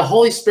that the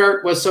Holy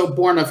Spirit was so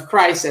born of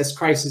Christ as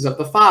Christ is of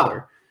the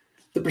Father.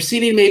 The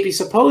preceding may be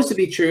supposed to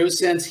be true,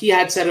 since he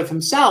had said of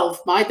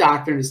himself, 'My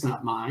doctrine is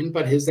not mine,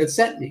 but his that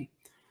sent me.'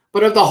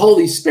 But of the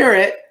Holy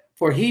Spirit,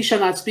 for he shall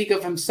not speak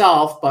of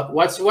himself, but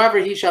whatsoever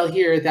he shall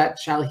hear, that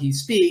shall he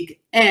speak.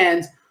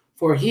 And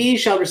for he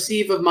shall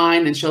receive of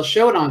mine and shall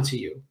show it unto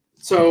you."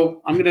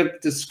 So I'm going to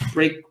just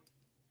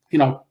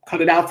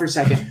cut it out for a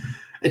second.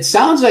 It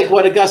sounds like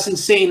what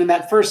Augustine's saying in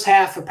that first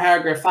half of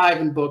paragraph 5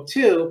 in Book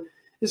 2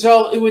 is,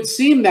 well, it would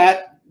seem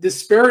that the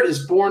Spirit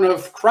is born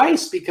of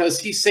Christ because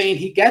he's saying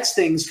he gets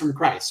things from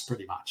Christ,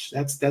 pretty much.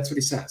 That's what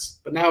he says.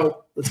 But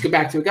now let's go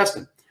back to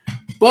Augustine.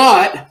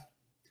 "But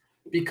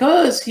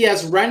because he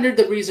has rendered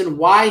the reason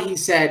why he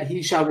said,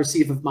 'He shall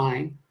receive of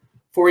mine,'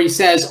 for he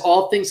says,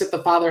 'All things that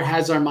the Father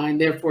has are mine,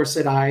 therefore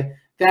said I,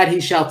 that he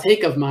shall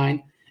take of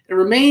mine,' it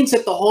remains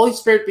that the Holy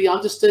Spirit be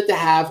understood to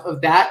have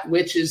of that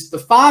which is the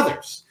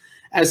Father's,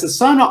 as the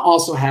Son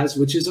also has,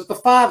 which is of the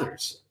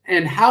Father's.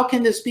 And how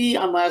can this be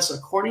unless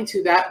according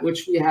to that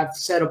which we have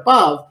said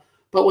above,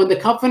 but when the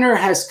Comforter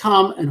has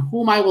come, and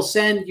whom I will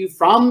send you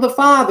from the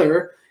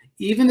Father,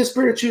 even the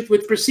Spirit of truth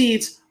which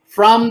proceeds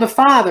from the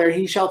Father,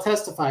 he shall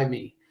testify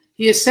me.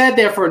 He is said,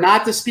 therefore,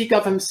 not to speak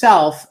of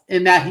himself,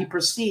 in that he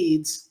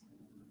proceeds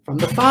from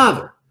the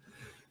Father."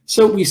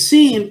 So we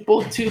see in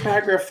Book 2,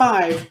 paragraph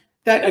 5,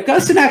 that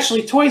Augustine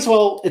actually toys,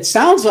 well, it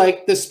sounds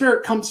like the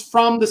Spirit comes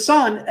from the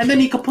Son, and then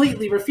he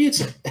completely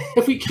refutes it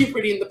if we keep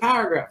reading the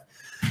paragraph.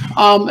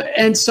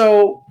 And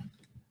so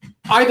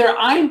either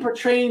I'm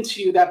portraying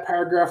to you that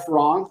paragraph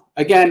wrong.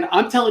 Again,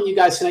 I'm telling you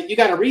guys tonight, you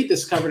got to read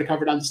this cover to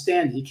cover to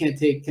understand it. You can't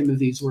take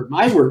Timothy's word,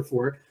 my word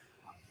for it.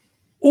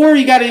 Or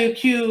you got to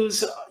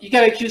accuse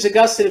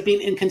Augustine of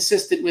being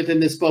inconsistent within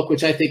this book,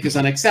 which I think is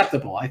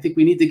unacceptable. I think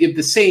we need to give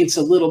the saints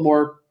a little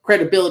more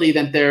credibility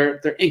that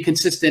they're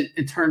inconsistent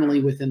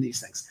internally within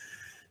these things.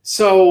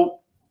 So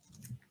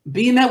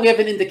being that we have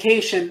an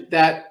indication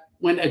that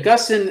when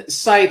Augustine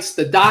cites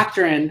the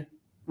doctrine,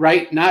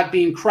 right, not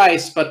being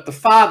Christ, but the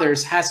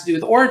Father's, has to do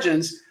with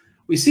origins,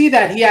 we see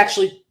that he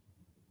actually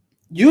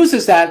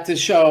uses that to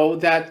show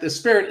that the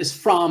Spirit is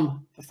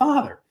from the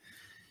Father.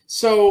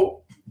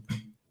 So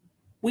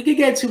we could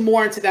get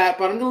more into that,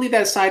 but I'm going to leave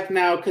that aside for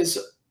now, because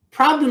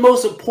probably the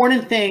most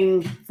important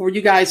thing for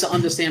you guys to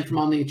understand from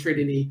On the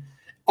Trinity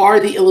are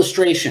the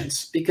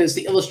illustrations, because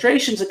the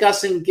illustrations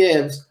Augustine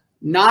gives,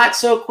 not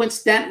so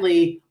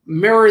coincidentally,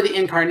 mirror the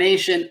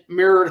incarnation,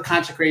 mirror the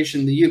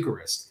consecration, the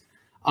Eucharist.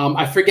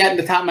 I forget in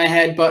the top of my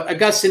head, but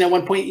Augustine at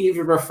one point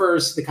even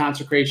refers to the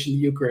consecration of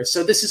the Eucharist.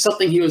 So this is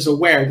something he was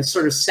aware, this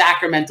sort of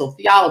sacramental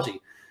theology.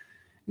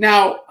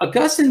 Now,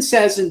 Augustine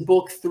says in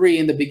Book 3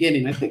 in the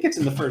beginning, I think it's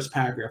in the first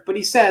paragraph, but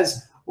he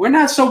says, we're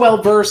not so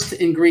well versed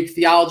in Greek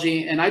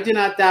theology, and I do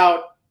not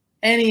doubt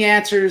any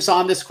answers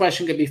on this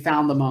question could be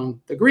found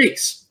among the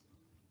Greeks.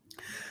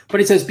 But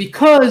he says,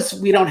 because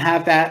we don't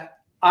have that,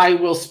 I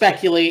will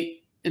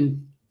speculate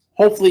and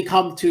hopefully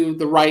come to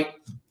the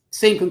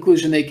same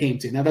conclusion they came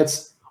to. Now,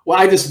 that's, well,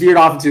 I just veered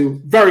off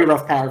into very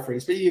rough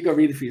paraphrase, but you go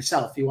read it for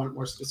yourself if you want it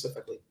more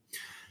specifically.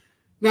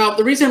 Now,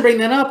 the reason I bring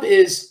that up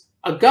is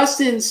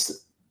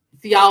Augustine's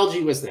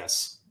theology was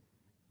this.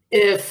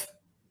 If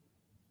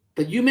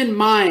the human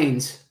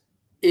mind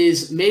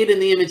is made in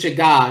the image of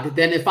God,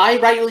 then if I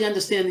rightly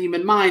understand the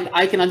human mind,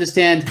 I can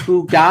understand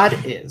who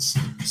God is.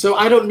 So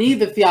I don't need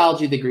the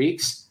theology of the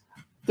Greeks.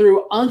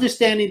 Through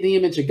understanding the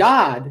image of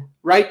God,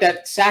 right,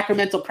 that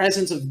sacramental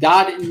presence of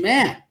God in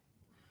man,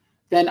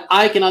 then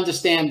I can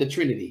understand the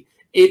Trinity.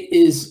 It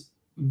is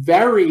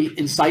very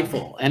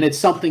insightful, and it's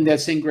something that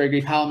St.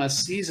 Gregory Palamas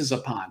seizes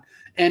upon,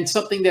 and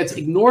something that's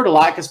ignored a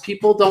lot because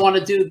people don't want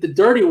to do the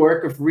dirty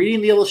work of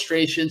reading the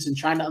illustrations and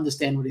trying to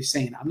understand what he's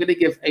saying. I'm going to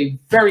give a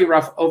very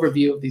rough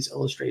overview of these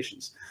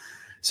illustrations.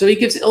 So he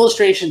gives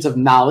illustrations of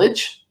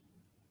knowledge,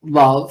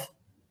 love,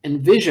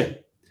 and vision.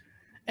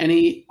 And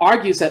he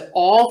argues that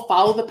all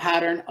follow the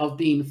pattern of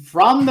being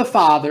from the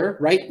Father,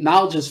 right?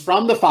 Knowledge is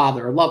from the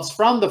Father, or love's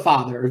from the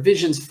Father, or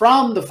vision's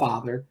from the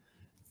Father,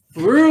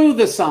 through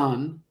the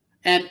Son,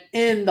 and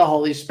in the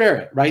Holy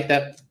Spirit, right?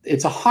 That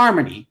it's a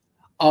harmony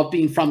of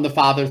being from the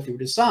Father through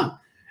the Son.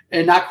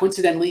 And not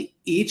coincidentally,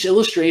 each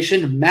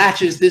illustration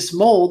matches this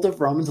mold of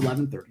Romans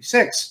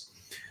 11:36.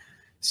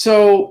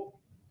 So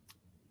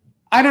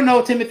I don't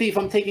know, Timothy, if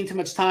I'm taking too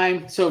much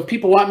time. So if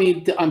people want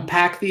me to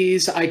unpack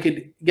these, I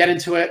could get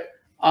into it.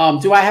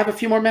 Do I have a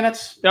few more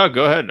minutes? No,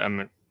 go ahead.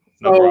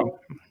 No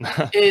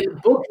problem. In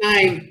Book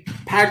 9,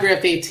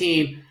 paragraph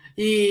 18,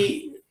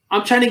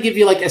 I'm trying to give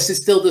you like as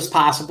distilled as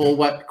possible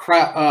what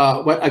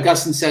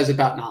Augustine says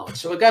about knowledge.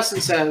 So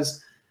Augustine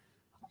says,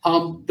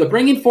 the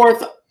bringing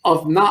forth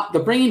of,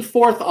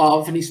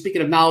 and he's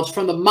speaking of knowledge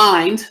from the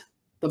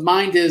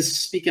mind is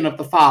speaking of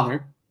the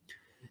Father,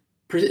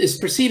 is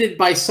preceded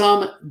by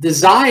some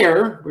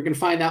desire, we're going to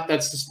find out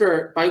that's the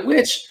Spirit, by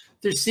which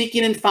through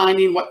seeking and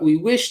finding what we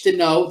wish to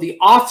know, the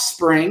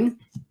offspring,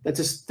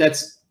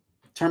 that's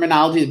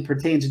terminology that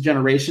pertains to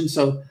generation.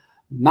 So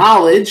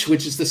knowledge,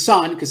 which is the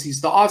Son, because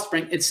he's the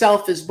offspring,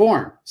 itself is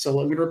born. So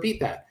let me repeat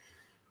that.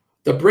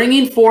 The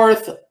bringing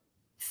forth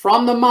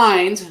from the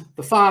mind,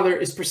 the Father,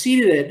 is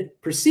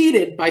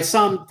preceded by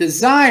some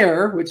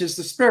desire, which is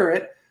the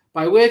Spirit,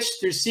 by which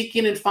through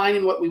seeking and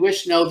finding what we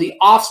wish to know, the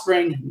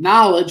offspring,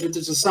 knowledge, which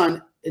is the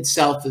Son,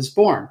 itself is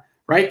born.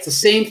 Right? It's the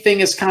same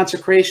thing as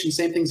consecration,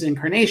 same thing as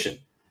incarnation.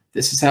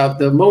 This is how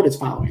the mode is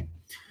following.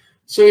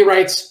 So he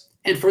writes,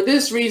 and for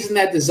this reason,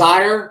 that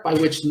desire by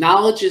which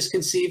knowledge is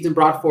conceived and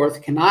brought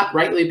forth cannot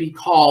rightly be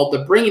called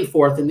the bringing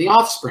forth in the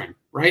offspring,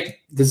 right?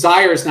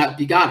 Desire is not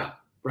begotten,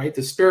 right?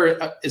 The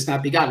Spirit is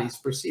not begotten, he's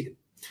preceded.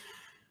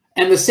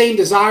 And the same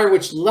desire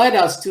which led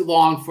us to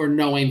long for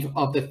knowing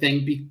of the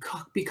thing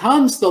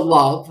becomes the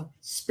love,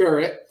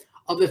 Spirit,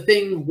 of the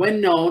thing when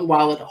known,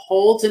 while it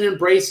holds and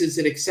embraces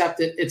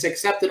its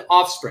accepted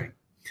offspring.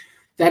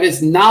 That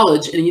is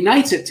knowledge, and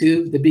unites it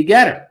to the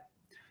begetter.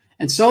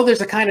 And so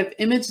there's a kind of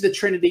image of the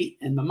Trinity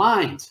in the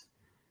mind.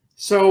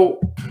 So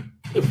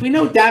if we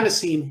know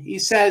Damascene, he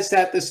says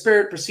that the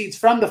Spirit proceeds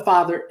from the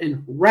Father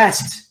and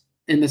rests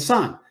in the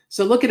Son.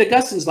 So look at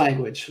Augustine's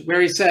language, where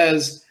he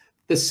says,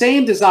 the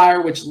same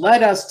desire which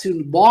led us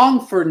to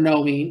long for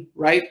knowing,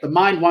 right? The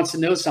mind wants to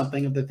know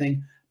something of the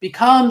thing,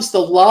 becomes the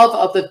love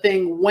of the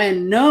thing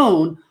when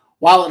known,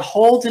 while it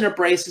holds and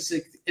embraces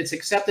its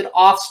accepted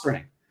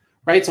offspring,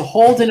 right? So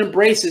hold and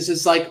embraces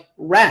is like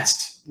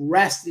rest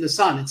in the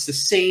Son. It's the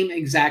same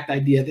exact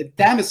idea that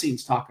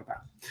Damascenes talk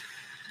about.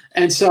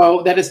 And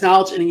so that is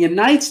knowledge, and it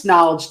unites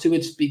knowledge to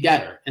its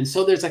begetter. And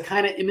so there's a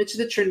kind of image of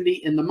the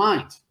Trinity in the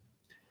mind.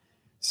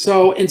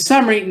 So in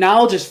summary,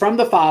 knowledge is from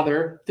the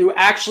Father through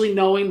actually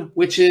knowing,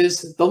 which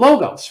is the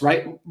Logos,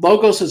 right?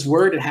 Logos is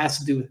word, it has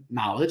to do with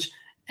knowledge.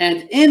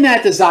 And in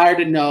that desire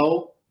to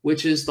know,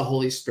 which is the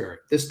Holy Spirit.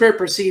 The Spirit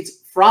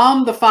proceeds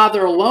from the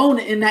Father alone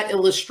in that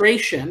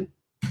illustration,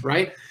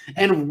 right?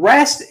 And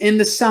rests in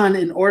the Son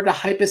in order to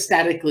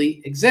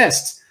hypostatically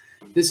exist.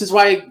 This is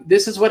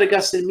what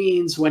Augustine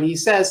means when he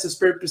says the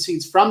Spirit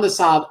proceeds from the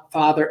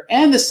Father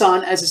and the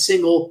Son as a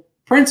single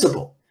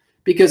principle.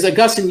 Because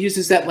Augustine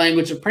uses that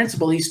language of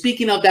principle. He's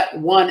speaking of that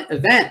one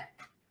event.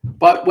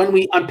 But when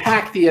we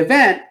unpack the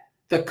event,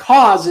 the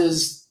cause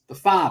is the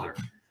Father.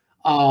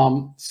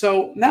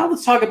 So now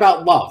let's talk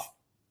about love.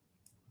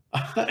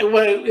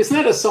 It's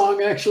not a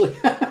song, actually.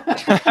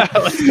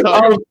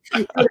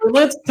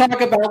 Let's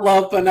talk about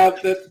love, but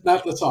not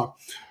the song.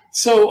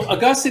 So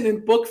Augustine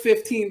in Book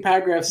 15,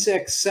 paragraph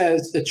 6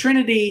 says, the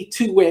Trinity,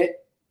 to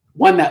wit,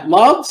 one that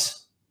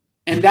loves,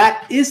 and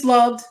that is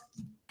loved,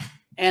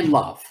 and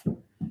love.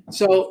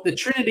 So the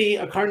Trinity,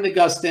 according to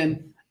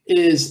Augustine,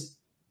 is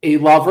a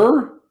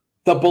lover,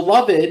 the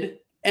beloved,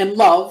 and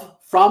love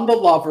from the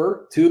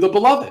lover to the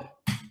beloved.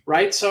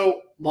 Right?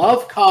 So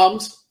love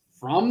comes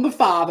from the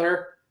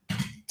Father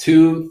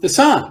to the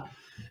Son.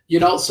 You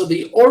know, so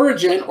the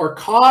origin or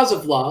cause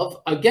of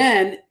love,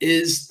 again,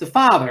 is the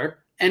Father,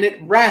 and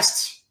it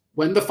rests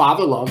when the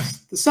Father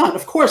loves the Son.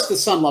 Of course, the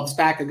Son loves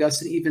back.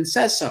 Augustine even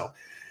says so.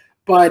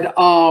 But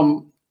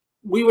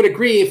we would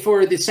agree,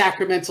 for the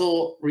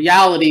sacramental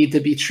reality to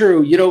be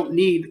true, you don't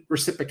need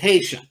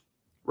reciprocation,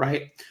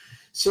 right?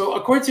 So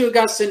according to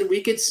Augustine,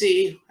 we could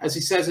see, as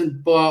he says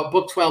in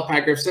Book 12,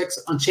 paragraph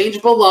 6,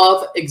 unchangeable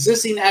love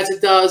existing as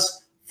it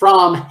does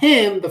from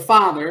him, the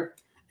Father,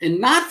 and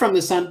not from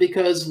the Son,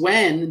 because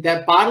when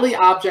that bodily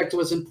object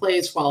was in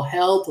place while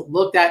held,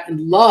 looked at, and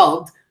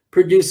loved,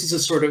 produces a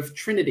sort of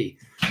Trinity.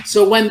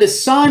 So when the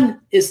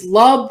Son is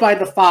loved by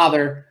the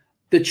Father,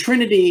 the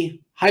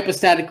Trinity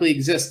hypostatically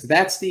exists.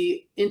 That's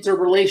the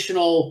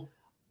interrelational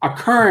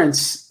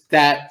occurrence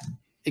that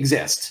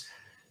exists.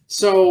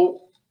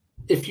 So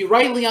if you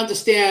rightly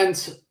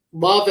understand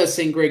love, as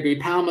St. Gregory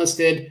Palamas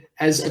did,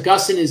 as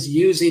Augustine is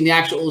using the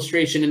actual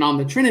illustration and on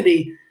the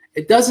Trinity,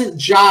 it doesn't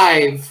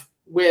jive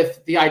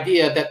with the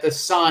idea that the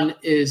Son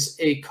is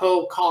a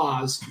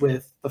co-cause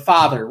with the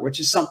Father, which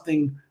is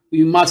something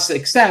we must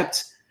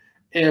accept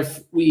if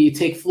we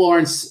take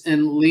Florence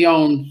and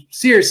Lyon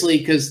seriously,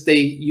 because they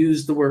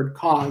use the word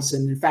cause,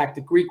 and in fact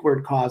the Greek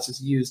word cause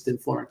is used in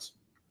Florence.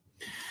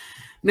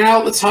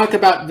 Now let's talk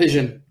about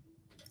vision.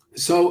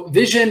 So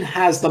vision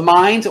has the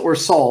mind or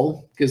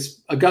soul,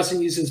 because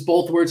Augustine uses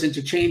both words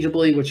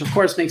interchangeably, which of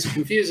course makes it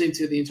confusing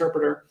to the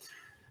interpreter.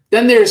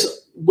 Then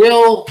there's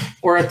will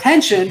or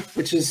attention,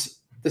 which is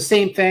the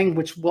same thing,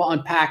 which we'll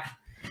unpack.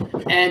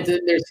 And then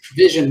there's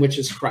vision, which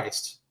is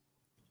Christ.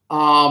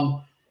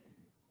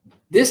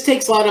 This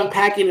takes a lot of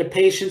unpacking to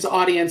patience,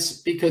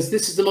 audience, because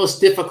this is the most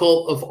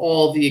difficult of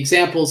all the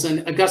examples.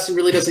 And Augustine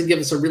really doesn't give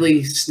us a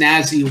really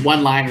snazzy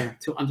one-liner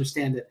to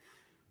understand it.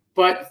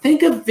 But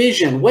think of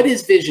vision. What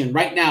is vision?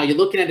 Right now, you're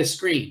looking at a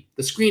screen.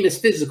 The screen is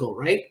physical,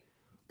 right?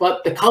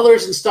 But the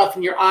colors and stuff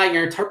in your eye,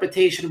 your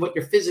interpretation of what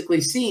you're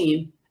physically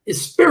seeing is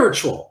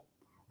spiritual,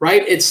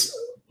 right? It's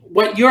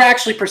what you're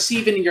actually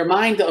perceiving in your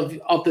mind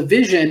of the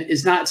vision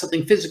is not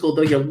something physical,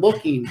 though you're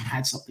looking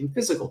at something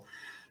physical.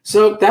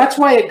 So that's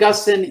why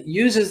Augustine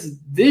uses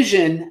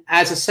vision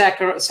as a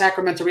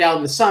sacramental reality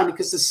of the Son,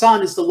 because the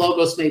Son is the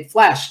Logos made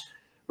flesh,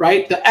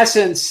 right? The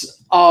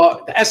essence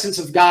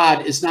of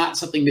God is not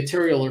something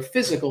material or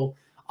physical.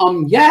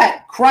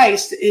 Yet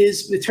Christ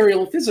is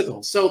material and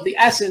physical. So the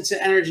essence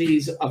and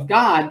energies of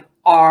God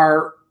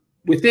are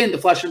within the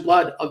flesh and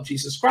blood of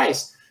Jesus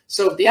Christ.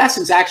 So the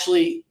essence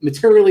actually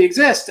materially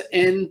exists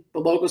in the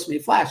Logos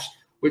made flesh,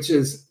 which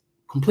is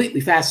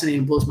completely fascinating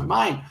and blows my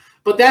mind.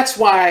 But that's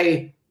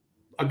why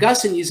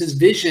Augustine uses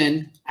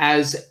vision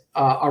as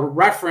a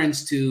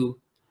reference to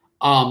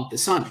the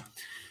Son.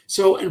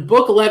 So in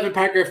Book 11,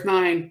 paragraph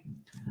 9,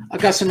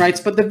 Augustine writes,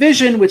 but the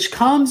vision which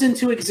comes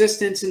into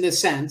existence in this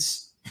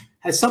sense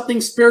has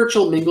something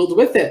spiritual mingled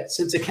with it,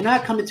 since it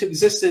cannot come into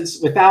existence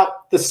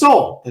without the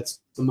soul, that's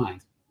the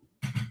mind.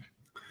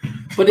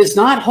 But is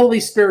not wholly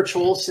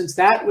spiritual, since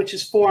that which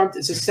is formed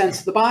is a sense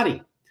of the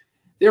body.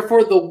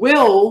 Therefore, the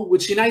will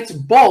which unites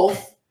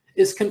both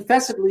is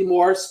confessedly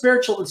more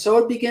spiritual, and so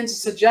it begins to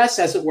suggest,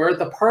 as it were,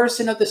 the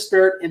person of the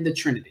Spirit in the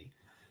Trinity.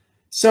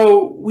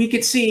 So we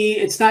could see,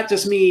 it's not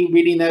just me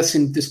reading this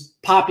and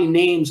just popping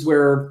names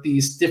where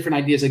these different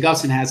ideas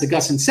Augustine has.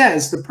 Augustine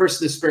says the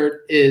person of the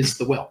Spirit is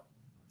the will.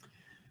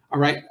 All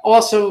right.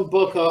 Also,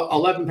 Book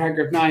 11,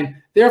 paragraph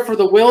 9, therefore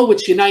the will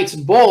which unites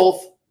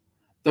both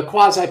the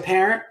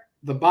quasi-parent,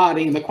 the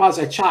body, and the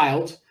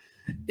quasi-child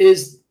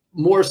is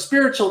more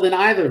spiritual than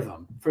either of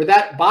them. For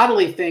that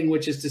bodily thing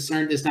which is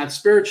discerned is not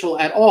spiritual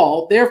at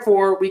all.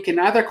 Therefore, we can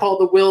neither call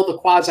the will the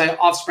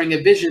quasi-offspring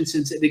of vision,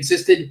 since it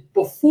existed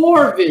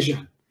before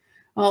vision.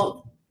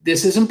 Well,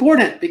 this is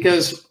important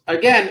because,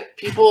 again,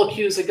 people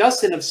accuse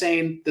Augustine of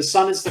saying the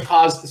Son is the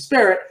cause of the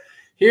Spirit.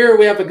 Here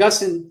we have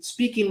Augustine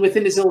speaking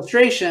within his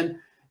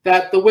illustration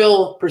that the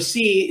will per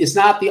se is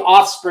not the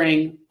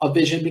offspring of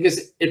vision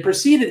because it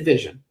preceded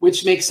vision,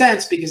 which makes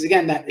sense because,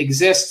 again, that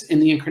exists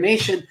in the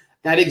incarnation.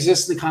 That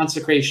exists in the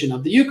consecration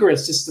of the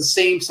Eucharist. It's the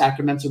same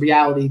sacramental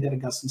reality that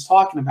Augustine's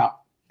talking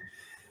about.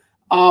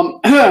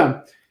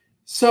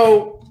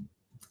 So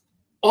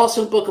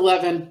also in Book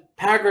 11,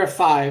 paragraph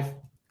 5,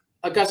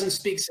 Augustine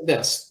speaks of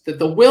this, that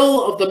the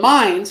will of the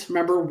mind,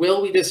 remember,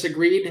 will, we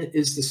disagreed,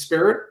 is the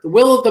spirit. The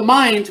will of the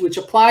mind, which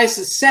applies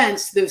the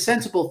sense, the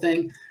sensible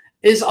thing,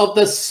 is of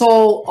the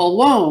soul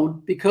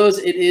alone because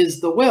it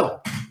is the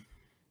will.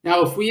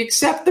 Now, if we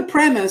accept the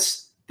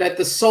premise that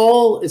the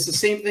soul is the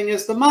same thing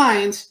as the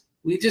mind,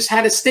 we just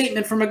had a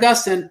statement from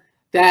Augustine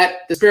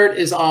that the Spirit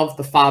is of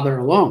the Father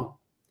alone.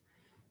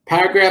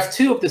 Paragraph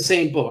 2 of the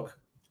same book.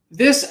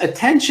 This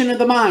attention of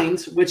the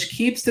mind, which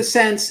keeps the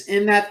sense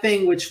in that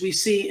thing which we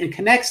see and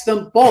connects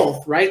them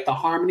both, right? The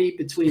harmony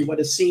between what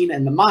is seen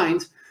and the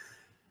mind,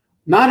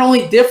 not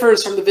only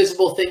differs from the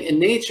visible thing in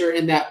nature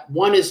in that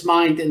one is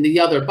mind and the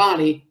other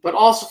body, but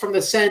also from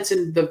the sense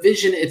and the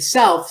vision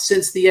itself,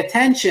 since the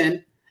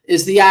attention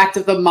is the act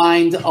of the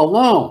mind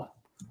alone.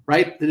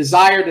 Right? The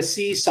desire to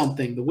see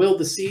something, the will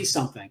to see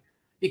something.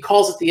 he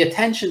calls it the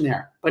attention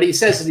there. But he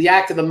says the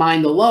act of the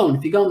mind alone.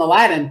 If you go in the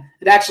Latin,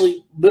 it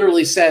actually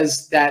literally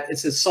says that it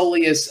says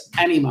solius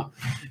anima.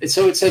 And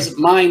so it says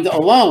mind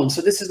alone.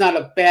 So this is not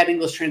a bad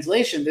English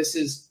translation. This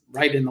is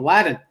right in the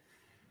Latin.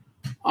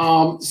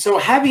 So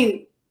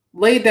having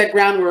laid that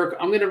groundwork,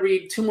 I'm going to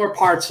read two more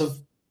parts of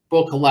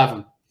Book 11.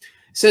 It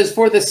says,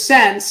 for the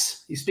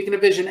sense, he's speaking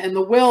of vision, and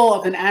the will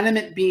of an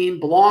animate being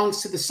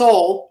belongs to the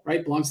soul,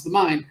 right, belongs to the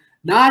mind,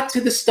 not to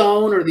the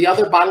stone or the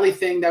other bodily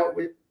thing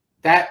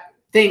that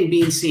thing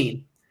being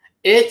seen.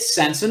 Its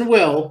sense and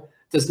will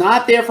does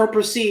not therefore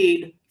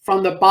proceed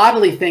from the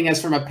bodily thing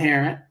as from a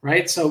parent,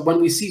 right? So when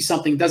we see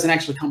something, it doesn't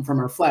actually come from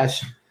our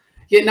flesh.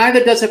 Yet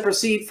neither does it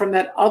proceed from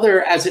that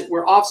other as it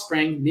were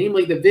offspring,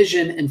 namely the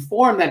vision and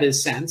form that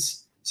is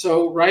sense.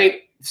 So,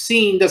 right,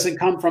 seeing doesn't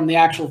come from the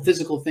actual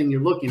physical thing you're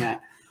looking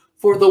at.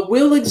 For the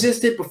will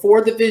existed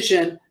before the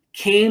vision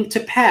came to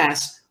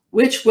pass,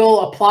 which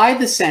will apply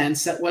the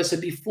sense that was to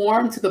be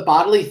formed to the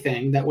bodily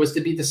thing that was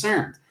to be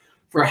discerned.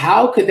 For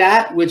how could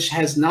that which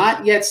has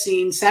not yet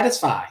seen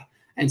satisfy?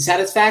 And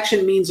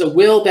satisfaction means a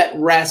will that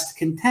rests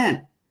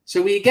content.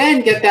 So we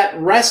again get that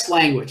rest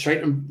language,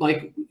 right? And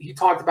like he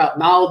talked about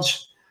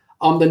knowledge,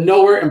 the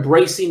knower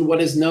embracing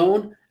what is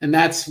known, and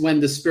that's when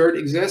the spirit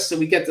exists. So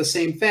we get the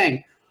same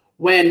thing.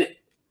 When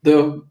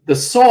the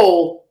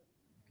soul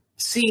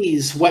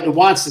sees what it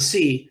wants to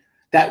see,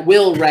 that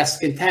will rest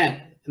content.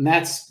 And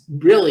that's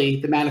really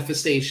the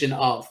manifestation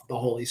of the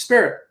Holy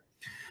Spirit.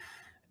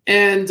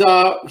 And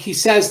he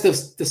says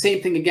the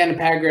same thing again in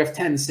paragraph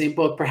 10, the same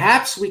book.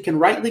 Perhaps we can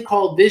rightly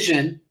call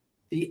vision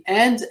the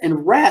end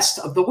and rest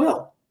of the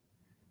will.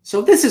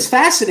 So this is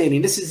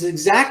fascinating. This is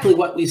exactly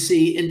what we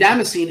see in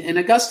Damascene and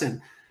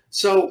Augustine.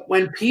 So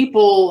when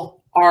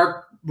people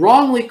are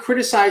wrongly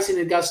criticizing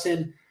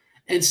Augustine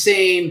and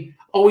saying,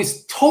 oh,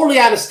 he's totally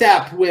out of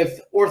step with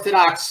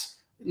Orthodox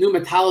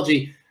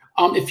pneumatology,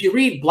 if you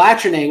read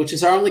Blatchernet, which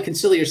is our only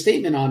conciliar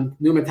statement on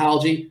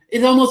pneumatology,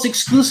 it almost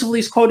exclusively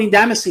is quoting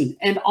Damascene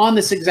and on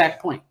this exact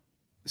point.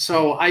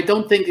 So I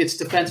don't think it's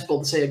defensible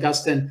to say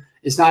Augustine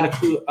is not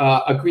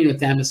agreeing with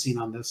Damascene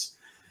on this.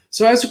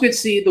 So as you can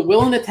see, the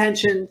will and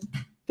attention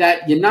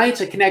that unites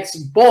and connects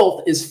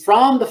both is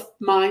from the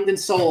mind and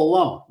soul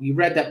alone. We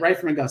read that right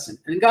from Augustine.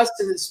 And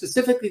Augustine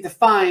specifically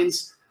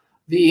defines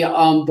the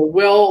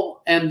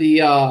will and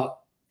the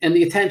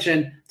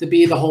attention to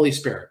be the Holy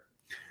Spirit.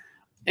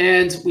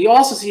 And we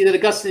also see that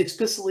Augustine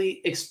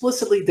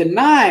explicitly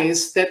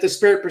denies that the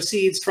Spirit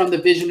proceeds from the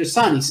vision of the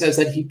Son. He says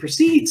that he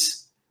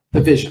precedes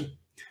the vision.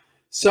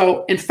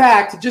 So, in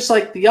fact, just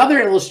like the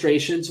other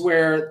illustrations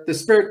where the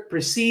Spirit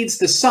precedes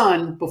the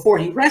Son before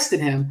he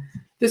rested him,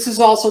 this is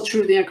also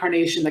true of the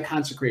Incarnation, the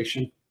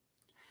consecration.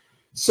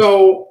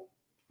 So,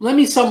 let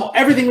me sum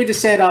everything we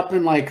just said up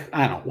in, like,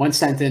 I don't know, one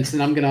sentence,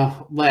 and I'm going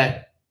to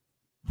let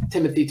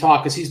Timothy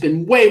talk because he's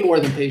been way more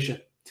than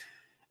patient.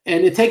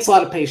 And it takes a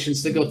lot of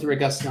patience to go through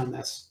Augustine on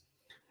this.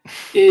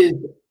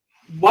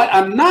 What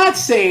I'm not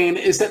saying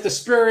is that the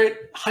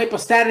Spirit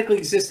hypostatically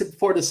existed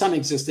before the Son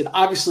existed.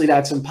 Obviously,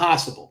 that's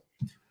impossible.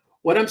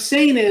 What I'm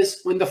saying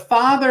is when the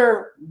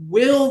Father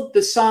willed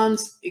the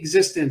Son's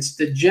existence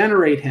to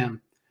generate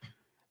him,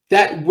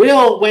 that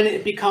will, when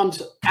it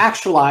becomes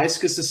actualized,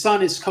 because the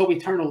Son is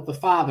co-eternal with the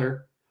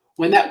Father,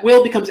 when that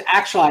will becomes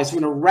actualized,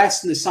 when it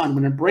rests in the Son,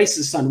 when it embraces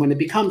the Son, when it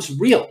becomes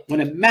real,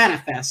 when it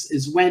manifests,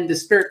 is when the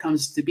Spirit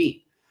comes to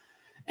be.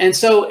 And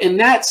so in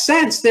that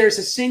sense, there's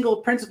a single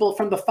principle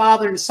from the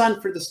Father and the Son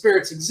for the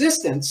Spirit's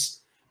existence,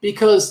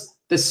 because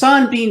the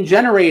Son being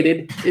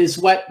generated is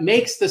what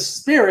makes the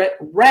Spirit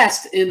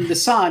rest in the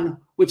Son,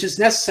 which is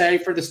necessary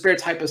for the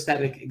Spirit's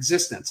hypostatic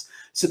existence.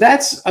 So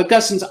that's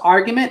Augustine's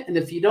argument. And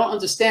if you don't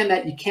understand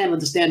that, you can't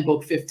understand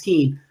Book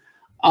 15,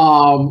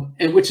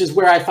 and which is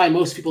where I find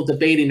most people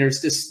debating.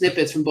 There's just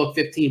snippets from Book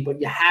 15, but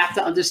you have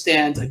to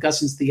understand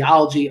Augustine's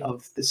theology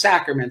of the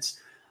sacraments,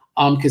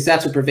 because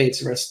that's what pervades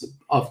the rest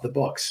of the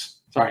books.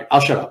 Sorry,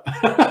 I'll shut up.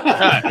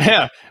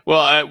 Yeah.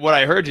 Well, what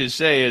I heard you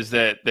say is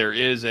that there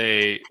is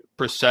a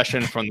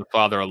procession from the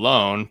Father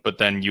alone, but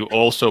then you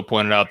also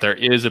pointed out there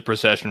is a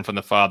procession from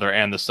the Father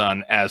and the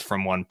Son as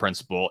from one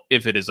principle,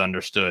 if it is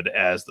understood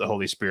as the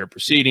Holy Spirit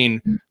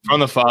proceeding from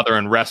the Father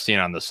and resting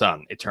on the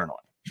Son eternally.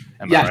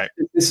 Am I right?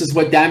 This is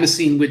what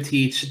Damascene would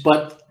teach,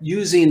 but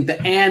using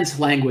the and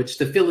language,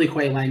 the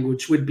Filioque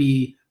language, would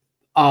be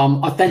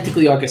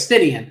authentically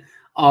Augustinian.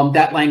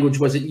 That language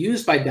wasn't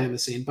used by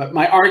Damascene, but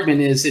my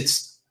argument is it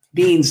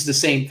means the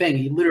same thing.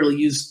 He literally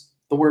used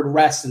the word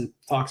rest and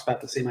talks about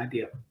the same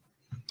idea.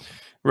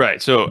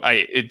 Right. So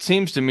it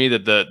seems to me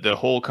that the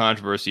whole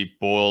controversy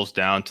boils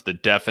down to the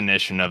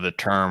definition of the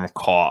term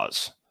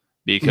cause,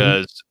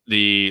 because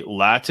the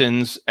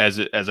Latins, as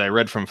I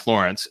read from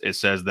Florence, it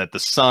says that the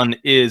Son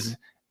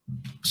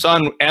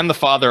and the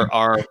Father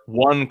are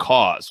one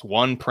cause,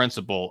 one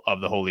principle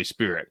of the Holy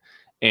Spirit.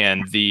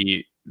 And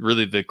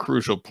really the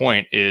crucial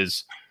point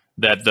is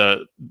that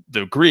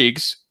the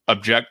Greeks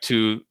object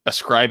to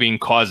ascribing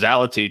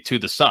causality to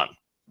the Son.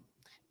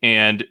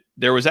 And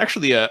there was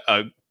actually a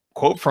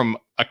quote from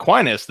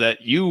Aquinas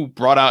that you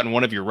brought out in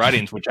one of your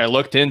writings, which I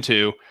looked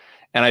into,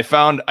 And I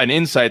found an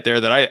insight there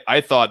that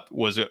I thought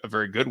was a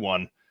very good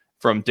one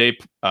from De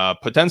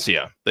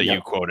Potentia that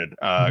you quoted.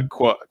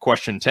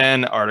 Question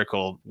 10,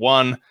 Article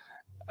 1,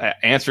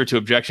 answer to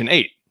Objection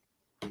 8.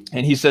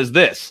 And he says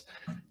this,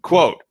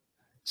 quote,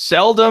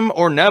 seldom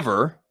or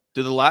never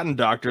do the Latin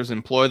doctors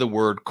employ the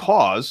word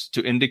cause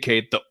to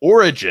indicate the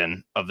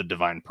origin of the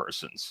divine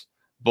persons,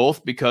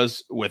 both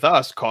because with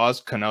us,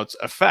 cause connotes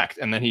effect.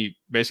 And then he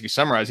basically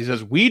summarized, he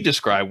says, we,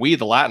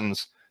 the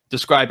Latins,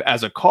 describe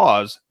as a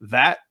cause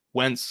that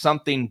when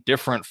something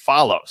different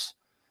follows.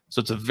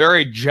 So it's a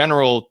very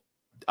general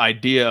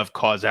idea of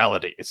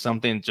causality. It's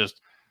something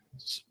just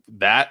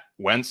that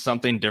when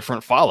something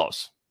different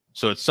follows.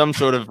 So it's some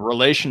sort of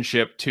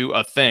relationship to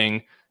a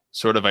thing,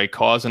 sort of a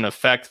cause and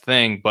effect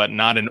thing, but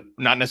not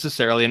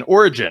necessarily an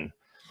origin.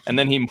 And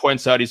then he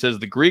points out, he says,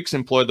 the Greeks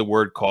employ the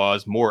word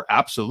cause more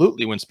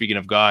absolutely when speaking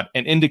of God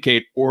and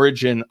indicate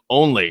origin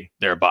only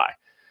thereby.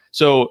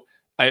 So,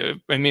 I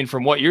mean,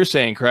 from what you're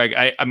saying, Craig,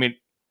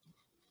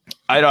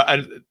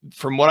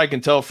 from what I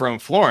can tell from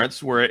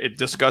Florence, where it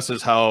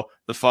discusses how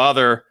the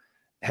Father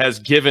has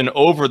given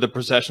over the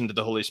procession to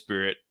the Holy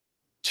Spirit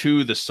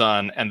to the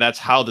Son, and that's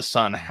how the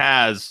Son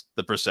has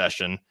the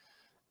procession.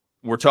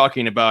 We're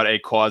talking about a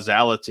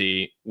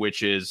causality,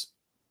 which is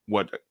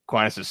what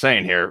Aquinas is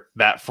saying here,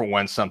 that for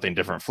when something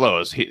different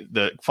flows.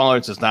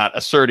 Florence is not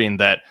asserting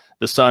that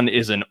the Son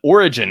is an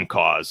origin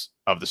cause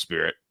of the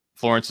Spirit.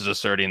 Florence is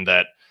asserting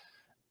that,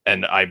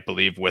 and I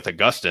believe with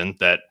Augustine,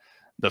 that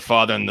the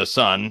Father and the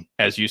Son,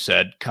 as you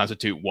said,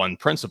 constitute one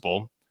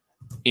principle,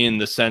 in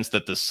the sense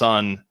that the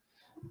Son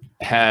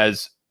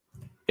has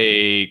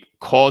a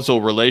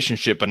causal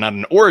relationship, but not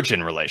an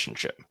origin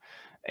relationship.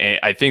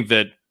 I think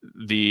that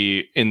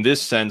in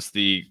this sense,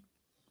 the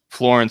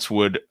Florence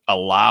would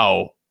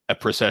allow a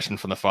procession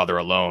from the Father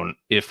alone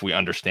if we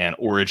understand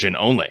origin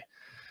only.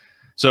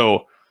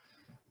 So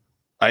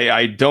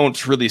I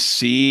don't really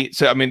see.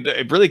 So I mean,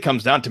 it really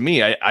comes down to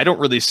me. I don't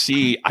really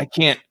see. I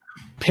can't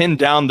pin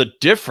down the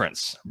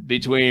difference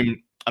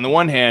between, on the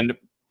one hand,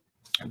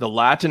 the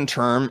Latin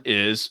term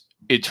is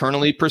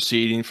eternally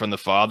proceeding from the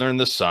Father and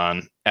the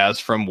Son as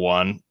from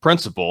one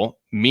principle,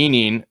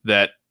 meaning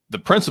that the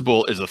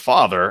principle is the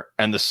Father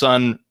and the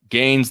Son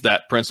gains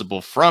that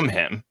principle from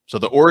him. So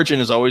the origin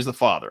is always the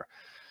Father,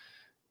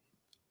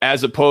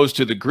 as opposed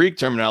to the Greek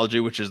terminology,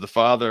 which is the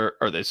Father,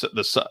 or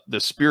the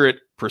Spirit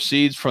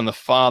proceeds from the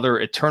Father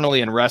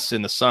eternally and rests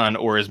in the Son,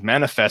 or is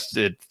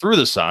manifested through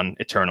the Son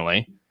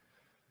eternally.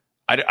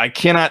 I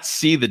cannot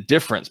see the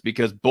difference,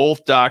 because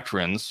both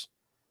doctrines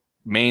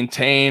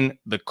maintain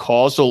the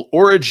causal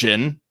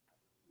origin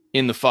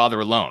in the Father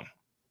alone.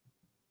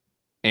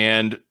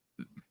 And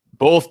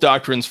both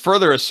doctrines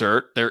further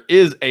assert there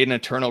is an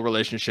eternal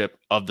relationship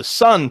of the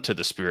Son to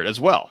the Spirit as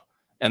well.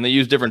 And they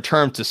use different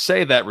terms to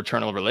say that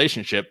eternal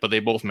relationship, but they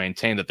both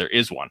maintain that there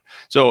is one.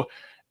 So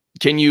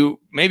can you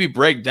maybe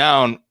break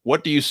down,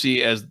 what do you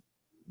see as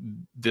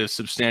the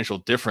substantial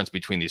difference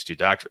between these two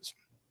doctrines?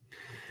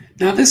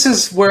 Now, this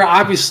is where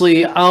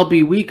obviously I'll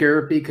be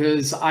weaker,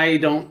 because I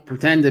don't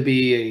pretend to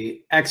be an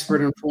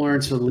expert in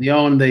Florence or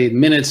Leon. The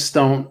minutes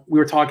don't, we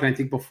were talking, I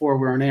think, before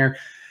we were on air.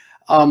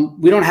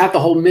 We don't have the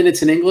whole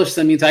minutes in English.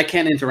 That means I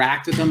can't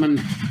interact with them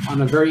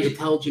on a very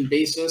intelligent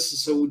basis.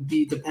 So it would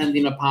be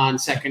depending upon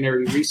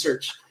secondary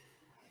research.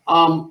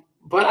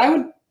 But I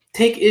would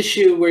take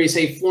issue where you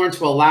say Florence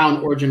will allow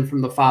an origin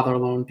from the Father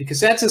alone, because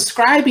that's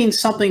ascribing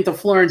something to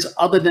Florence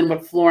other than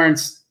what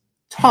Florence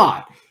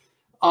taught.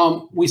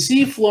 We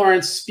see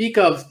Florence speak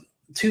of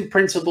two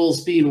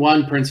principles being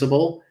one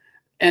principle,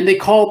 and they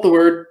call it the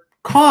word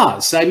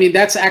cause. I mean,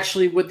 that's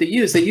actually what they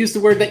use. They use the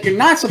word that you're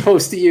not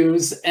supposed to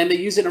use, and they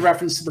use it in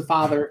reference to the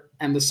Father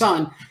and the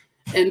Son.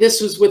 And this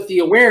was with the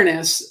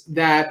awareness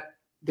that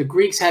the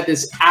Greeks had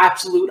this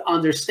absolute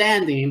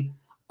understanding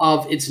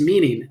of its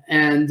meaning.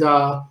 And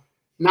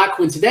not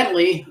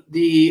coincidentally,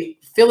 the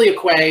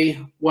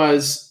Filioque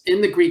was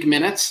in the Greek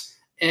minutes,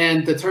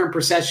 and the term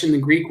procession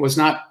in Greek was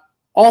not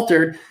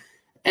altered.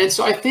 And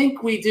so I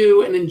think we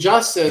do an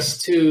injustice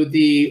to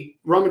the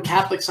Roman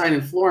Catholic side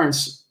in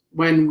Florence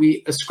when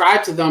we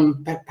ascribe to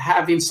them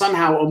having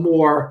somehow a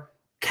more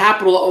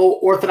capital O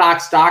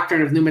Orthodox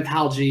doctrine of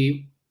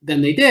pneumatology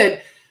than they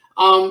did,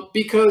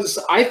 because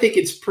I think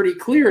it's pretty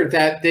clear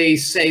that they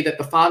say that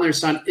the Father and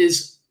Son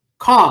is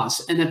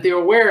cause, and that they're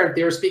aware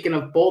they're speaking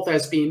of both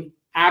as being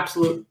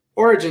absolute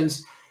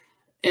origins.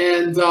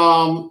 And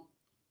on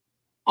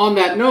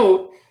that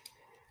note,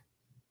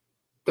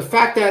 the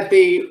fact that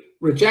they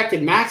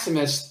rejected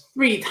Maximus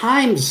 3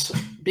 times,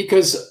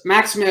 because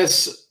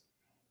Maximus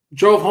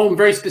drove home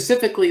very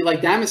specifically,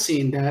 like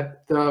Damascene,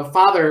 that the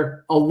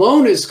Father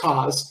alone is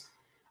cause,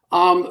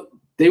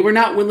 they were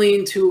not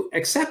willing to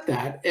accept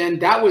that.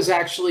 And that was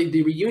actually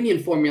the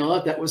reunion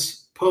formula that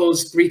was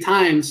posed 3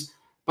 times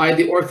by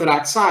the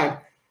Orthodox side.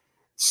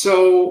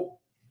 So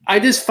I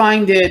just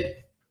find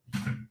it,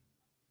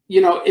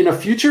 you know, in a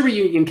future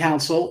reunion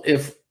council,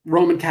 if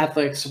Roman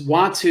Catholics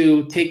want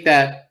to take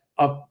that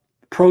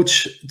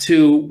approach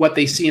to what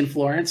they see in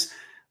Florence,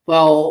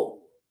 well,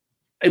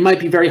 it might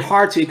be very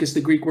hard to, because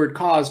the Greek word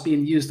cause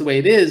being used the way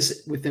it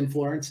is within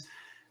Florence,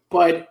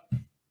 but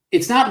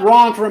it's not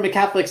wrong for Roman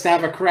Catholics to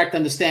have a correct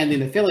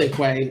understanding of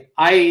Filioque.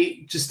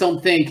 I just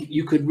don't think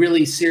you could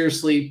really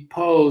seriously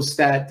pose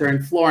that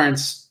during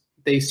Florence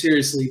they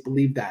seriously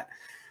believed that.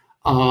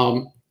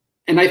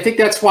 And I think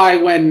that's why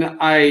when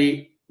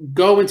I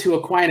go into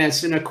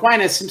Aquinas, and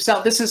Aquinas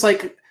himself, this is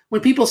like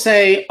when people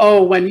say,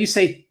 oh, when you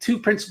say two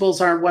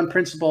principles aren't one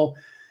principle,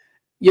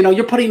 you know,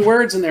 you're putting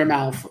words in their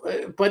mouth,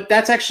 but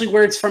that's actually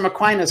words from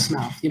Aquinas'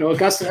 mouth. You know,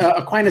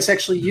 Aquinas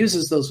actually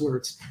uses those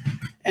words.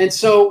 And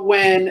so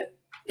when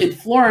in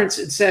Florence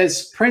it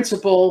says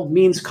principle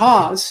means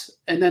cause,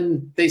 and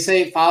then they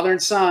say Father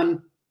and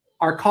Son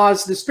are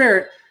cause of the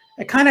Spirit,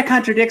 it kind of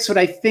contradicts what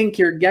I think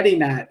you're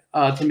getting at,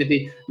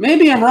 Timothy.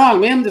 Maybe I'm wrong.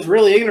 Maybe I'm just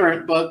really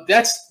ignorant, but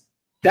that's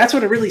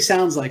what it really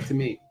sounds like to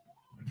me.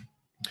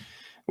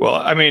 Well,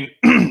 I mean,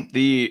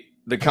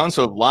 the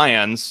Council of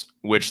Lyons,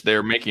 which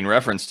they're making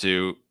reference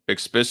to,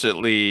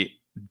 explicitly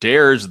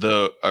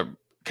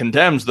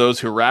condemns those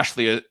who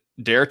rashly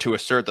dare to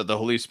assert that the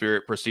Holy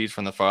Spirit proceeds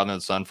from the Father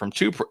and the Son from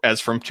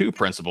two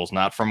principles,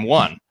 not from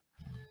one.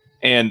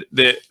 And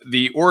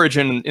the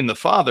origin in the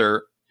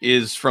Father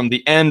is from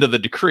the end of the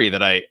decree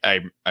that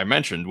I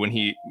mentioned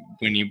when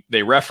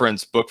they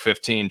reference Book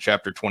 15,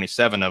 Chapter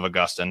 27 of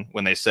Augustine,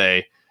 when they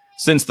say,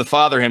 since the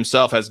Father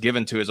himself has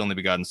given to his only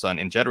begotten Son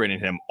in generating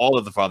him all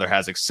that the Father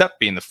has, except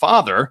being the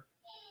Father,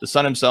 the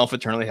Son himself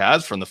eternally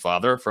has from the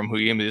Father, from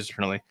whom he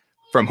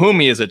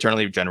is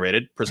eternally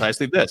generated,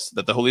 precisely this,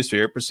 that the Holy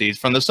Spirit proceeds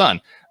from the Son.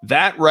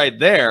 That right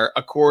there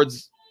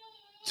accords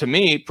to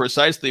me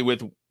precisely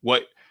with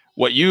what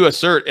you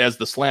assert as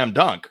the slam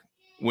dunk.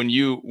 When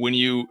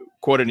you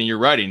quote it in your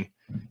writing,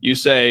 you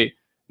say,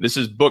 this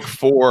is Book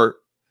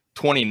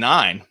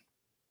 429.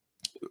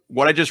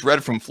 What I just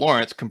read from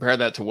Florence, compare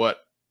that to what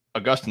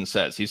Augustine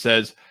says. He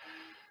says,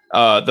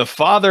 the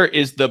Father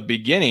is the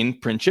beginning,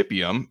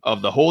 principium,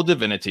 of the whole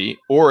divinity,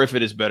 or if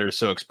it is better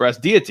so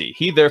expressed, deity.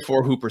 He,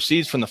 therefore, who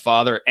proceeds from the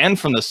Father and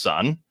from the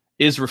Son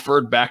is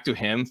referred back to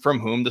him from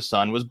whom the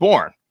Son was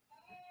born.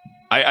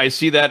 I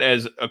see that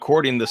as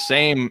according the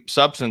same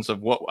substance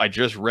of what I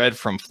just read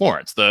from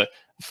Florence. The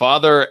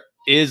Father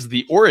is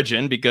the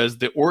origin, because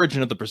the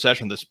origin of the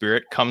procession of the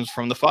Spirit comes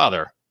from the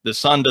Father. The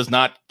Son does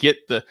not get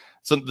the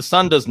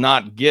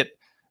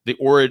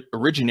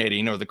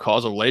originating or the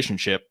causal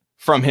relationship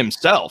from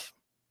himself.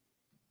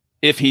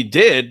 If he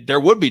did, there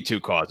would be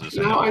two causes.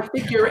 No, I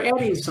think you're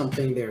adding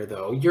something there,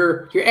 though.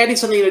 You're adding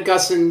something that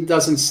Augustine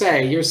doesn't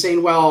say. You're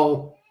saying,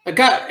 well,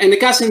 and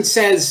Augustine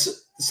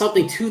says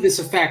something to this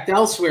effect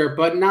elsewhere,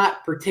 but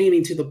not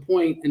pertaining to the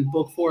point in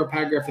Book 4,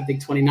 paragraph, I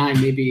think 29,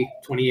 maybe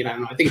 28, I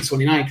don't know. I think it's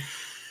 29.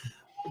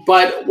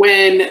 But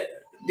when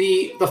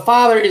the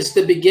Father is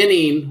the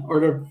beginning or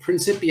the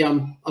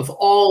principium of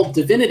all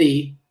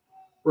divinity,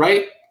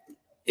 right?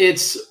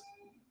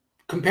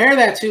 Compare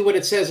that to what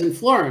it says in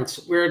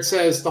Florence, where it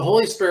says the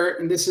Holy Spirit,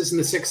 and this is in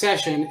the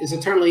succession, is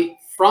eternally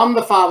from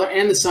the Father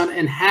and the Son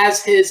and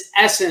has his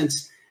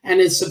essence and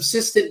his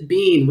subsistent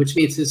being, which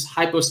means his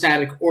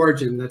hypostatic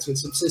origin. That's what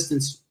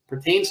subsistence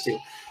pertains to.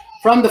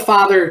 From the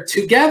Father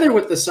together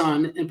with the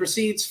Son, and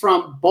proceeds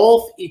from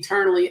both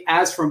eternally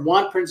as from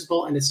one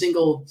principle and a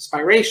single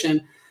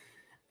spiration.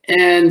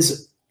 And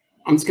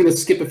I'm just going to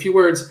skip a few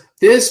words.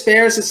 This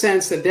bears a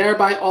sense that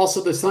thereby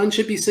also the Son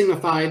should be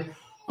signified,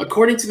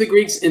 according to the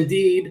Greeks,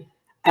 indeed,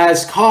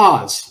 as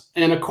cause,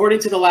 and according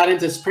to the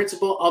Latins, as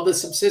principle of the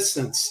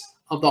subsistence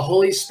of the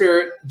Holy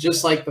Spirit,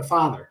 just like the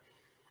Father.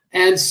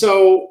 And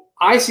so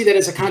I see that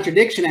as a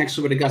contradiction,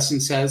 actually, what Augustine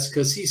says,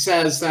 because he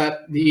says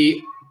that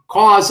the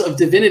cause of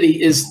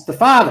divinity is the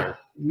Father,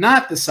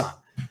 not the Son.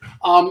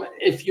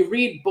 If you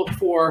read Book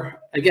 4,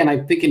 again, I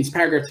think it's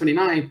paragraph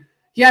 29,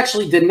 he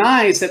actually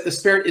denies that the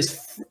Spirit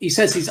is, he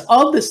says he's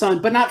of the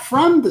Son, but not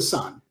from the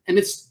Son. And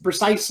it's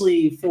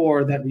precisely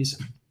for that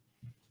reason.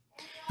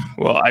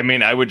 Well, I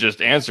mean, I would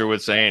just answer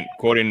with saying,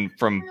 quoting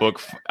from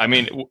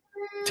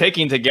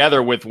taking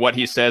together with what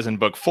he says in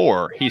Book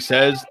 4, he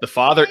says the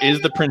Father is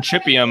the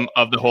principium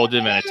of the whole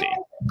divinity.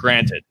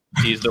 Granted,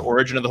 he's the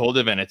origin of the whole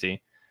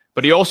divinity.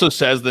 But he also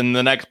says in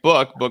the next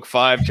book, Book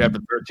 5, Chapter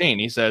 13,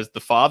 he says the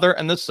Father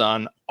and the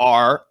Son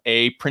are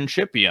a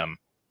principium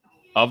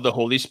of the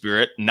Holy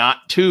Spirit,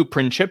 not two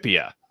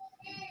principia.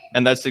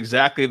 And that's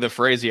exactly the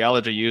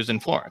phraseology used in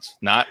Florence.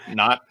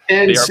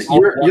 And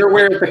you're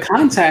aware of the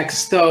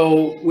context,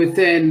 though,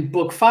 within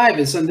Book 5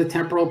 is on the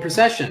temporal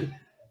procession.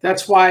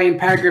 That's why in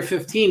paragraph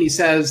 15 he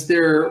says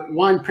they're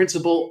one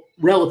principle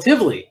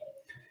relatively.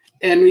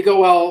 And we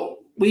go, well,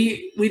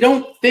 we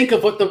don't think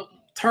of what the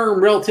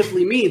term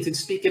relatively means. It's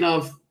speaking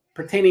of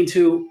pertaining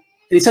to, and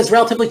he says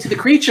relatively to the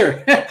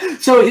creature.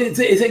 So it's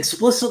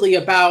explicitly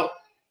about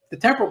the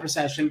temporal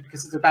procession,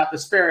 because it's about the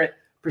Spirit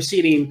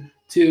proceeding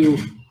to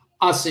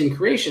us in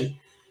creation.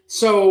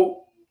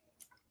 So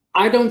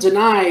I don't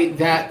deny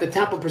that the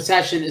temporal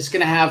procession is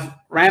going to have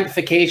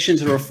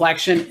ramifications and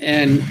reflection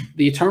in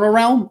the eternal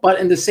realm, but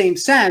in the same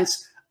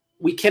sense,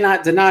 we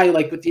cannot deny,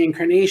 like with the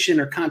incarnation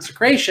or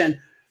consecration,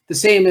 the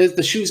same as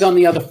the shoes on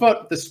the other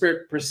foot, the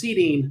Spirit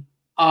proceeding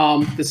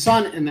the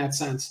Son in that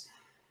sense.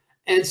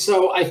 And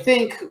so I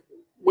think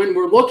when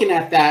we're looking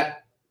at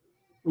that,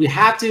 we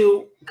have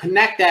to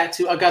connect that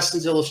to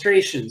Augustine's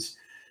illustrations,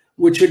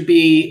 which would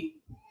be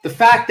the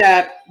fact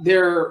that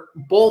they're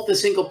both a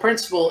single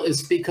principle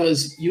is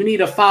because you need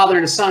a Father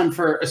and a Son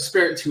for a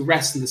Spirit to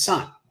rest in the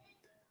Son,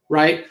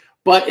 right?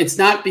 But it's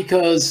not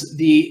because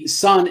the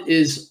Son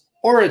is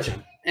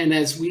origin. And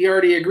as we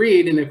already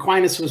agreed, and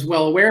Aquinas was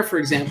well aware, for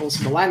example,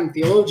 so the Latin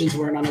theologians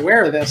weren't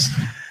unaware of this,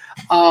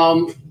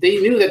 they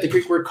knew that the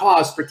Greek word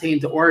cause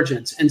pertained to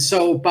origins. And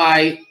so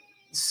by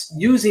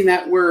using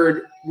that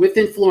word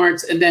within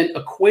Florence and then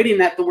equating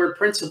that the word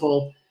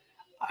principle,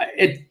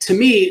 to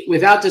me,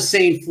 without just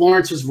saying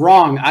Florence was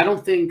wrong, I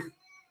don't think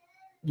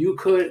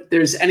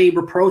there's any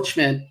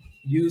reproachment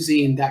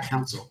using that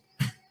council.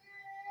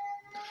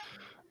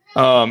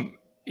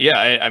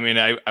 Yeah, I mean,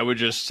 I would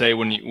just say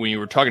when you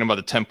were talking about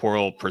the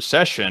temporal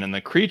procession and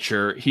the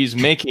creature, he's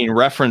making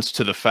reference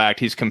to the fact,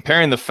 he's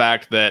comparing the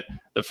fact that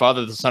the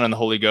Father, the Son, and the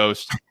Holy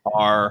Ghost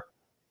are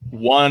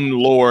one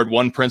Lord,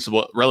 one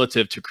principle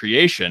relative to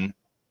creation,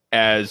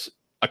 as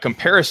a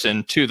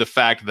comparison to the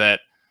fact that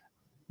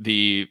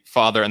the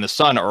Father and the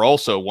Son are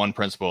also one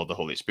principle of the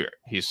Holy Spirit.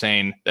 He's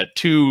saying that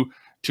two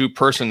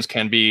persons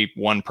can be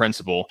one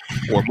principle,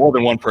 or more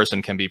than one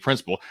person can be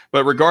principle.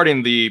 But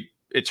regarding the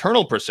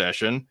eternal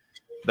procession,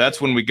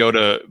 that's when we go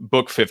to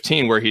Book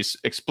 15, where he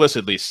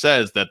explicitly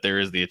says that there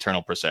is the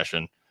eternal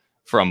procession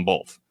from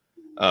both.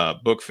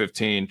 Book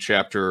 15,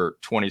 chapter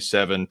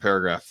 27,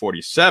 paragraph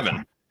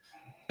 47.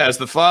 As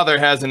the Father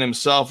has in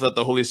himself that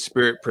the Holy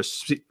Spirit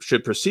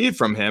should proceed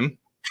from him,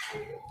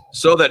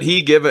 so has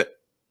he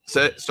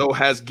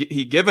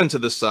given to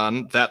the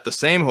Son that the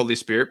same Holy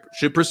Spirit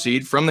should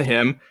proceed from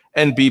him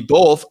and be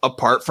both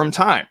apart from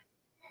time,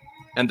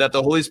 and that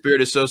the Holy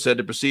Spirit is so said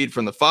to proceed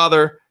from the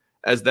Father,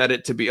 as that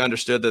it to be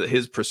understood that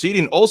his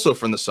proceeding also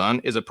from the Son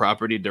is a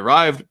property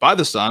derived by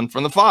the Son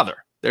from the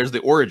Father. There's the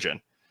origin.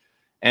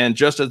 And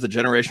just as the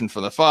generation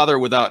from the Father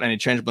without any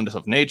changeableness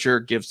of nature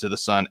gives to the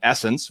Son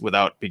essence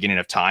without beginning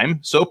of time,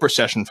 so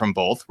procession from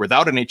both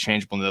without any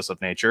changeableness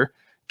of nature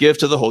give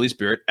to the Holy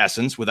Spirit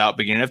essence without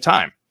beginning of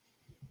time.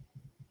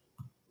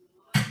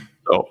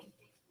 So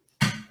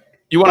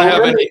you want to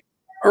have any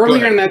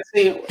earlier in the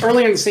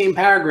same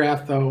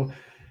paragraph, though,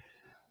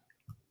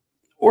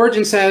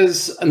 Origin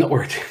says, and the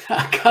Origin,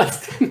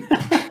 Augustine.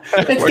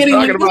 It's getting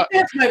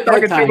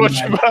talking too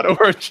much about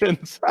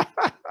origins.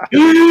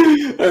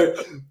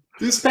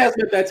 This past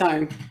my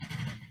bedtime.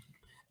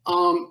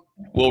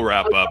 We'll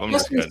wrap up.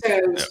 Augustine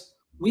says,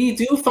 we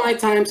do find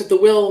times that the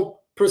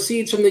will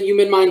proceeds from the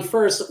human mind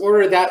first, in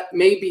order that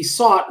may be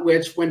sought,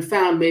 which, when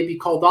found, may be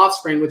called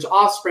offspring, which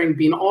offspring,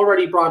 being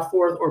already brought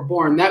forth or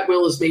born, that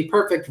will is made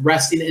perfect,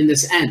 resting in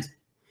this end.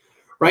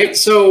 Right?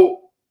 So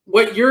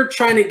what you're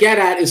trying to get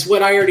at is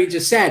what I already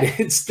just said.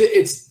 It's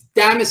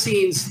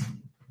Damascene's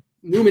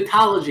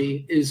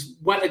pneumatology is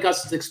what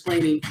Augustine's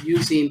explaining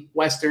using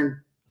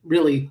Western,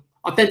 really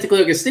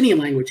authentically Augustinian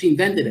language. He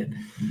invented it.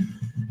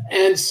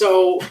 And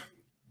so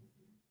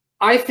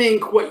I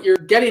think what you're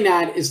getting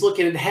at is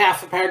looking at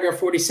half of paragraph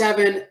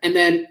 47 and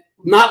then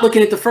not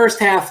looking at the first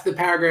half of the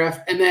paragraph,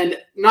 and then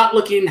not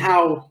looking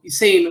how he's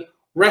saying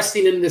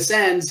resting in this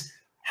ends,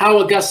 how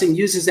Augustine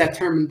uses that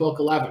term in Book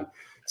 11.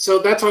 So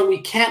that's why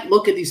we can't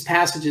look at these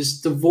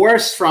passages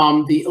divorced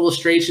from the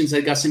illustrations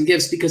that Augustine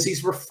gives, because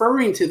he's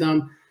referring to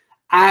them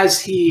as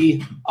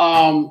he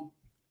drives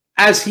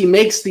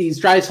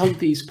home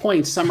these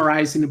points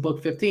summarizing in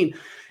Book 15.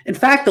 In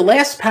fact, the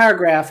last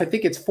paragraph, I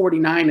think it's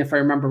 49, if I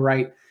remember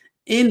right,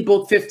 in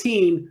Book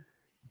 15,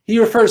 he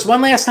refers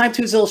one last time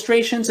to his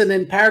illustrations, and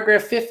then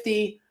paragraph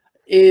 50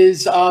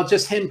 is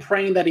just him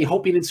praying that he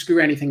hope he didn't screw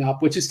anything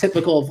up, which is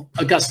typical of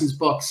Augustine's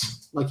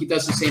books, like he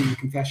does the same in the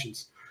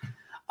Confessions.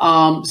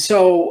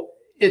 So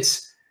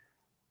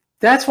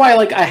that's why,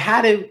 like, I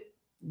had to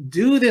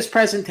do this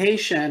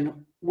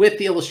presentation with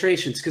the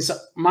illustrations, because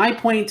my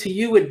point to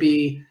you would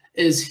be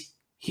is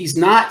he's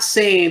not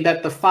saying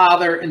that the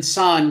Father and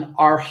Son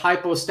are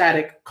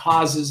hypostatic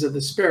causes of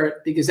the Spirit,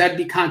 because that'd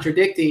be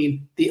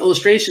contradicting the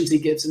illustrations he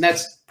gives, and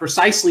that's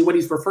precisely what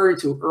he's referring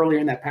to earlier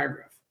in that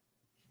paragraph.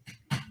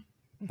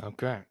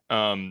 Okay.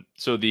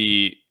 So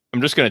I'm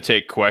just going to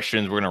take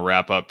questions. We're going to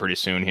wrap up pretty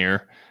soon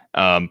here.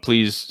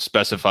 Please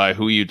specify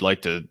who you'd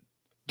like to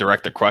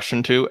direct the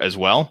question to as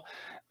well.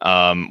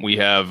 We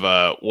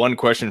have one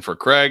question for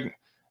Craig.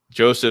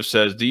 Joseph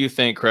says, do you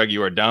think, Craig,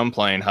 you are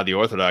downplaying how the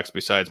Orthodox,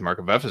 besides Mark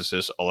of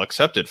Ephesus, all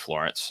accepted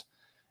Florence?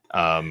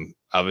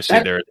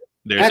 Obviously,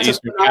 there's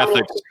Eastern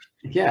Catholics.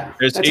 Yeah,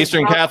 there's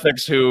Eastern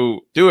Catholics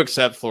who do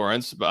accept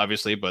Florence,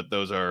 obviously, but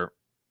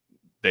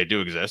they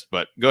do exist.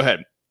 But go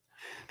ahead.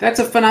 That's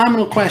a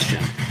phenomenal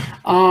question.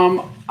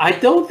 I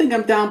don't think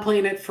I'm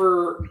downplaying it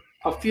for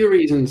a few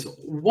reasons.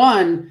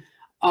 One,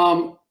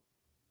 the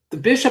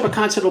Bishop of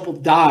Constantinople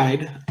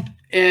died,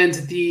 and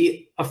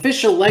the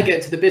official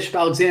legate to the Bishop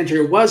of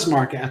Alexandria was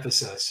Mark of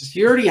Ephesus.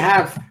 You already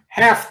have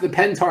half the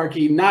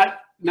pentarchy not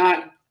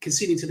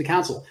conceding to the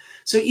council.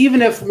 So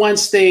even if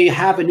once they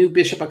have a new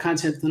Bishop of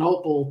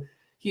Constantinople,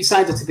 he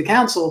signs it to the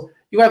council,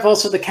 you have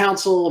also the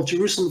Council of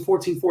Jerusalem in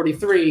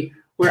 1443,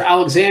 where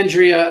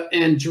Alexandria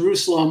and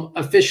Jerusalem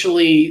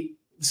officially,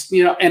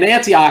 and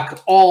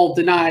Antioch all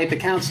denied the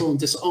council and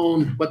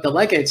disowned what the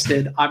legates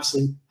did.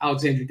 Obviously,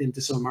 Alexandria didn't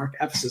disown Mark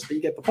Ephesus, but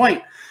you get the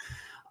point.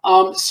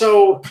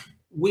 So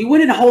we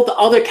wouldn't hold the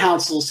other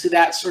councils to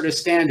that sort of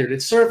standard.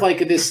 It's sort of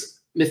like this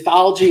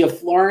mythology of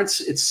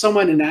Florence. It's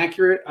somewhat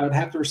inaccurate. I would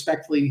have to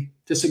respectfully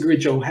disagree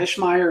with Joe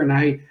Heschmeyer, and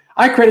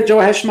I credit Joe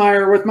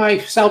Heschmeyer with my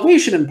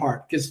salvation in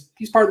part, because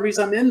he's part of the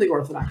reason I'm in the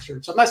Orthodox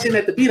Church. So I'm not saying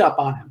that to beat up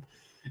on him.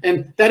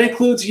 And that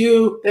includes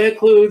you, that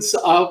includes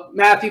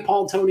Matthew,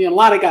 Paul, and Tony, and a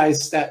lot of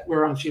guys that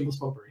were on Shameless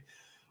Popery.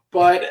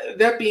 But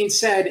that being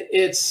said,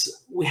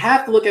 we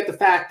have to look at the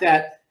fact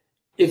that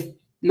if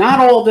not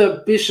all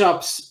the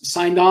bishops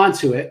signed on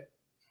to it,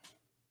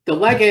 the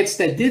legates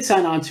that did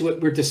sign on to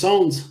it were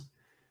disowned.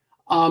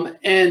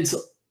 And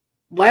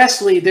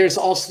lastly, there's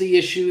also the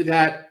issue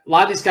that a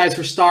lot of these guys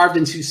were starved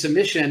into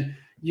submission.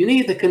 You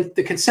need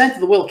the consent of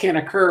the will can't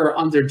occur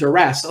under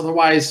duress.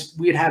 Otherwise,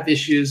 we'd have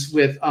issues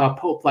with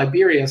Pope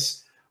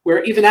Liberius,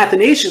 where even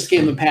Athanasius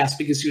gave him a pass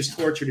because he was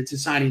tortured into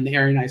signing the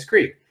Arianized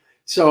Creed.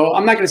 So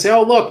I'm not going to say,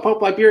 oh, look,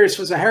 Pope Liberius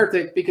was a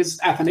heretic because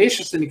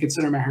Athanasius didn't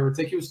consider him a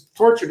heretic. He was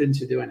tortured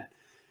into doing it.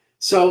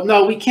 So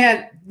no, we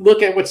can't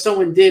look at what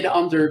someone did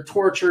under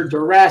torture,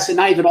 duress, and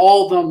not even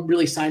all of them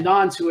really signed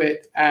on to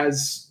it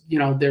as,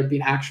 there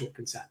being actual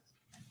consent.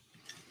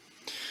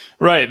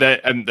 Right.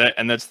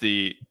 That's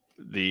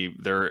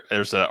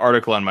there's an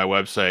article on my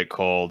website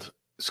called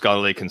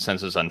Scholarly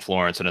Consensus on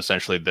Florence, and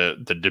essentially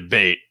the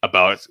debate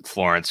about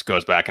Florence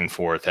goes back and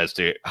forth as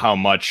to how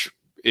much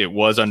it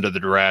was under the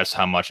duress,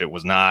 how much it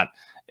was not.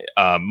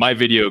 My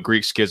video,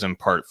 Greek Schism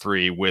Part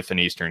 3 with an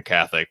Eastern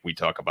Catholic, we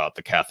talk about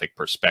the Catholic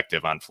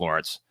perspective on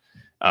Florence.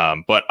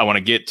 But I want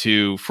to get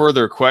to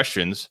further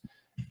questions.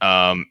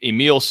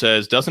 Emil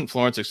says, doesn't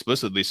Florence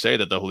explicitly say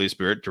that the Holy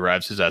Spirit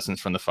derives his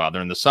essence from the Father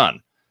and the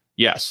Son?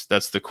 Yes,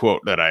 that's the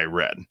quote that I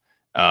read.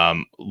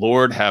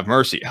 Lord have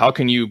mercy. How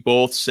can you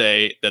both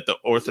say that the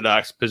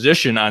Orthodox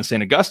position on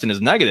Saint Augustine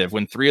is negative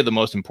when three of the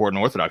most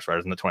important Orthodox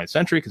writers in the 20th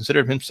century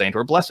considered him saint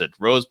or blessed?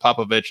 Rose,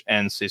 Popovich,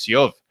 and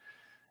Sisiov.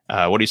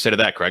 What do you say to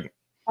that, Craig?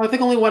 I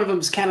think only one of them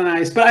is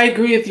canonized, but I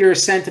agree with your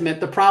sentiment.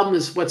 The problem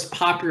is what's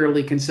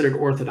popularly considered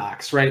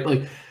Orthodox, right?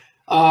 Like,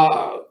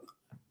 I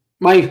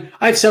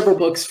have several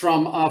books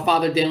from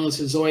Father Daniel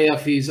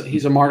Zazoyev.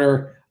 He's a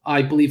martyr.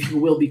 I believe he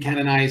will be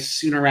canonized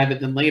sooner rather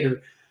than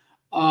later.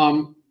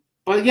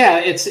 But yeah,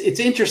 it's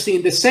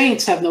interesting. The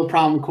saints have no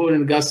problem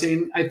quoting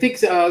Augustine. I think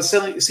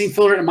St.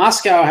 Philip in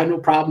Moscow had no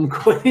problem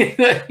quoting,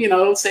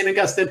 St.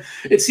 Augustine.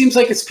 It seems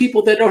like it's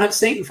people that don't have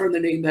saint in front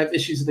of their name that have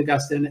issues with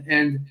Augustine.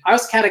 And I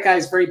was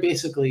catechized very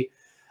basically.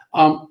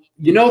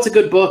 It's a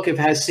good book if it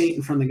has saint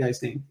in front of the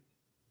guy's name.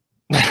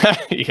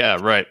 Yeah,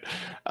 right.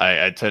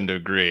 I tend to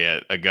agree.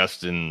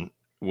 Augustine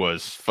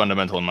was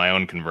fundamental in my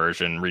own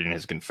conversion, reading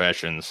his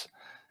Confessions.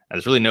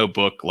 There's really no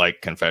book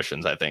like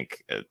Confessions, I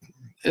think.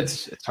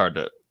 It's hard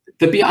to...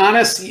 To be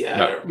honest,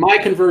 my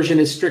conversion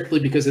is strictly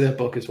because of that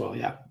book as well.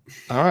 Yeah.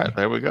 All right.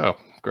 There we go.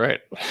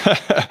 Great.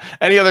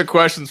 Any other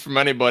questions from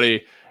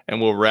anybody? And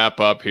we'll wrap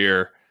up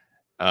here.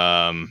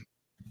 Let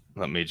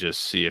me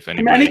just see if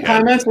anybody any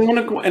comments.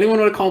 Anyone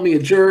want to call me a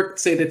jerk?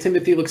 Say that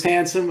Timothy looks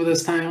handsome with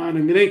his tie on. I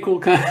mean, any cool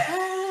comments?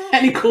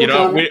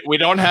 We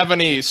don't have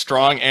any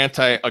strong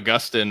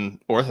anti-Augustine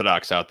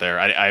Orthodox out there.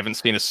 I haven't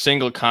seen a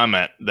single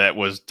comment that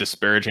was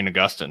disparaging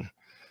Augustine.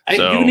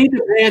 You need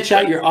to branch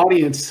out your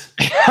audience.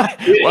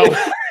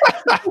 Well,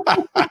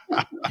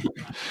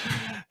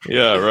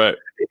 yeah, right.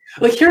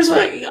 Like, here's what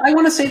I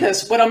want to say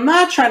this. What I'm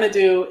not trying to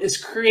do is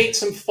create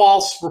some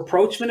false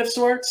reproachment of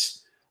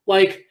sorts.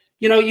 Like,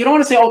 you don't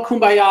want to say, oh,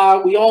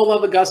 kumbaya, we all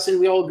love Augustine,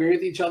 we all agree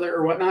with each other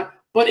or whatnot.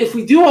 But if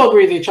we do all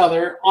agree with each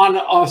other on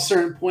a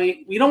certain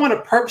point, we don't want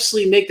to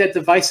purposely make that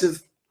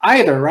divisive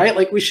either, right?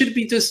 Like, we should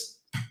be just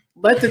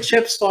let the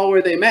chips fall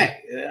where they may.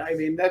 I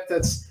mean,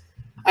 that's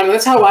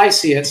how I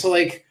see it. So,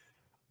 like,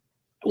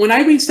 when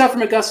I read stuff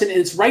from Augustine, and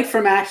it's right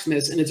from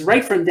Maximus, and it's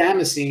right from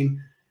Damascene,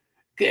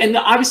 and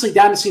obviously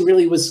Damascene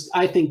really was,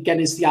 I think,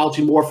 getting his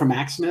theology more from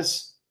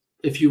Maximus.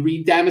 If you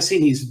read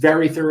Damascene, he's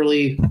very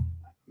thoroughly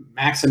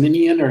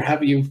Maximinian, or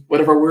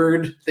whatever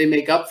word they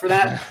make up for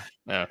that.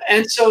 Yeah.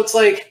 And so it's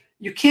like,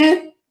 you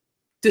can't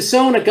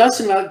disown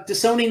Augustine without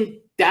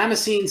disowning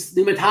Damascene's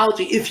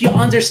pneumatology if you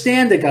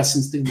understand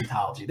Augustine's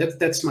pneumatology.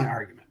 That's my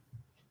argument.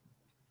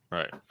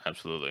 Right.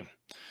 Absolutely.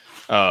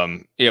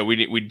 Yeah,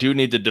 we do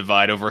need to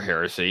divide over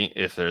heresy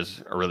if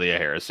there's really a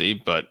heresy,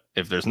 but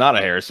if there's not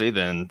a heresy,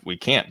 then we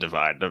can't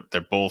divide.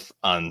 They're both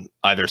on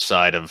either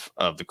side of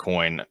the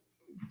coin,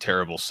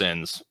 terrible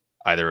sins,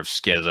 either of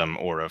schism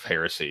or of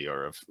heresy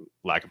or of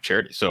lack of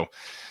charity. So,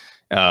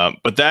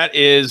 but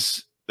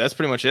that's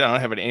pretty much it. I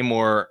don't have any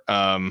more.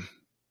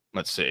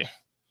 Let's see.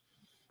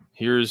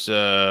 Here's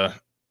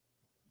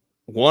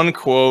one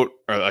quote,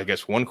 or I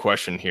guess one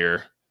question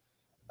here.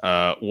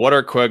 What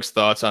are Craig's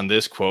thoughts on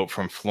this quote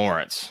from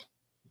Florence?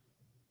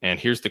 And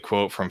here's the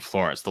quote from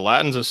Florence. The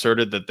Latins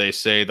asserted that they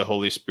say the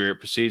Holy Spirit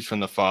proceeds from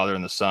the Father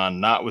and the Son,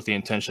 not with the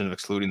intention of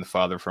excluding the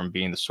Father from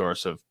being the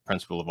source of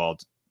principle of all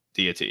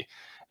deity.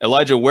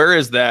 Elijah, where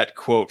is that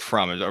quote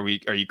from? Are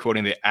you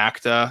quoting the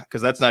Acta?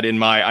 Because that's not in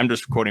my. I'm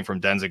just quoting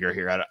from Denziger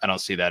here. I don't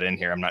see that in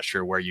here. I'm not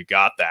sure where you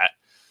got that.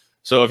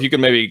 So if you could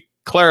maybe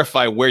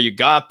clarify where you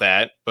got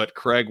that. But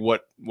Craig,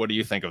 what do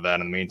you think of that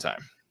in the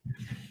meantime?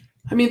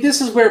 I mean,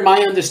 this is where my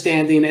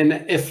understanding, and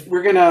if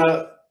we're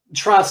gonna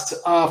trust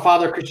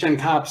Father Christian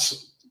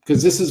Kopp's,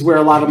 because this is where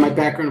a lot of my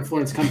background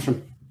influence comes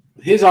from,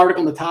 his article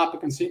on the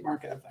topic in St.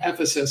 Mark of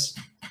Ephesus.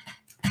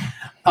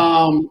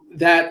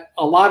 That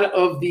a lot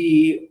of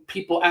the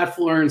people at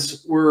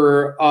Florence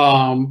were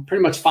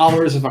pretty much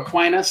followers of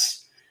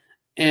Aquinas.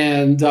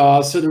 And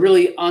so to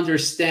really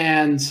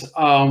understand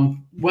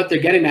what they're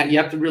getting at, you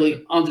have to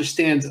really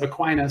understand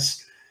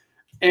Aquinas.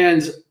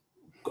 And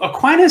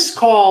Aquinas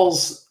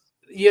calls,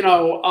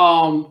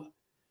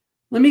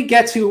 let me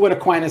get to what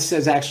Aquinas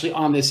says actually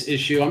on this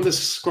issue. I'm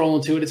just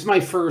scrolling to it. It's my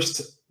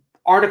first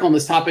article on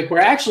this topic where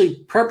I actually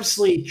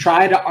purposely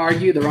try to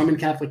argue the Roman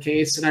Catholic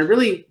case, and I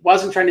really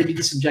wasn't trying to be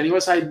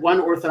disingenuous. I had one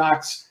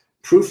Orthodox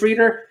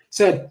proofreader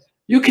said,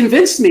 "You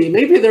convinced me.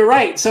 Maybe they're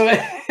right." So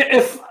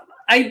if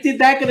I did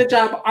that good a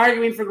job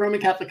arguing for the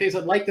Roman Catholic case,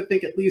 I'd like to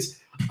think at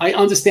least I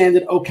understand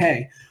it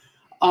okay.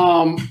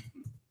 Now,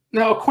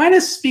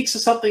 Aquinas speaks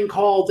of something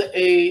called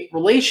a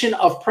relation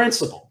of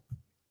principle.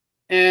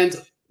 And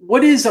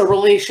what is a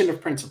relation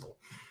of principle?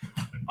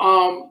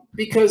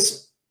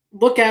 Because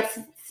look at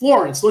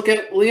Florence, look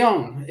at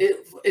Lyon.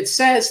 It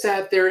says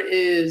that there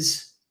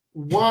is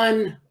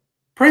one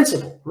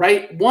principle,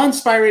 right? One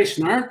spiration.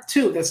 There aren't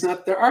two. That's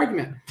not their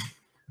argument.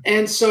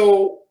 And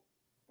so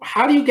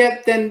how do you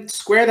then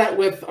square that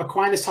with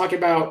Aquinas talking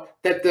about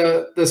that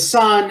the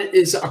Son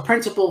is a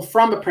principle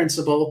from a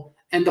principle,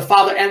 and the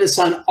Father and the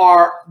Son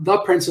are the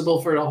principle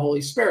for the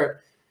Holy Spirit?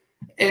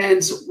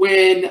 And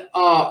when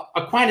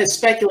Aquinas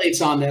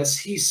speculates on this,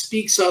 he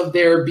speaks of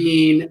there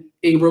being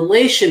a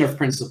relation of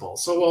principle.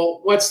 So, well,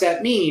 what's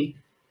that mean?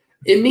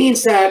 It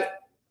means that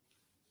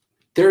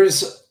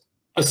there's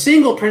a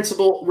single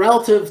principle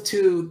relative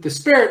to the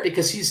Spirit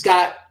because he's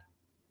got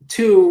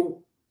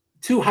two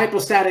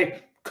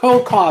hypostatic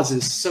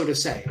co-causes, so to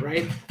say,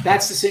 right?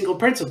 That's the single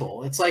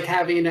principle. It's like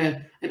having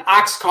an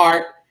ox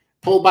cart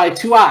pulled by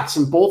two ox,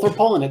 and both are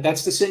pulling it.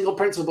 That's the single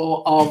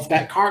principle of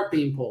that cart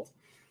being pulled.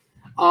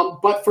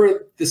 But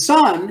for the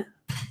Son,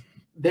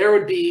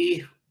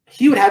 he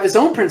would have his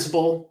own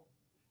principle,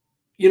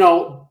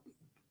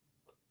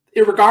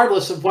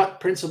 regardless of what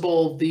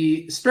principle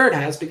the Spirit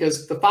has,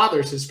 because the Father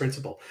is his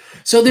principle.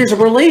 So there's a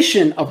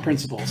relation of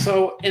principle.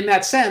 So in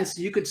that sense,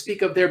 you could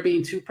speak of there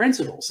being two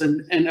principles,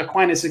 and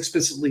Aquinas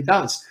explicitly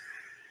does.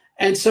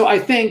 And so I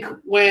think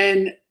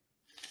when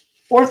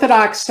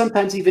Orthodox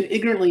sometimes even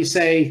ignorantly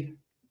say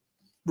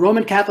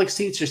Roman Catholics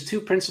teach there's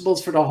two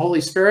principles for the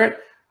Holy Spirit,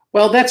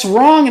 well, that's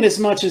wrong in as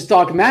much as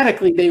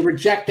dogmatically they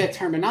reject that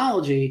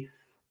terminology.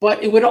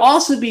 But it would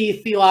also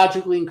be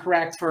theologically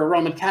incorrect for a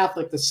Roman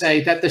Catholic to say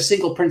that the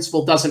single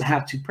principle doesn't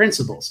have two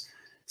principles.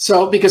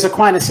 So, because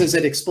Aquinas says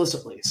it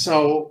explicitly.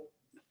 So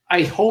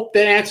I hope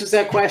that answers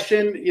that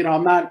question.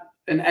 I'm not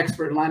an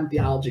expert in Latin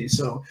theology,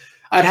 so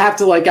I'd have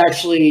to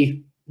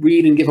actually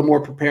read and give a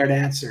more prepared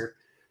answer.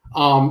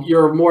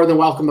 You're more than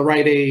welcome to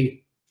write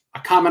a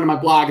comment on my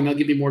blog, and I'll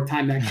give you more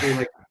time to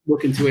actually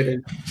look into it.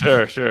 And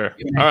sure.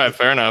 All right,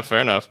 fair enough.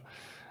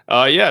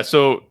 Yeah,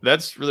 so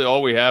that's really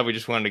all we have. We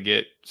just wanted to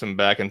get some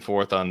back and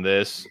forth on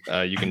this.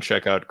 You can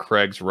check out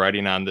Craig's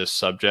writing on this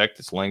subject.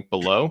 It's linked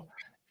below,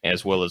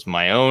 as well as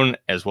my own,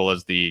 as well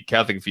as the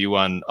Catholic view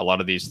on a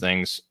lot of these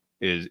things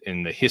is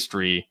in the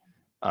history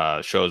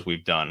shows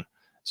we've done.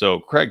 So,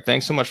 Craig,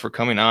 thanks so much for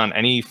coming on.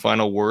 Any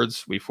final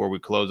words before we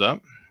close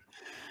up?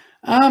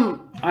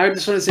 I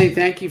just want to say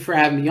thank you for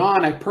having me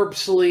on. I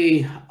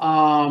purposely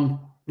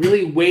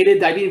really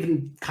waited. I didn't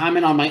even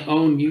comment on my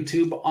own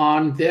YouTube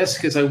on this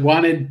because I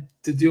wanted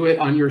to do it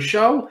on your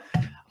show.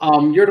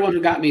 You're the one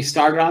who got me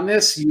started on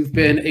this. You've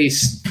been a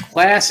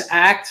class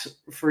act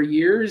for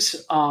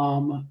years,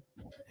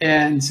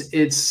 and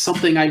it's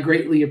something I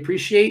greatly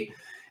appreciate.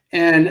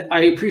 And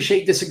I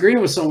appreciate disagreeing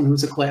with someone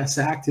who's a class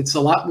act. It's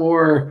a lot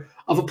more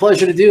of a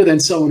pleasure to do than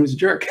someone who's a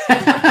jerk.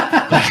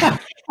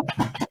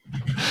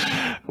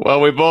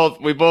 Well, we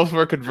both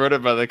were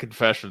converted by the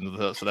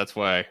confession, so that's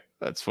why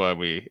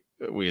we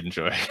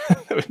enjoy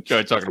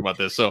talking about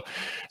this. So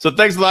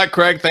thanks a lot,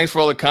 Craig. Thanks for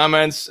all the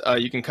comments.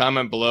 You can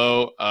comment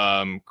below,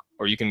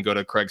 or you can go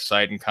to Craig's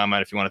site and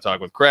comment if you want to talk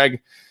with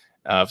Craig.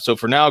 So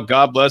for now,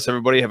 God bless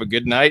everybody. Have a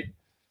good night.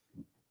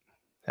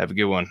 Have a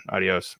good one. Adios.